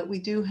 but we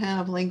do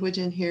have language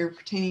in here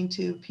pertaining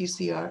to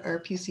PCR or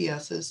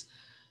PCSs,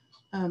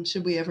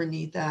 should we ever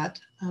need that.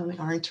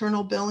 Our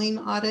internal billing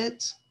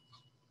audit,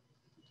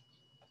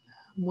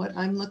 what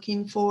I'm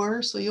looking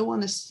for. So you'll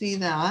want to see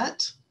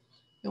that.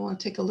 You'll want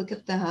to take a look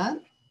at that.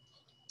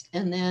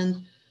 And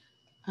then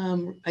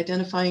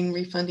identifying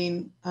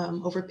refunding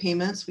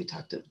overpayments. We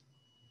talked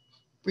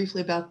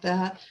briefly about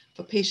that. If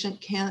a patient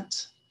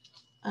can't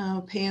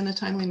pay in a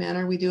timely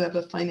manner, we do have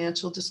a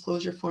financial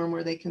disclosure form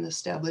where they can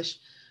establish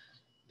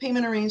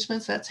payment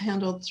arrangements. That's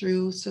handled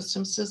through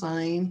systems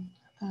design.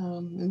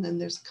 And then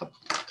there's a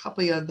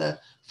couple of the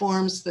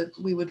forms that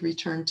we would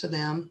return to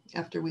them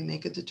after we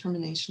make a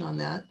determination on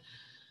that.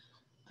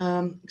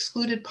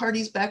 Excluded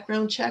parties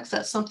background checks,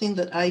 that's something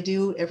that I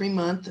do every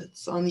month.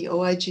 It's on the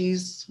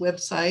OIG's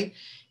website.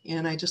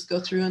 And I just go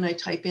through and I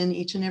type in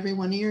each and every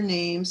one of your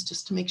names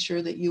just to make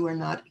sure that you are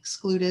not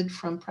excluded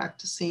from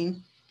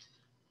practicing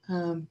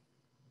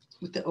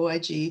with the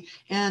OIG.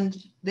 And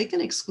they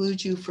can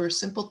exclude you for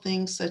simple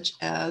things such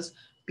as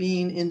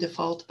being in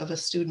default of a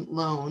student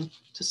loan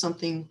to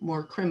something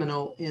more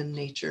criminal in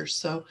nature.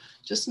 So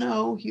just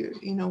know,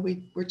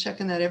 we're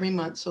checking that every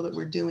month so that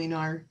we're doing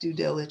our due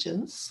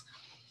diligence.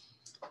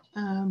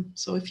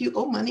 So if you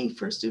owe money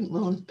for a student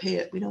loan, pay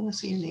it. We don't want to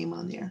see your name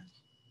on there.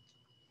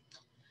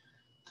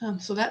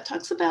 So that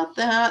talks about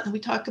that. We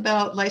talk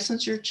about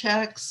licensure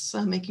checks,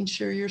 making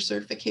sure your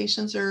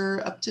certifications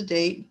are up to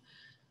date.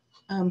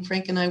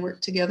 Frank and I work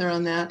together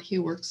on that. He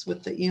works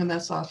with the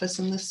EMS office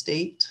in the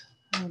state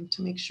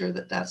to make sure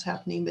that that's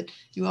happening, but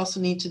you also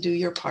need to do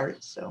your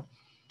part. So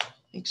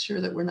make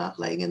sure that we're not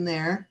lagging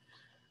there.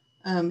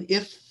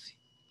 If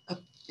an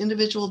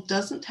individual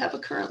doesn't have a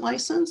current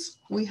license,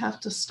 we have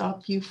to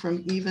stop you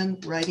from even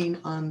riding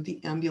on the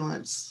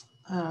ambulance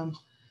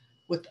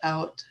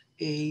without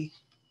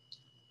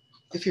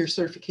if your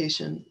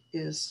certification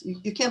is,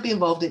 you can't be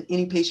involved in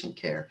any patient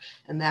care,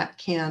 and that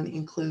can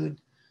include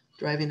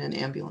driving an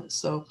ambulance.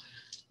 So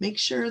make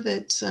sure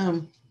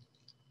that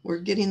we're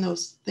getting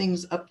those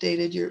things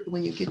updated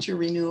when you get your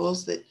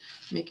renewals, that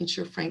making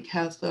sure Frank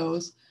has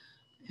those.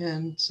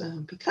 And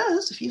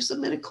because if you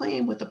submit a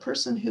claim with a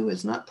person who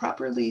is not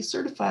properly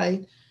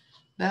certified,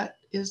 that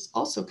is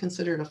also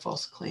considered a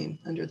false claim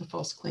under the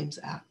False Claims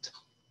Act.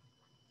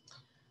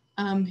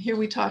 Here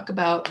we talk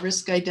about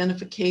risk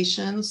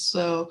identification.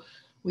 So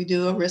we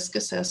do a risk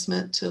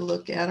assessment to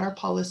look at our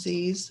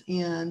policies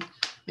and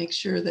make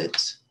sure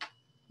that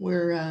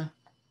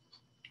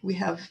we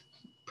have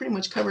pretty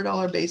much covered all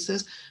our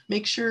bases.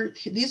 Make sure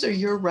these are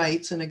your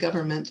rights in a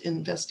government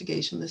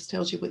investigation. This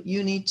tells you what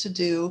you need to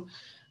do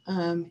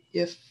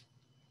if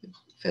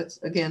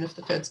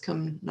the feds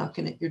come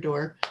knocking at your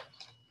door.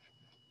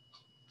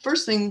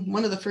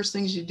 One of the first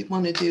things you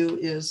want to do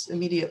is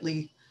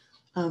immediately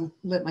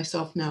let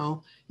myself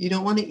know. You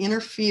don't want to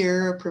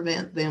interfere or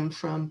prevent them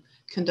from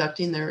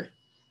conducting their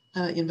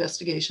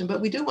investigation,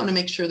 but we do want to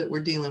make sure that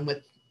we're dealing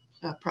with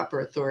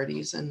proper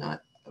authorities and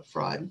not a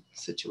fraud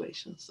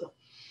situation. So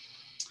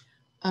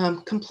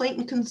complaint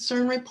and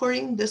concern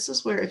reporting. This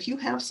is where if you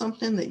have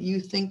something that you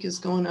think is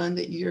going on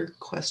that you're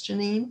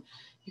questioning,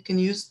 you can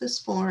use this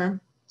form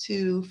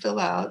to fill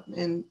out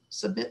and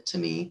submit to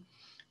me.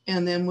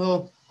 And then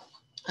we'll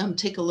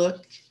take a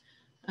look.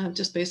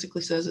 Just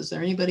basically says, is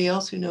there anybody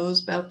else who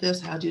knows about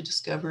this? How'd you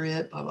discover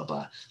it? Blah, blah,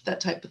 blah,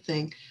 that type of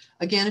thing.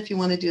 Again, if you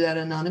want to do that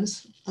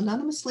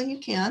anonymously, you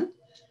can.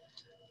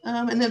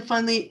 And then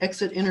finally,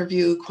 exit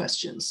interview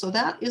questions. So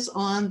that is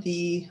on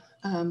the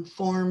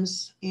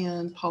forms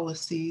and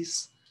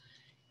policies.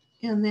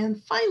 And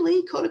then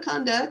finally, code of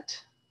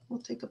conduct. We'll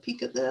take a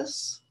peek at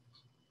this.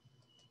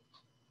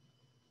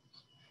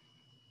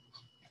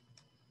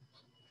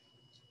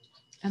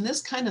 And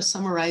this kind of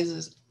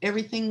summarizes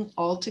everything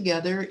all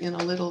together in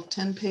a little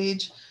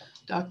 10-page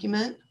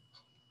document.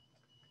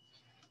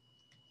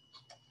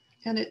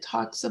 And it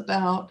talks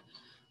about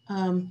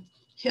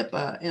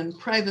HIPAA and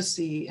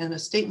privacy and a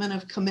statement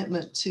of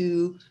commitment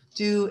to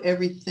do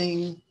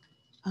everything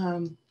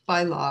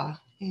by law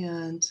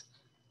and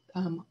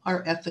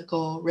our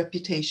ethical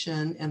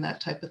reputation and that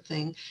type of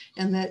thing.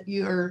 And that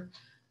you're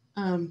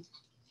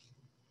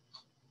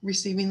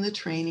receiving the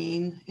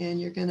training and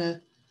you're going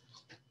to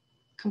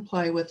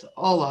comply with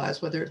all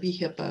laws, whether it be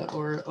HIPAA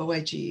or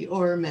OIG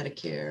or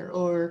Medicare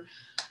or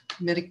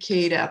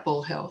Medicaid,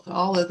 Apple Health,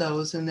 all of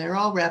those, and they're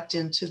all wrapped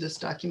into this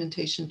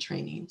documentation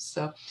training.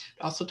 So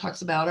it also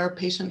talks about our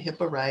patient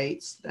HIPAA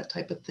rights, that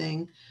type of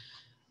thing,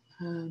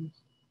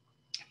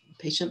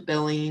 patient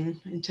billing,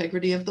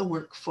 integrity of the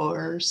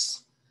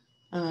workforce,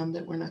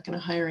 that we're not going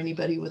to hire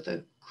anybody with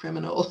a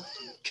criminal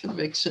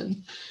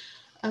conviction.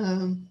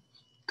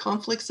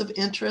 Conflicts of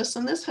interest,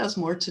 and this has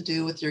more to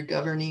do with your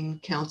governing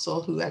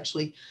council who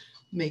actually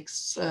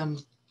makes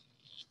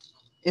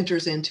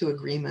enters into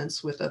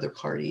agreements with other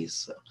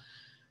parties.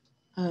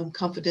 So,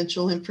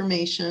 confidential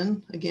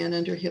information, again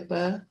under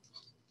HIPAA,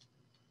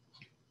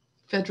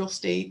 federal,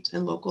 state,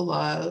 and local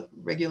law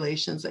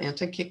regulations,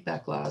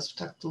 anti-kickback laws.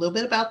 We talked a little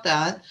bit about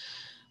that.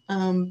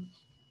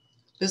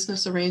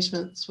 Business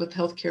arrangements with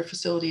healthcare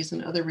facilities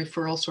and other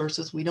referral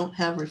sources. We don't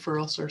have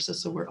referral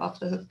sources, so we're off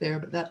the hook there,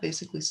 but that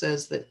basically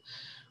says that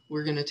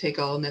we're going to take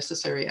all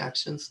necessary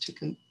actions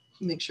to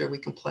make sure we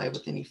comply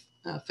with any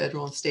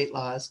federal and state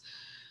laws.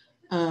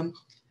 The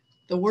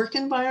work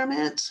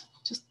environment,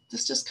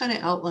 this just kind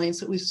of outlines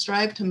that we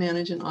strive to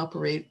manage and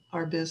operate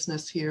our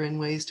business here in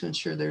ways to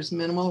ensure there's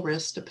minimal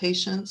risk to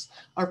patients,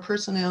 our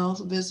personnel,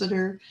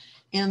 visitor,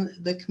 and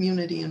the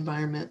community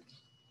environment.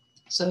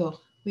 So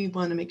we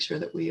want to make sure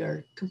that we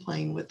are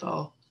complying with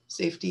all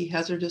safety,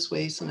 hazardous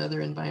waste, and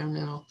other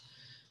environmental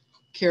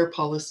care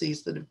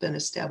policies that have been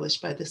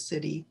established by the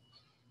city.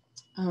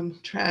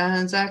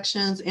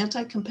 Transactions,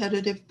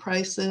 anti-competitive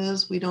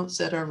prices, we don't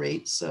set our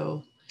rates.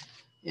 So,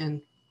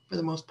 and for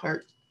the most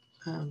part,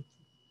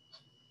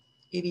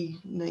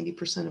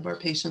 80–90% of our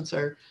patients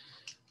are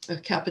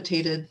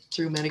capitated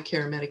through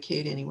Medicare and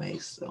Medicaid anyway.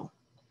 So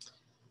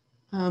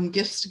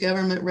gifts to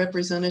government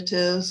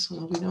representatives,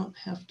 well, we don't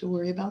have to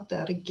worry about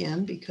that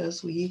again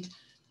because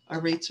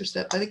our rates are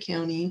set by the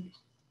county.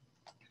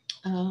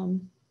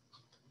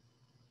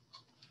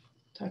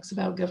 Talks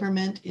about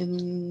government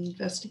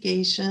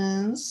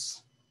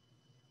investigations,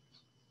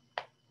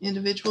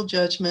 individual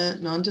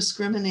judgment,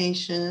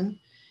 non-discrimination,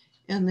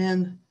 and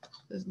then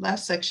the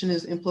last section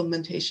is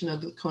implementation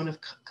of the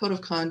code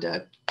of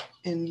conduct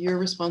and your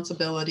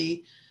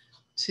responsibility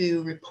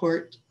to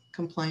report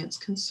compliance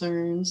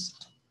concerns.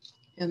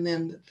 And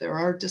then there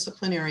are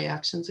disciplinary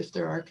actions if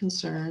there are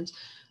concerns.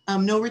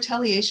 No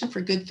retaliation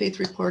for good faith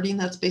reporting.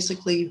 That's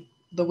basically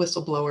the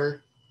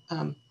whistleblower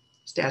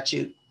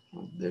statute.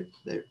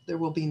 There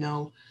will be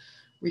no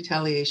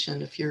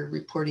retaliation if you're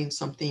reporting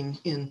something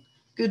in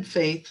good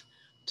faith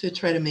to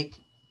try to make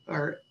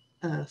our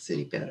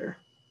city better.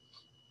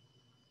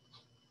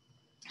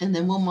 And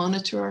then we'll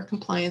monitor our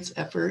compliance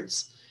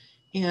efforts.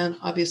 And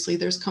obviously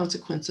there's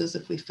consequences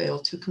if we fail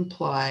to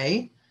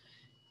comply.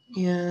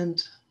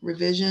 And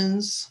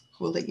revisions,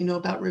 we'll let you know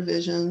about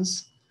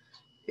revisions.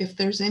 If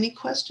there's any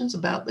questions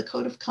about the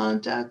code of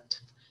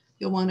conduct,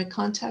 you'll want to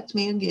contact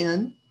me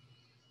again.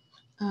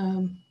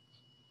 And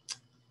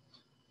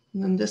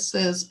then this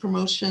says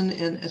promotion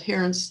and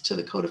adherence to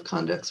the code of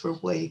conduct will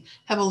weigh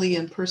heavily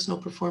in personal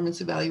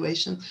performance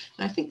evaluation.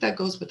 And I think that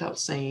goes without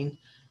saying.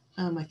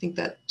 I think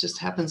that just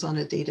happens on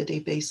a day-to-day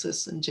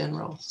basis in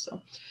general.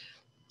 So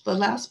the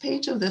last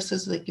page of this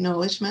is the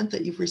acknowledgement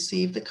that you've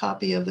received the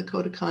copy of the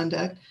code of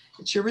conduct.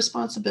 It's your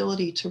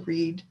responsibility to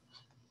read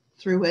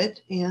through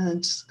it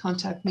and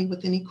contact me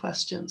with any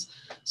questions.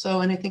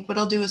 So, and I think what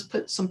I'll do is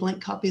put some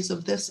blank copies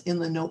of this in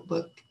the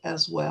notebook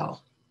as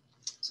well.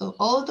 So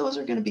all of those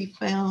are going to be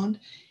found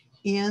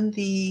in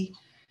the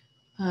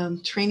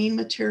training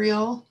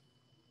material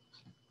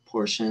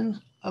portion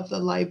of the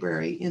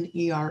library in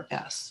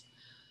ERS.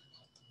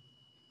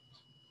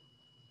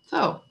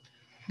 So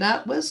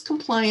that was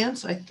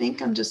compliance. I think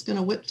I'm just going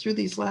to whip through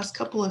these last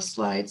couple of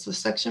slides. The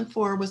section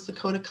 4 was the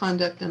code of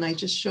conduct, and I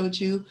just showed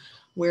you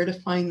where to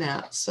find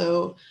that.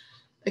 So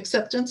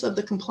acceptance of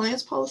the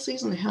compliance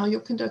policies and how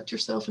you'll conduct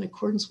yourself in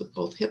accordance with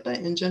both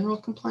HIPAA and general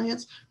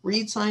compliance.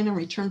 Read, sign, and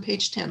return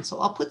page 10. So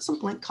I'll put some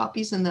blank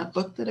copies in that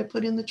book that I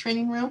put in the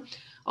training room.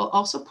 I'll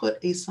also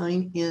put a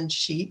sign in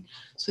sheet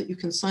so that you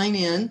can sign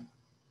in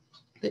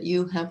that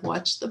you have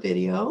watched the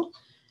video,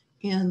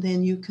 and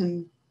then you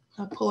can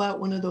pull out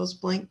one of those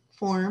blank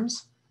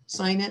forms,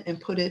 sign it, and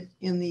put it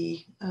in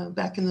the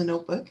back in the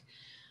notebook.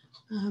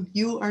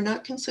 You are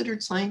not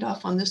considered signed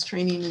off on this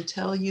training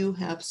until you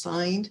have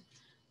signed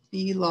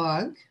the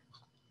log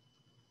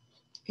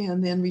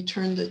and then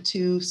return the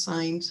 2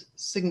 signed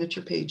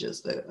signature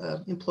pages,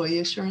 the employee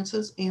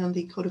assurances and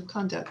the code of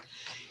conduct.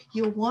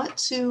 You'll want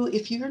to,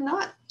 if you're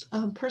not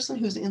a person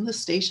who's in the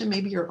station,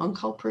 maybe you're an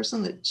on-call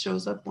person that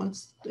shows up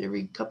once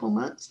every couple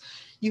months,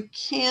 you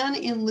can,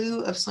 in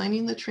lieu of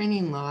signing the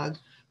training log,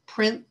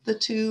 print the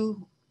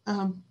 2,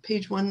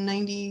 page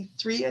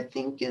 193, I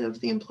think, of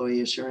the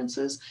employee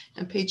assurances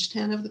and page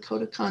 10 of the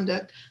code of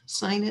conduct,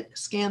 sign it,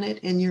 scan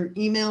it, and your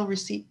email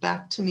receipt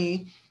back to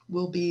me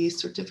will be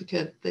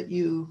certificate that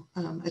you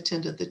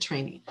attended the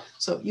training.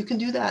 So you can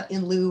do that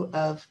in lieu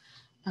of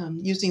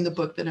using the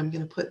book that I'm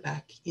going to put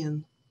back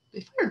in the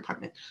fire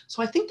department.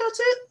 So I think that's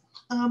it.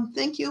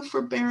 Thank you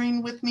for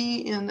bearing with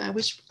me, and I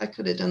wish I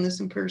could have done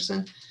this in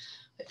person.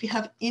 If you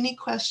have any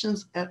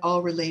questions at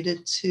all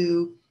related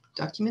to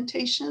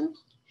documentation,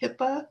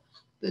 HIPAA,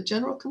 the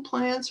general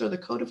compliance, or the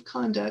code of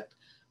conduct,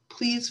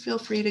 please feel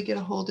free to get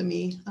a hold of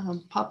me.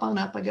 Pop on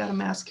up. I got a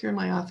mask here in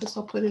my office.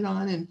 I'll put it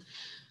on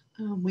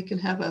and we can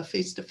have a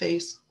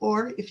face-to-face.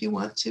 Or if you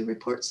want to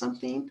report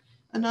something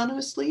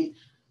anonymously,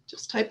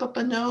 just type up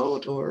a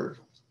note or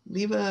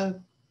leave a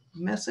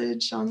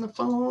message on the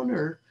phone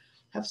or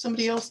have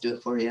somebody else do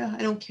it for you.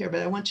 I don't care,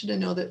 but I want you to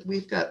know that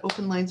we've got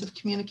open lines of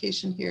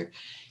communication here.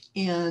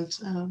 And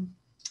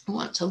I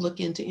want to look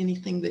into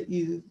anything that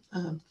you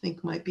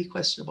think might be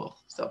questionable.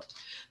 So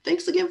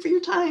thanks again for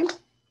your time.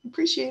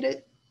 Appreciate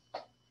it.